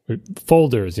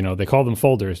 Folders, they call them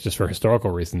folders just for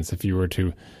historical reasons. If you were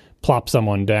to plop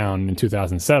someone down in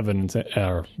 2007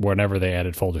 or whenever they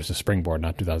added folders to Springboard,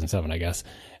 not 2007, I guess,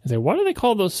 and say, why do they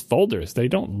call those folders? They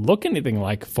don't look anything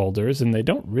like folders, and they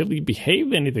don't really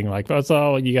behave anything like that.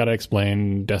 So you got to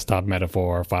explain desktop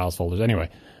metaphor, files, folders. Anyway,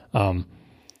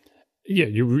 yeah,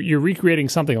 you're recreating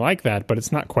something like that, but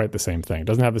it's not quite the same thing. It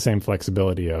doesn't have the same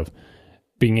flexibility of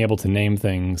being able to name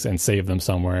things and save them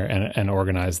somewhere and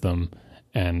organize them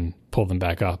and pull them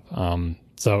back up.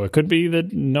 So it could be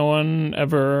that no one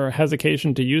ever has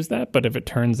occasion to use that, but if it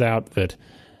turns out that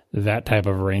that type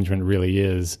of arrangement really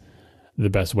is the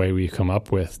best way we come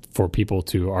up with for people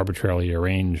to arbitrarily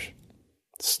arrange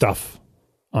stuff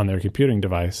on their computing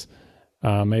device,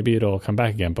 maybe it'll come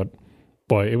back again. But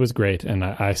boy, it was great, and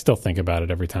I still think about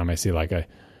it every time I see like a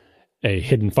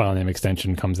hidden file name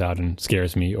extension comes out and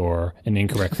scares me, or an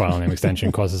incorrect file name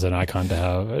extension causes a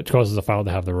file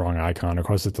to have the wrong icon, or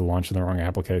causes it to launch in the wrong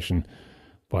application.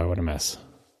 Boy, what a mess.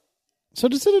 So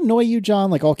does it annoy you,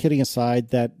 John, like all kidding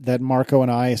aside, that Marco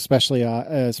and I,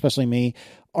 especially me,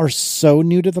 are so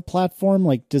new to the platform?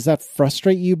 Like, does that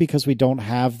frustrate you because we don't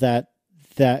have that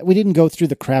we didn't go through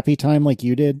the crappy time like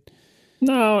you did?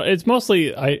 No, it's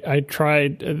mostly I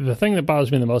tried. The thing that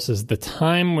bothers me the most is the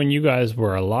time when you guys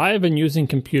were alive and using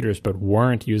computers but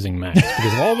weren't using Macs,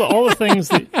 because all the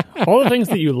things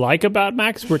that you like about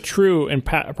Macs were true, and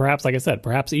perhaps, like I said,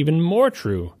 perhaps even more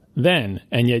true then,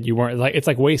 and yet you weren't. Like, it's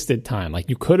like wasted time. Like,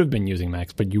 you could have been using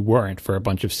Macs, but you weren't for a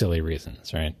bunch of silly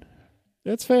reasons, right?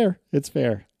 It's fair. It's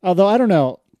fair. Although I don't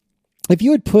know if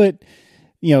you had put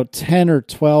 10 or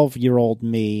 12-year-old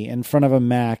me in front of a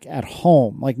Mac at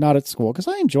home, like not at school, because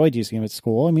I enjoyed using them at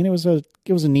school. I mean, it was a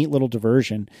neat little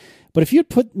diversion. But if you had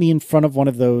put me in front of one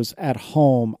of those at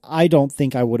home, I don't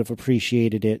think I would have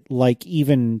appreciated it like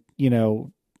even,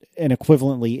 an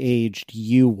equivalently aged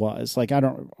you was. Like, I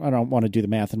don't want to do the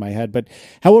math in my head, but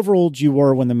however old you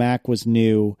were when the Mac was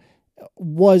new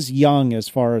was young as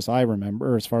far as I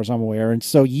remember, or as far as I'm aware. And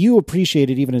so you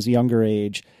appreciated, even as a younger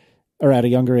age, or at a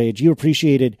younger age, you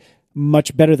appreciated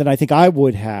much better than I think I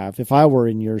would have if I were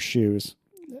in your shoes.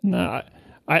 No,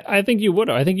 I think you would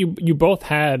have. I think you both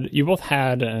had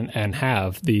and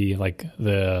have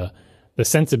the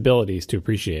sensibilities to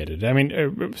appreciate it. I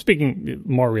mean, speaking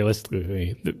more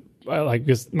realistically,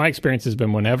 because my experience has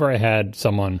been whenever I had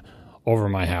someone over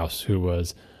my house who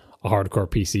was a hardcore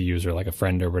PC user, like a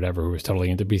friend or whatever, who was totally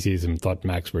into PCs and thought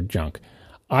Macs were junk,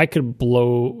 I could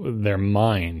blow their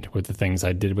mind with the things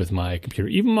I did with my computer.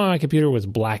 Even when my computer was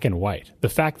black and white. The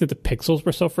fact that the pixels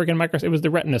were so friggin' micro, it was the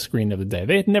Retina screen of the day.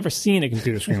 They had never seen a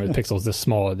computer screen with pixels this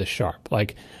small or this sharp.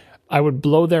 Like, I would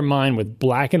blow their mind with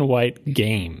black and white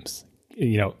games.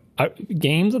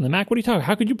 Games on the Mac? What are you talking about?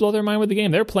 How could you blow their mind with the game?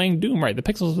 They're playing Doom, right? The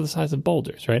pixels were the size of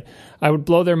boulders, right? I would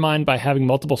blow their mind by having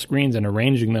multiple screens and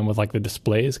arranging them with like the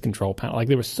displays control panel. Like,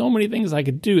 there were so many things I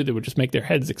could do that would just make their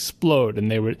heads explode, and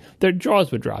their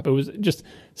jaws would drop. It was just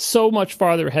so much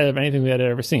farther ahead of anything they had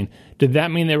ever seen. Did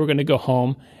that mean they were going to go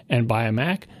home and buy a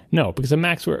Mac? No, because the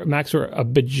Macs were a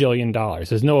bajillion dollars.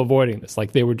 There's no avoiding this.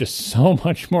 Like, they were just so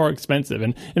much more expensive,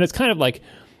 and it's kind of like,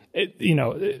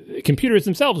 computers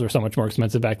themselves were so much more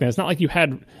expensive back then. It's not like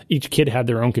each kid had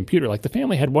their own computer. Like, the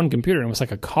family had one computer and it was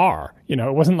like a car. It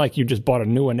wasn't like you just bought a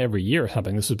new one every year or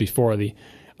something. This was before the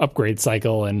upgrade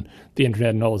cycle and the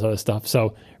internet and all this other stuff.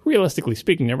 So realistically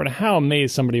speaking, no matter how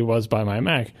amazed somebody was by my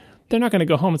Mac, they're not going to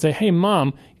go home and say, "Hey,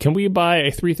 Mom, can we buy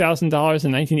a $3,000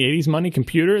 in 1980s money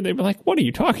computer?" They'd be like, "What are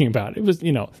you talking about?" It was,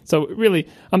 so really,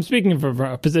 I'm speaking from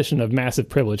a position of massive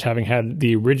privilege, having had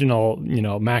the original,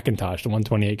 Macintosh, the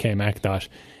 128K Macintosh,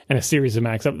 and a series of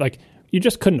Macs. Like, you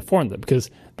just couldn't afford them,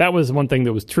 because that was one thing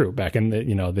that was true back in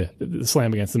the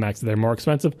slam against the Macs. They're more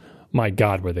expensive. My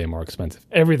God, were they more expensive.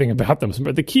 Everything about them.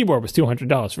 But the keyboard was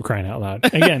 $200 for crying out loud.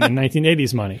 Again, in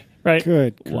 1980s money, right?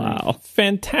 Good. Wow.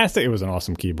 Fantastic. It was an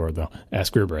awesome keyboard, though.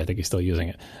 Ask Gruber. I think he's still using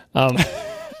it.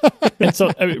 And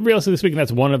so, realistically speaking,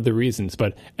 that's one of the reasons.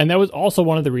 And that was also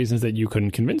one of the reasons that you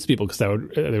couldn't convince people, because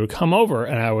they would come over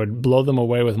and I would blow them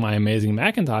away with my amazing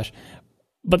Macintosh.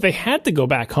 But they had to go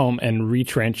back home and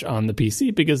retrench on the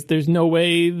PC, because there's no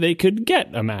way they could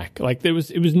get a Mac. Like, it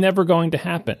was never going to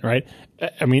happen, right?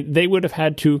 I mean, they would have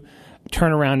had to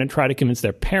turn around and try to convince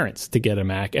their parents to get a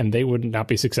Mac, and they would not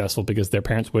be successful because their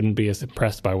parents wouldn't be as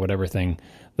impressed by whatever thing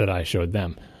that I showed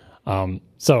them.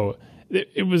 So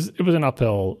it was an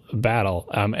uphill battle.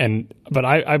 But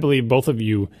I believe both of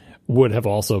you would have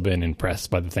also been impressed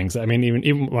by the things. I mean,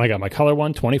 even when I got my color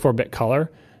one, 24-bit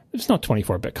color. There's no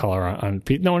 24-bit color on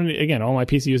PC. No one, again, all my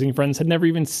PC using friends had never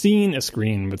even seen a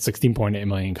screen with 16.8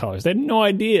 million colors. They had no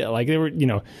idea. Like, they were,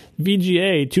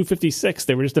 VGA 256.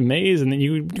 They were just amazed. And then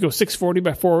you go 640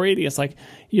 by 480. It's like,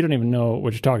 you don't even know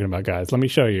what you're talking about, guys. Let me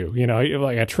show you.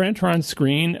 Like a Trinitron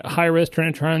screen, high-res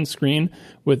Trinitron screen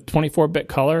with 24-bit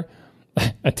color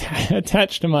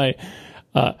attached to my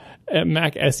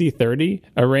Mac SE30,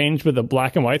 arranged with a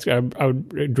black and white screen. I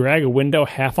would drag a window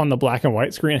half on the black and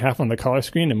white screen, half on the color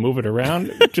screen, and move it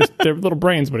around. Just their little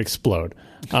brains would explode.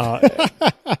 And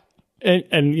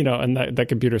that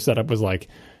computer setup was like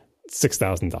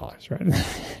 $6,000, right?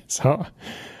 So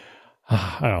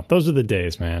I don't know. Those are the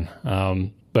days, man.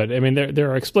 But I mean,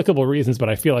 there are explicable reasons, but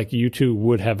I feel like you two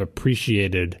would have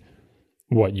appreciated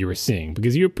what you were seeing,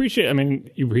 because you appreciate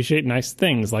nice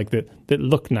things like that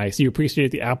look nice. You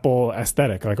appreciate the Apple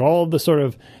aesthetic, like all the sort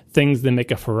of things that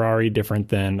make a Ferrari different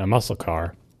than a muscle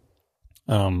car.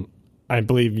 I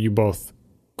believe you both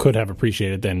could have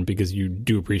appreciated then, because you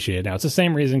do appreciate it now. It's the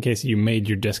same reason, Casey, you made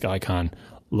your disk icon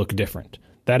look different.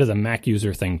 That is a Mac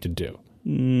user thing to do,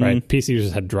 right? PC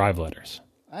users had drive letters.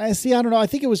 I don't know. I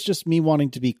think it was just me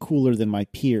wanting to be cooler than my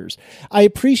peers. I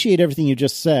appreciate everything you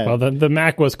just said. Well, the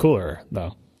Mac was cooler,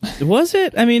 though. Was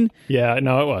it? I mean... Yeah,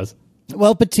 no, it was.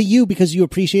 Well, but to you, because you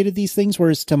appreciated these things,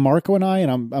 whereas to Marco and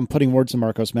I'm putting words in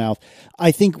Marco's mouth,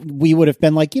 I think we would have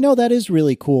been like, that is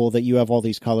really cool that you have all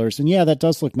these colors. And yeah, that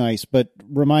does look nice. But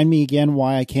remind me again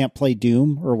why I can't play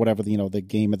Doom or whatever, the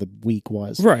game of the week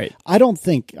was. Right. I don't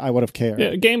think I would have cared.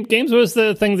 Yeah, games was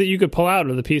the thing that you could pull out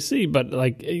of the PC, but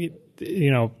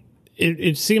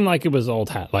it seemed like it was old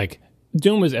hat. Like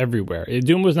Doom was everywhere.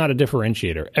 Doom was not a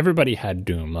differentiator. Everybody had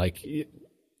Doom. Like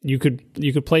you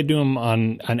could play Doom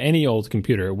on any old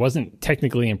computer. It wasn't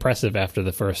technically impressive after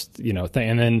the first thing,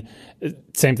 and then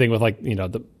same thing with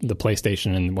the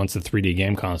PlayStation. And once the 3D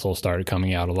game console started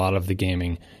coming out, a lot of the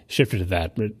gaming shifted to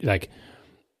that. But like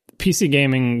PC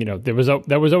gaming, there was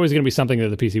always going to be something that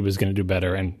the PC was going to do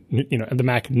better, and the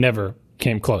Mac never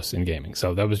came close in gaming.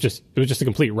 So it was just a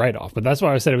complete write-off. But that's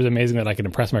why I said it was amazing that I could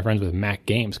impress my friends with Mac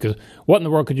games, because what in the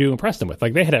world could you impress them with?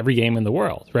 Like, they had every game in the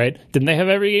world, right? Didn't they have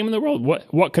every game in the world?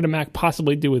 What could a Mac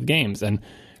possibly do with games? And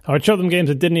I would show them games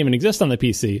that didn't even exist on the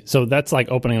PC. So that's like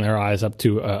opening their eyes up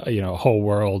to a whole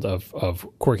world of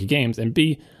quirky games, and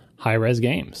high-res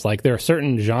games. Like, there are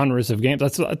certain genres of games.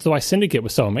 That's why Syndicate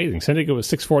was so amazing. Syndicate was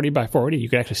 640 by 40. You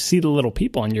could actually see the little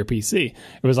people on your PC.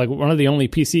 It was like one of the only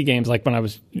PC games, like when I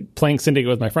was playing Syndicate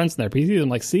with my friends in their PCs, I'm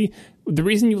like, see, the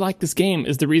reason you like this game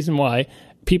is the reason why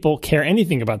people care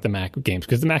anything about the Mac games,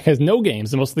 because the Mac has no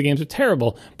games, and most of the games are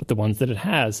terrible, but the ones that it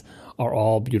has are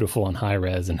all beautiful and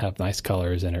high-res and have nice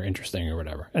colors and are interesting or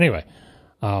whatever. Anyway,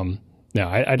 no,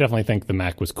 I definitely think the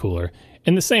Mac was cooler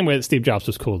in the same way that Steve Jobs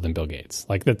was cooler than Bill Gates.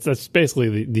 Like, that's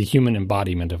basically the human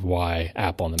embodiment of why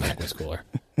Apple and the Mac was cooler.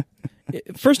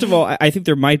 First of all, I think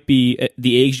there might be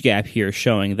the age gap here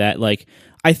showing that, like,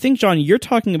 I think, John, you're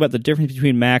talking about the difference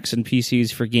between Macs and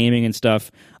PCs for gaming and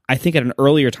stuff, I think at an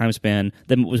earlier time span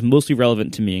that was mostly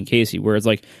relevant to me and Casey, whereas,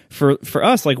 like, for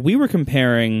us, like, we were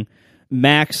comparing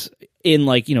Macs in,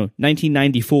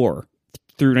 1994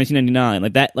 through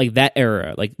 1999, like that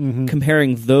era,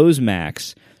 comparing those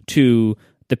Macs to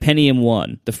the Pentium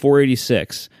 1, the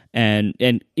 486, and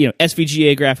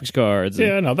SVGA graphics cards.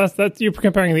 Yeah, no, that's you're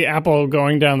comparing the Apple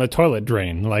going down the toilet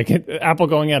drain, like Apple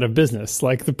going out of business,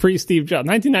 like the pre-Steve Jobs.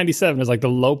 1997 is like the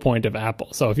low point of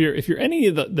Apple. So if you're any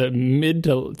of the mid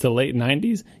to late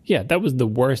 90s, yeah, that was the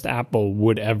worst Apple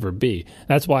would ever be.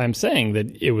 That's why I'm saying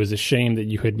that it was a shame that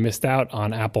you had missed out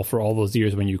on Apple for all those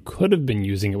years when you could have been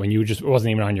using it, when you just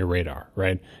wasn't even on your radar,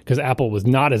 right? Because Apple was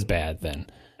not as bad then,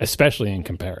 especially in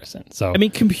comparison. So I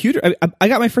mean, I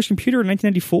got my first computer in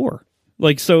 1994.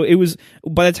 Like, so it was,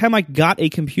 by the time I got a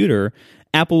computer,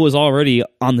 Apple was already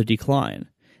on the decline.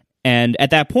 And at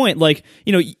that point, like,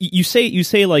 you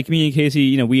say like me and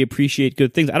Casey, we appreciate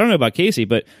good things. I don't know about Casey,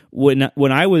 but when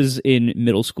I was in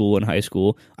middle school and high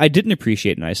school, I didn't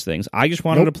appreciate nice things. I just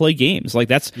wanted to play games. Like,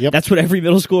 that's what every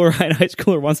middle schooler and high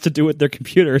schooler wants to do with their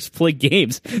computers, play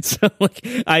games. So like,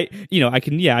 I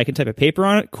can type a paper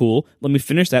on it. Cool. Let me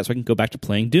finish that so I can go back to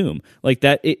playing Doom. Like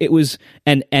that, it was,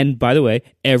 and by the way,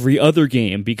 every other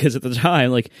game, because at the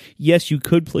time, like, yes, you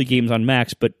could play games on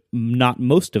Macs, but not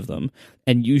most of them,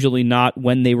 and usually not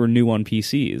when they were new on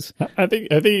PCs. I think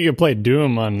you could play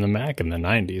Doom on the Mac in the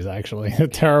 90s, actually. A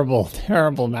terrible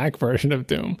Mac version of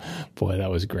Doom. Boy, that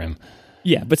was grim.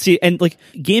 Yeah, but see, and like,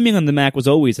 gaming on the Mac was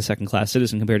always a second-class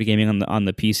citizen compared to gaming on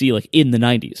the PC, like, in the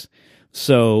 90s.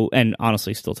 So, and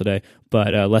honestly, still today,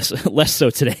 but less so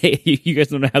today. You guys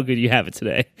don't know how good you have it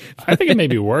today. I think it may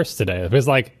be worse today. Because,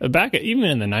 like, back even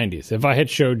in the 90s, if I had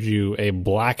showed you a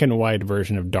black and white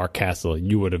version of Dark Castle,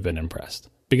 you would have been impressed.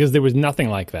 Because there was nothing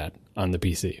like that on the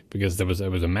PC. Because it was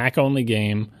a Mac-only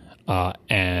game,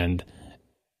 and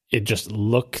it just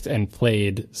looked and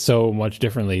played so much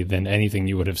differently than anything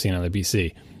you would have seen on the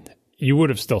PC. You would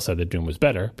have still said that Doom was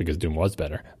better, because Doom was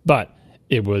better. But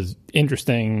it was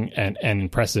interesting and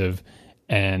impressive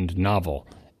and novel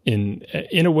in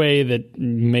a way that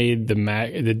made the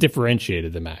Mac, that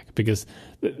differentiated the Mac, because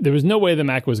there was no way the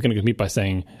Mac was going to compete by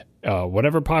saying,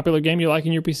 whatever popular game you like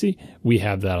in your PC, we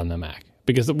have that on the Mac.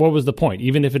 Because what was the point?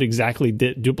 Even if it exactly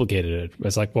duplicated it,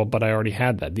 it's like, well, but I already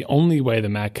had that. The only way the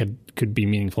Mac could be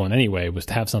meaningful in any way was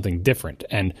to have something different.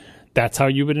 And that's how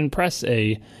you would impress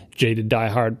a jaded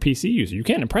diehard PC user. You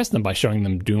can't impress them by showing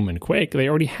them Doom and Quake. They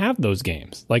already have those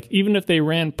games. Like, even if they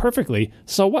ran perfectly,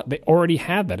 so what? They already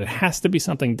have that. It has to be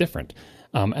something different.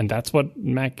 And that's what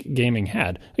Mac gaming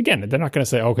had. Again, they're not going to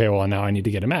say, okay, well, now I need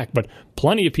to get a Mac. But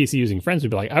plenty of PC using friends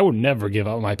would be like, I would never give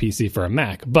up my PC for a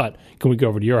Mac, but can we go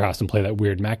over to your house and play that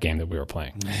weird Mac game that we were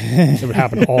playing? It would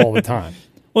happen all the time.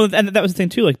 Well, and that was the thing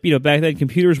too. Like, back then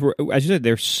computers were, as you said,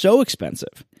 they're so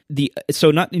expensive.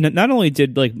 So not only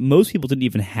did, like, most people didn't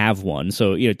even have one,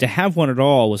 so to have one at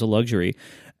all was a luxury,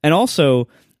 and also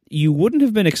you wouldn't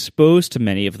have been exposed to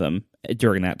many of them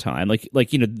during that time. Like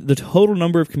the total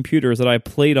number of computers that I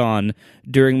played on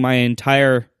during my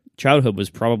entire childhood was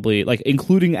probably, like,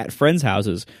 including at friends'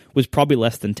 houses, was probably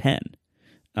less than 10.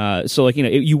 So, like,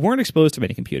 you weren't exposed to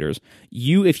many computers.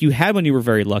 If you had one, you were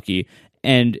very lucky.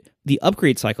 And the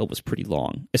upgrade cycle was pretty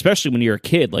long, especially when you're a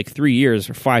kid. Like 3 years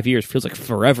or 5 years feels like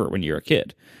forever when you're a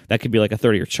kid. That could be like a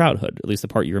third of your childhood, at least the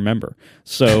part you remember.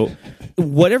 So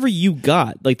whatever you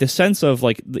got, like the sense of,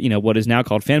 like, what is now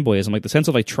called fanboyism, like the sense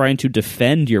of, like, trying to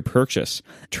defend your purchase,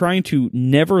 trying to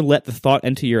never let the thought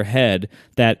enter your head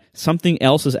that something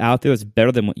else is out there that's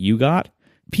better than what you got.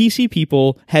 PC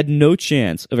people had no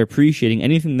chance of appreciating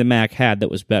anything the Mac had that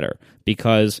was better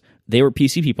because they were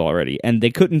PC people already, and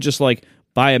they couldn't just, like,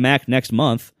 buy a Mac next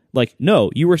month. Like, no,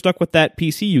 you were stuck with that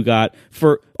PC you got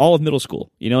for all of middle school,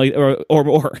 or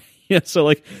more. So,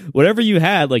 like, whatever you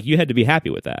had, like, you had to be happy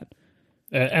with that.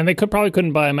 And they probably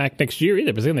couldn't buy a Mac next year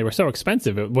either, because again, they were so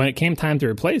expensive. When it came time to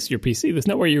replace your PC, there's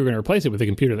no way you were going to replace it with a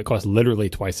computer that cost literally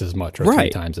twice as much or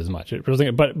right. 3 times as much.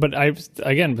 But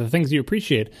the things you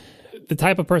appreciate, the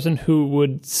type of person who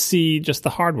would see just the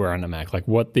hardware on the Mac, like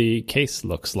what the case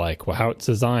looks like, how it's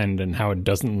designed, and how it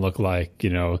doesn't look like,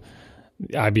 IBM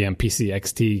PC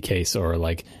XT case or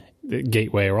like the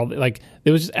Gateway, or all, like,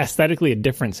 there was just aesthetically a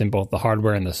difference in both the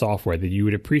hardware and the software that you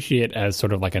would appreciate as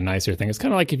sort of like a nicer thing. It's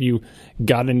kind of like if you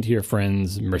got into your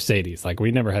friend's Mercedes. Like,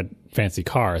 we never had fancy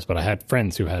cars, but I had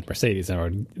friends who had Mercedes,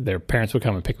 and their parents would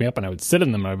come and pick me up, and I would sit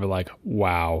in them, and I'd be like,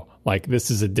 wow, like, this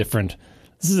is a different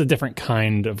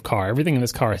kind of car. Everything in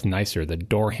this car is nicer. The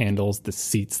door handles, the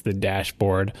seats, the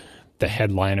dashboard, the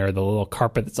headliner, the little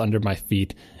carpet that's under my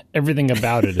feet. Everything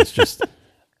about it is just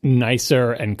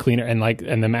nicer and cleaner. And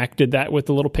the Mac did that with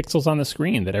the little pixels on the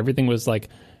screen, that everything was, like,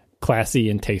 classy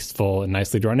and tasteful and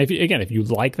nicely drawn. If you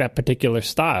like that particular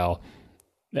style,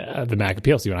 the Mac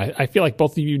appeals to you. And I feel like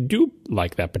both of you do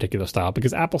like that particular style,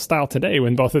 because Apple style today,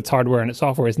 when both its hardware and its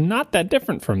software, is not that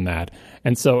different from that.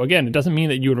 And so, again, it doesn't mean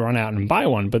that you would run out and buy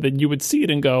one, but that you would see it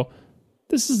and go,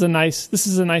 this is a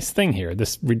nice thing here,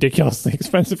 this ridiculously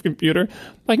expensive computer.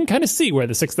 I can kind of see where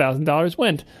the $6,000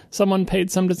 went. Someone paid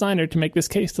some designer to make this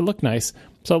case to look nice,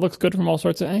 so it looks good from all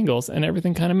sorts of angles, and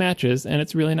everything kind of matches, and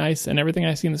it's really nice, and everything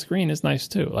I see on the screen is nice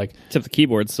too. Like, except the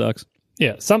keyboard sucks.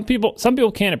 Yeah, some people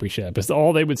can't appreciate it, because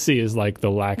all they would see is, like,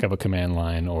 the lack of a command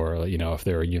line, or, if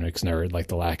they're a Unix nerd, like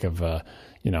the lack of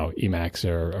Emacs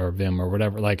or Vim or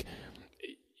whatever. Like,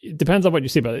 it depends on what you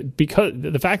see, but because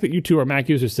the fact that you two are Mac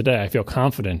users today, I feel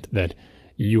confident that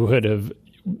you would have,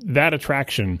 that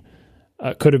attraction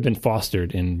could have been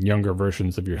fostered in younger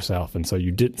versions of yourself. And so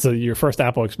you did. So your first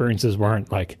Apple experiences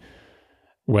weren't like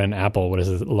when Apple, what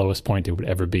is the lowest point it would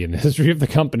ever be in the history of the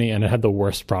company, and it had the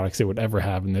worst products it would ever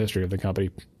have in the history of the company.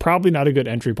 Probably not a good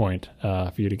entry point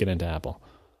for you to get into Apple.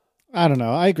 I don't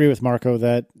know. I agree with Marco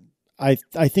that I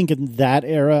think in that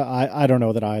era, I don't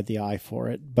know that I had the eye for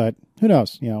it, but who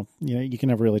knows? You can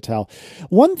never really tell.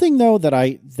 One thing though that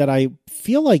I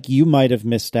feel like you might have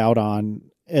missed out on,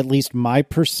 at least my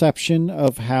perception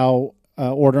of how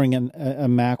ordering a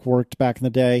Mac worked back in the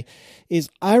day,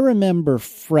 is I remember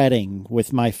fretting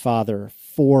with my father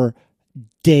for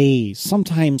days,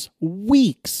 sometimes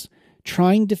weeks,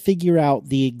 trying to figure out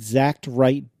the exact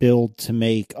right build to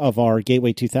make of our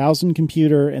Gateway 2000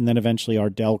 computer and then eventually our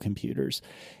Dell computers.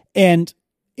 And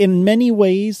in many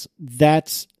ways,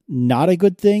 that's not a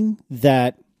good thing,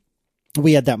 that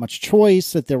we had that much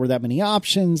choice, that there were that many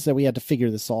options, that we had to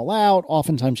figure this all out.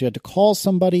 Oftentimes you had to call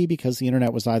somebody because the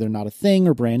internet was either not a thing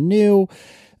or brand new.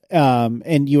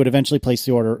 And you would eventually place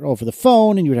the order over the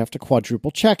phone, and you would have to quadruple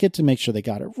check it to make sure they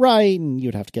got it right. And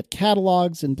you'd have to get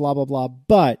catalogs and blah, blah, blah.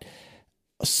 But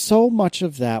so much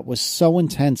of that was so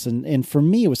intense. And for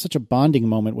me, it was such a bonding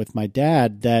moment with my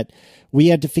dad that we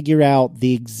had to figure out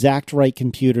the exact right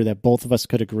computer that both of us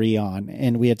could agree on.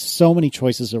 And we had so many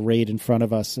choices arrayed in front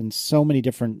of us and so many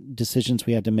different decisions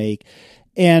we had to make.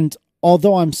 And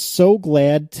although I'm so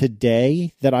glad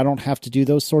today that I don't have to do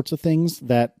those sorts of things,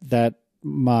 that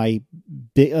I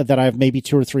have maybe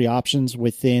 2 or 3 options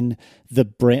within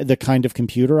the kind of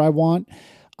computer I want,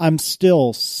 I'm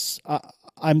still,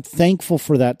 I'm thankful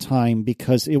for that time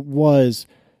because it was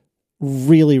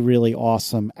really, really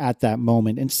awesome at that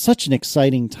moment. And such an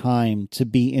exciting time to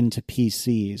be into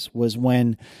PCs was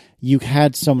when you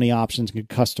had so many options and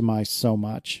could customize so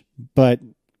much. But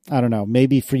I don't know,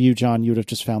 maybe for you, John, you would have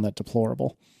just found that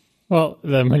deplorable. Well,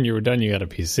 then when you were done, you got a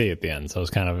PC at the end, so it was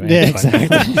kind of... Yeah,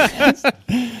 exactly.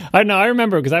 I know, I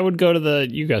remember, because I would go to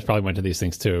you guys probably went to these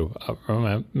things too,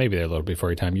 maybe they're a little before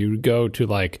your time. You would go to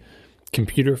like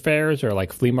computer fairs or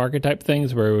like flea market type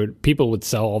things where people would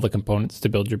sell all the components to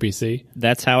build your PC.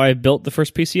 That's how I built the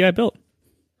first PC I built.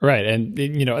 Right, and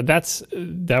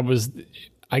that was,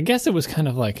 I guess it was kind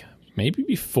of like maybe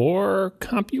before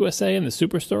CompUSA and the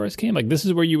superstores came. Like this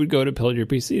is where you would go to build your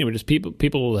PC. It would just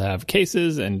people would have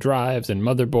cases and drives and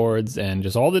motherboards and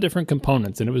just all the different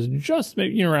components. And it was just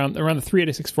around the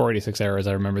 386, 486 eras.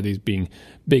 I remember these being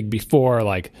big before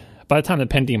like. By the time the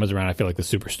Pentium was around, I feel like the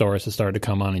superstores had started to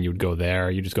come on, and you would go there.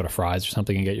 You just go to Fry's or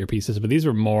something and get your pieces. But these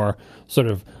were more sort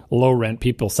of low rent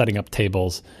people setting up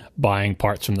tables, buying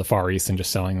parts from the Far East and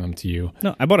just selling them to you.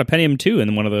 No, I bought a Pentium 2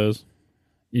 in one of those.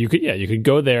 You could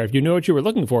go there if you knew what you were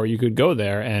looking for. You could go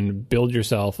there and build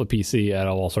yourself a PC out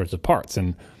of all sorts of parts.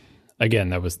 And again,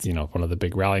 that was one of the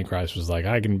big rallying cries was like,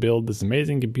 I can build this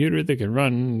amazing computer that can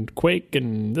run Quake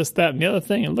and this, that, and the other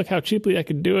thing, and look how cheaply I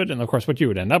could do it. And of course, what you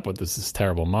would end up with is this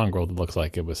terrible mongrel that looks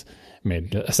like it was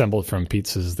assembled from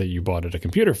pizzas that you bought at a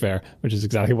computer fair, which is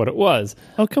exactly what it was.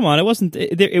 Oh, come on. It wasn't.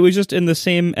 It was just in the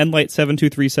same Enlight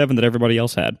 7237 that everybody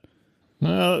else had.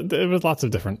 There was lots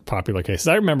of different popular cases.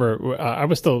 I remember I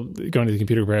was still going to the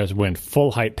computer fairs when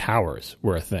full height towers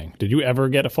were a thing. Did you ever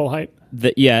get a full height?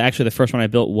 Yeah, actually, the first one I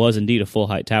built was indeed a full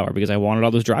height tower because I wanted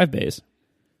all those drive bays.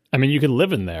 I mean, you could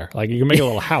live in there. Like, you can make a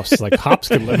little house. Like, Hops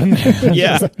could live in there.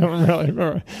 Yeah. I don't really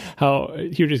remember how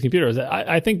huge his computer is.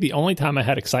 I think the only time I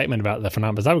had excitement about the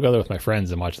phenomenon is I would go there with my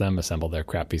friends and watch them assemble their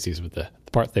crap PCs with the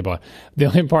parts they bought. The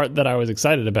only part that I was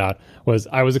excited about was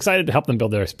I was excited to help them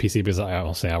build their PC because I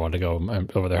wanted to go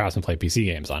over their house and play PC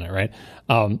games on it, right?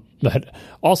 But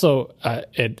also, a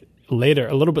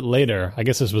little bit later, I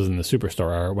guess this was in the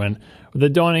Superstore era, when the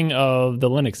dawning of the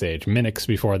Linux age, Minix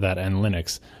before that and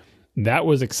Linux, that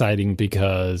was exciting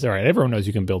because, all right, everyone knows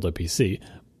you can build a PC,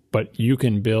 but you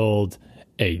can build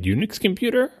a Unix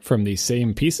computer from these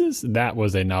same pieces. That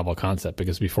was a novel concept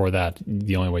because before that,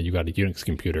 the only way you got a Unix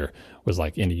computer was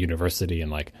like in a university and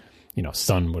like,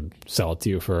 Sun would sell it to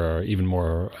you for even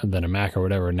more than a Mac or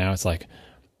whatever. Now it's like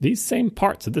these same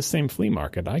parts at this same flea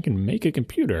market, I can make a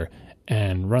computer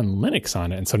and run Linux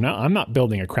on it. And so now I'm not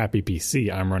building a crappy PC.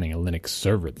 I'm running a Linux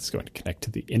server that's going to connect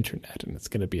to the internet, and it's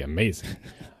going to be amazing.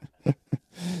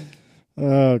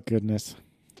 Oh, goodness.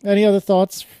 Any other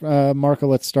thoughts? Marco,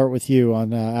 let's start with you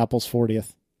on Apple's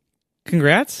 40th.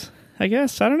 Congrats, I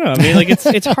guess. I don't know. I mean, like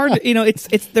it's hard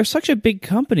to, they're such a big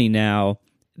company now.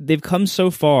 They've come so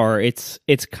far. It's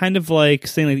kind of like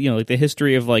saying, like the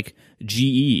history of like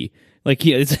GE. Like,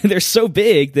 they're so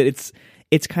big that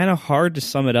it's kind of hard to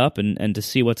sum it up and to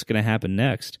see what's going to happen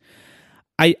next.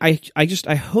 I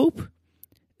hope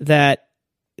that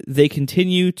they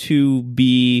continue to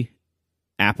be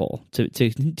Apple, to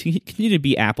continue to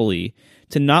be Apple-y,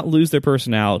 to not lose their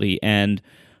personality, and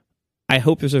I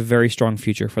hope there's a very strong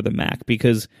future for the Mac,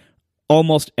 because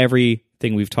almost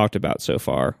everything we've talked about so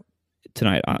far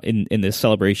tonight in this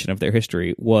celebration of their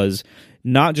history was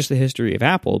not just the history of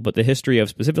Apple, but the history of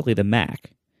specifically the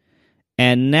Mac.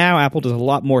 And now Apple does a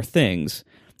lot more things,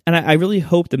 and I really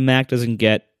hope the Mac doesn't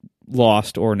get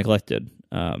lost or neglected,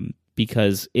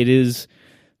 because it is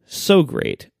so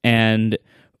great. And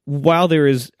while there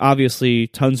is obviously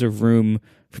tons of room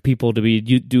for people to be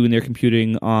doing their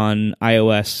computing on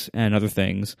iOS and other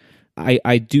things,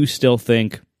 I do still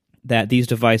think that these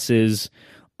devices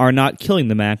are not killing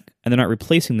the Mac and they're not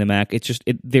replacing the Mac. It's just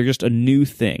they're just a new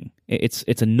thing.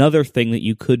 It's another thing that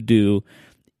you could do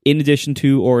in addition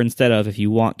to or instead of if you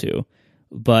want to.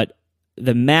 But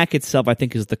the Mac itself, I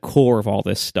think, is the core of all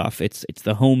this stuff. It's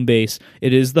the home base.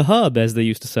 It is the hub, as they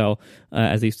used to sell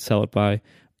it by.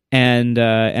 And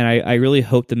I really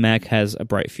hope the Mac has a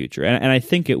bright future, and I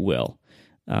think it will.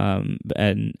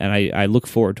 And I look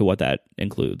forward to what that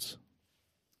includes.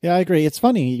 Yeah, I agree. It's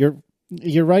funny.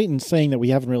 You're right in saying that we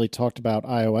haven't really talked about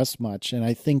iOS much, and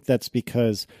I think that's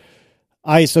because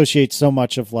I associate so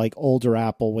much of like older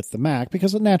Apple with the Mac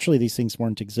because naturally these things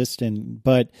weren't existent.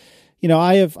 But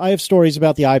I have stories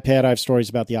about the iPad. I have stories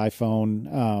about the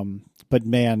iPhone. But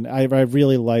man, I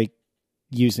really like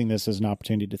using this as an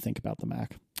opportunity to think about the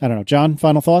Mac. I don't know. John,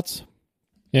 final thoughts?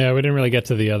 Yeah, we didn't really get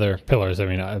to the other pillars. I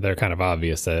mean, they're kind of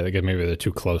obvious. Maybe they're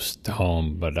too close to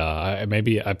home, but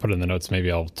maybe I put in the notes,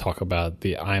 maybe I'll talk about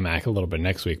the iMac a little bit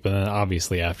next week. But then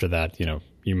obviously after that,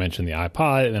 you mentioned the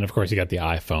iPod, and then of course you got the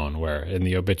iPhone, where in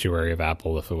the obituary of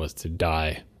Apple, if it was to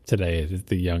die today at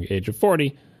the young age of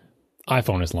 40,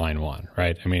 iPhone is line one,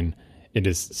 right? I mean, it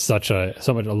is so much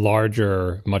a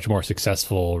larger, much more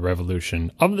successful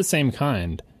revolution of the same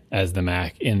kind as the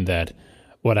Mac, in that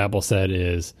what Apple said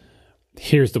is,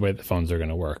 here's the way the phones are going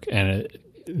to work. And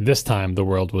this time the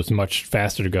world was much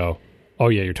faster to go, oh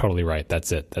yeah, you're totally right.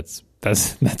 That's it. That's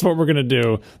what we're going to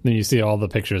do. Then you see all the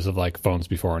pictures of like phones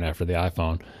before and after the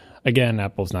iPhone. Again,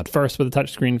 Apple's not first with a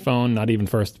touchscreen phone, not even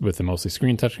first with a mostly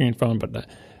screen touchscreen phone, but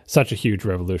such a huge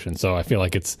revolution. So I feel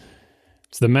like it's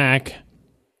the Mac,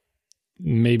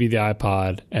 maybe the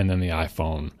iPod, and then the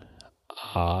iPhone.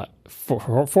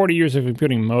 For 40 years of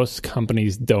computing, most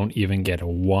companies don't even get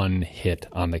one hit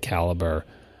on the caliber.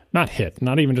 Not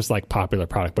even just like popular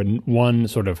product, but one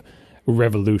sort of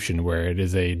revolution where it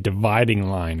is a dividing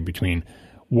line between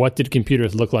what did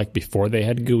computers look like before they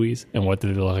had GUIs and what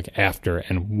did they look like after,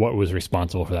 and what was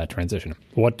responsible for that transition.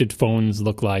 What did phones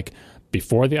look like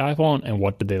before the iPhone, and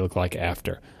what did they look like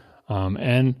after?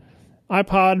 And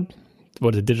iPod,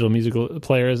 what did digital musical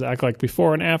players act like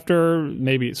before and after?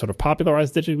 Maybe it sort of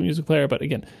popularized digital music player, but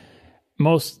again,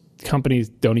 most companies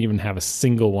don't even have a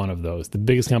single one of those. The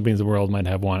biggest companies in the world might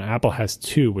have one. Apple has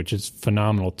two, which is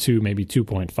phenomenal, 2, maybe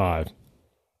 2.5.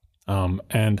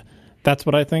 And that's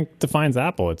what I think defines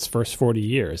Apple. Its first 40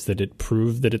 years, that it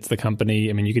proved that it's the company.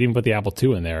 I mean, you could even put the Apple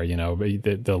II in there. You know,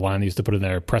 the line they used to put in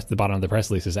there, press the bottom of the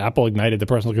press release is, Apple ignited the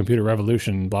personal computer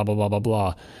revolution, blah, blah, blah, blah,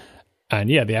 blah. And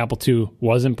yeah, the Apple II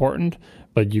was important,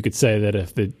 but you could say that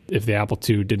if the Apple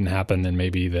II didn't happen, then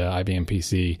maybe the IBM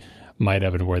PC might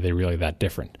have been, were they really that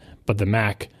different? But the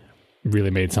Mac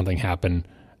really made something happen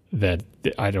that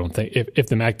I don't think, if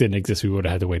the Mac didn't exist, we would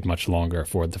have had to wait much longer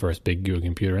for the first big GUI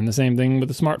computer. And the same thing with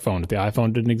the smartphone. If the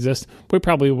iPhone didn't exist, we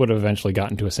probably would have eventually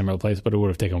gotten to a similar place, but it would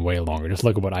have taken way longer. Just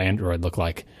look at what Android looked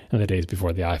like in the days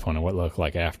before the iPhone and what it looked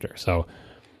like after. So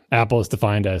Apple is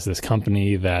defined as this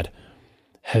company that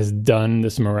has done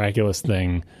this miraculous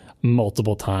thing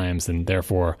multiple times, and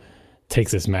therefore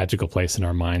takes this magical place in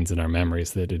our minds and our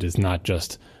memories, that it is not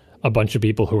just a bunch of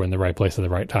people who were in the right place at the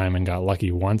right time and got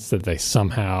lucky once, that they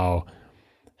somehow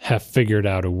have figured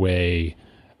out a way,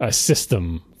 a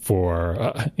system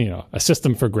for, a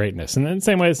system for greatness. And in the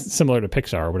same way, it's similar to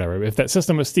Pixar or whatever. If that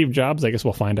system was Steve Jobs, I guess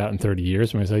we'll find out in 30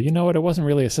 years when we say, you know what, it wasn't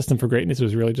really a system for greatness. It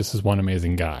was really just this one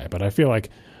amazing guy. But I feel like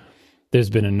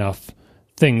there's been enough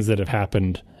things that have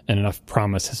happened and enough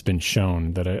promise has been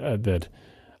shown that that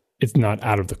it's not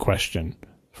out of the question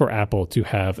for Apple to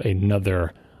have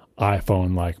another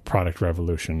iPhone-like product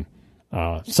revolution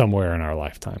somewhere in our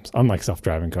lifetimes. Unlike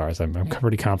self-driving cars, I'm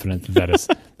pretty confident that is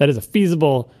a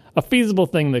feasible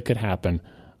thing that could happen.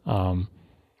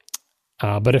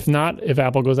 But if not, if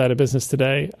Apple goes out of business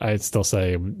today, I'd still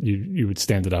say you would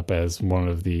stand it up as one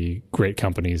of the great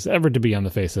companies ever to be on the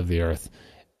face of the earth,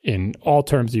 in all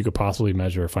terms you could possibly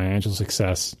measure: financial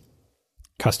success,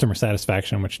 customer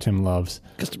satisfaction, which Tim loves,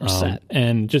 customer sat,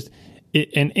 and just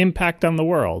an impact on the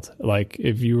world. Like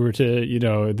if you were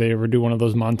to, they ever do one of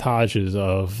those montages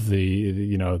of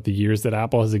the years that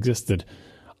Apple has existed,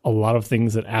 a lot of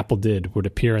things that Apple did would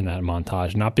appear in that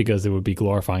montage, not because it would be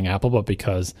glorifying Apple, but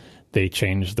because they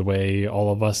changed the way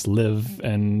all of us live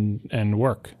and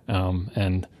work.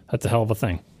 And that's a hell of a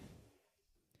thing.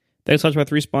 Thanks so much to our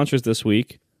 3 sponsors this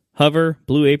week: Hover,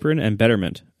 Blue Apron, and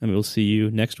Betterment. And we'll see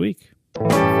you next week.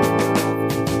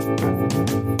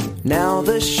 Now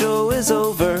the show is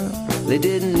over. They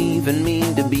didn't even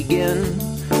mean to begin,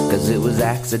 'cause it was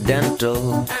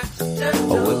accidental.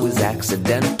 Oh, it was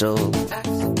accidental.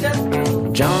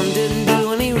 John didn't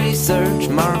do any research.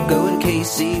 Marco and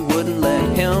Casey wouldn't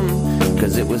let him,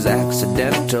 'cause it was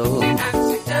accidental.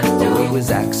 Oh, it was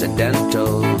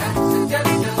accidental.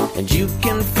 And you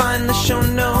can find the show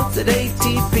notes at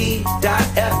atp.fm.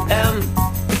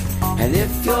 And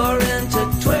if you're into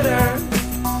Twitter,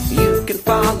 you can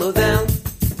follow them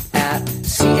at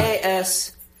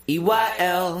CASEYLISS.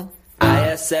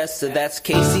 So that's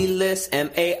Casey Liss,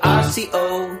 MARCOARMENT,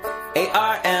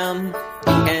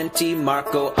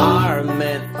 Marco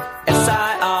Arment,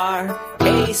 SIRAC,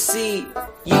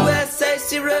 USA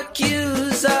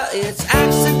Syracuse. It's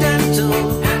accidental.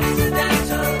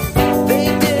 They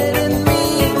didn't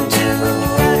mean to.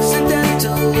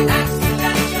 Accidental.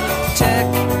 Tech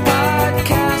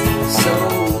podcast so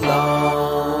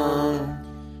long.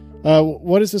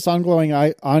 What is this ongoing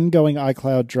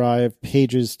iCloud Drive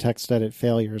Pages text edit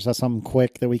failure? Is that something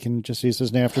quick that we can just use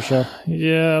as an after show?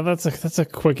 Yeah, that's a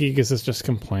quickie because it's just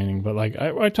complaining. But like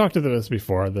I talked to this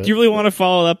before. Do you really want to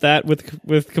follow up that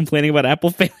with complaining about Apple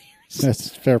failures? That's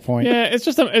a fair point. Yeah, it's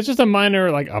just a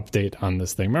minor like update on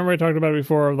this thing. Remember I talked about it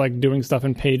before, of like doing stuff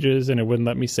in Pages and it wouldn't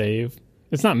let me save.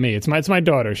 It's not me. It's my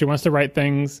daughter. She wants to write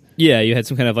things. Yeah, you had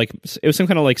some kind of like it was some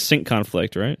kind of like sync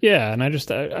conflict, right? Yeah,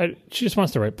 and she just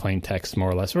wants to write plain text more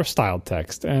or less, or styled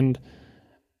text, and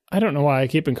I don't know why I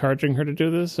keep encouraging her to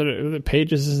do this. So the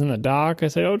Pages is in the dock. I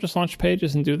say, oh, just launch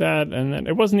Pages and do that. And then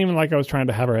it wasn't even like I was trying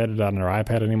to have her edit on her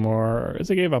iPad anymore. I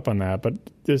gave up on that. But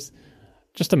just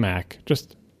a Mac,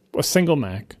 just a single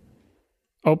Mac.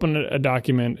 Opened a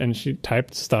document and she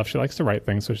typed stuff. She likes to write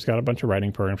things, so she's got a bunch of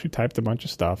writing programs. She typed a bunch of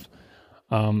stuff.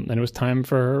 And it was time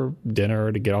for her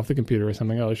dinner to get off the computer or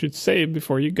something. Oh, you should save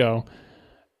before you go.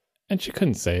 And she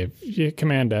couldn't save. She hit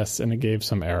Command S and it gave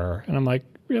some error. And I'm like,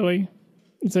 really?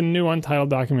 It's a new untitled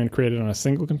document created on a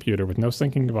single computer with no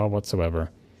syncing involved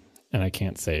whatsoever, and I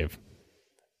can't save.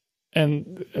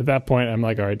 And at that point, I'm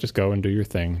like, all right, just go and do your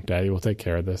thing. Daddy will take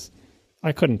care of this.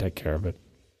 I couldn't take care of it.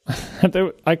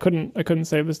 I couldn't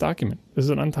save this document. This is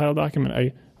an untitled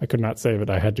document. I could not save it.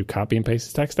 I had to copy and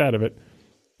paste the text out of it,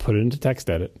 put it into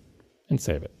TextEdit, and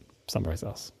save it someplace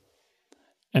else.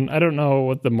 And I don't know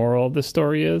what the moral of this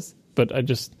story is, but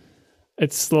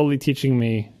it's slowly teaching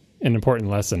me an important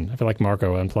lesson. I feel like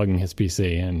Marco unplugging his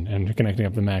PC and connecting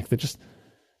up the Mac, that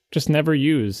just never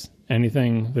use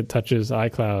anything that touches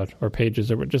iCloud or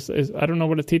Pages or just is, I don't know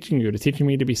what it's teaching you. It's teaching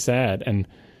me to be sad, and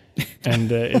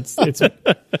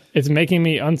it's making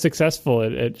me unsuccessful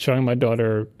at showing my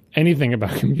daughter anything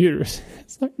about computers.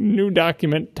 It's like new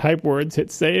document, type words,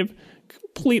 hit save,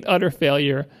 complete utter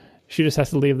failure. She just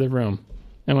has to leave the room,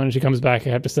 and when she comes back,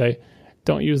 I have to say,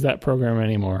 don't use that program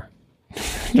anymore.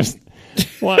 Just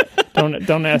what?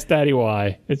 Don't ask Daddy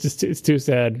why. It's too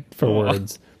sad for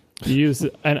words.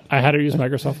 And I had to use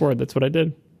Microsoft Word. That's what I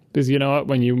did. Because you know what?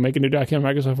 When you make a new document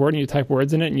in Microsoft Word and you type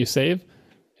words in it and you save,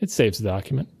 it saves the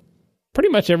document. Pretty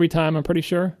much every time, I'm pretty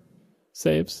sure.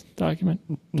 Saves document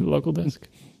to the local disk.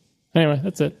 Anyway,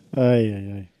 that's it.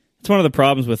 It's one of the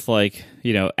problems with, like,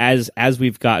 you know, as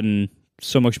we've gotten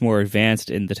so much more advanced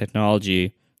in the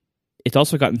technology, it's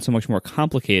also gotten so much more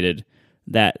complicated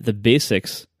that the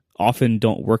basics often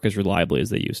don't work as reliably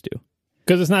as they used to.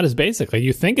 Because it's not as basic. Like,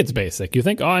 you think it's basic. You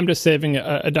think, oh, I'm just saving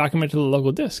a document to the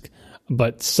local disk.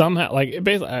 But somehow, like,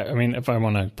 basically, I mean, if I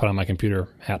want to put on my computer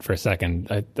hat for a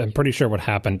second, I'm pretty sure what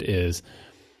happened is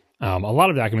a lot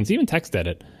of documents, even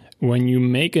TextEdit, when you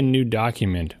make a new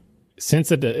document,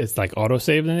 since it's like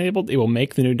autosave enabled, it will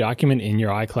make the new document in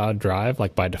your iCloud drive,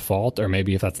 like by default, or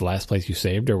maybe if that's the last place you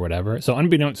saved or whatever. So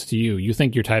unbeknownst to you, you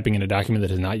think you're typing in a document that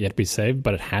has not yet been saved,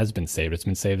 but it has been saved. It's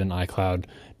been saved in iCloud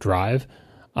drive.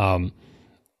 Like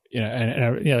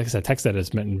I said, TextEdit has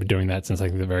been doing that since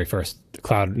like the very first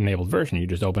cloud-enabled version. You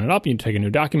just open it up, and you take a new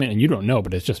document, and you don't know,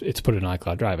 but it's put in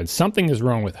iCloud Drive. And something is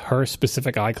wrong with her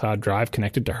specific iCloud Drive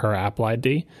connected to her Apple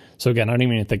ID. So again, I don't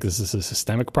even think this is a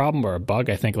systemic problem or a bug.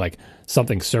 I think like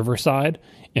something server-side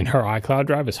in her iCloud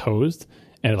Drive is hosed,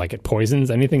 and it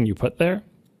poisons anything you put there.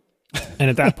 And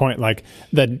at that point, like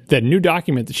the new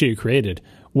document that she had created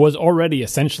was already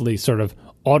essentially sort of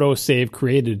auto-save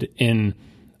created in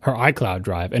her iCloud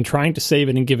Drive, and trying to save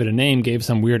it and give it a name gave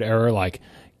some weird error, like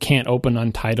can't open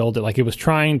untitled. Like it was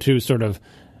trying to sort of,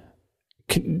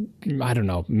 I don't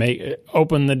know,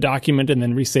 open the document and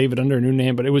then resave it under a new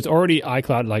name, but it was already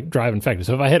iCloud like Drive infected.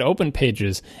 So if I had opened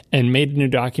Pages and made a new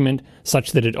document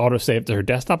such that it auto-saved to her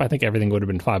desktop, I think everything would have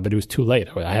been fine, but it was too late.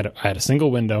 I had a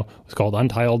single window, it was called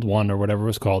Untitled 1 or whatever it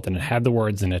was called, and it had the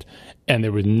words in it, and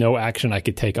there was no action I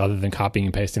could take other than copying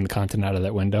and pasting the content out of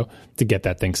that window to get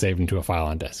that thing saved into a file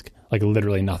on disk. Like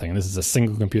literally nothing. And this is a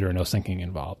single computer, no syncing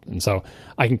involved. And so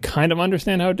I can kind of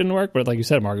understand how it didn't work, but like you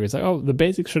said, Margaret, it's like, oh, the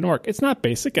basics shouldn't work. It's not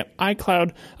basic. An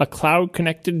iCloud, a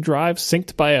cloud-connected drive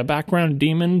synced by a background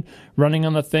daemon running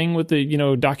on the thing with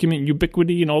the, document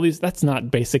ubiquity and all these, that's not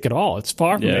basic at all. It's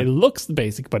far from it. It looks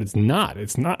basic, but it's not.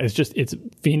 It's not. It's just, it's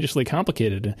fiendishly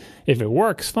complicated. If it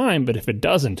works, fine, but if it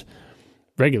doesn't,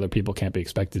 regular people can't be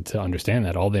expected to understand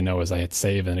that. All they know is I hit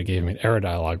save and it gave me an error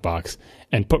dialog box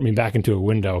and put me back into a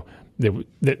window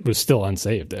that was still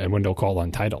unsaved, a window called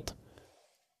Untitled.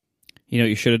 You know what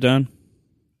you should have done?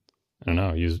 I don't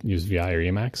know. Use VI or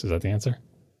Emacs? Is that the answer?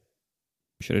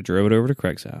 Should have drove it over to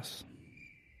Craig's house.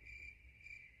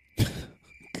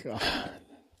 God.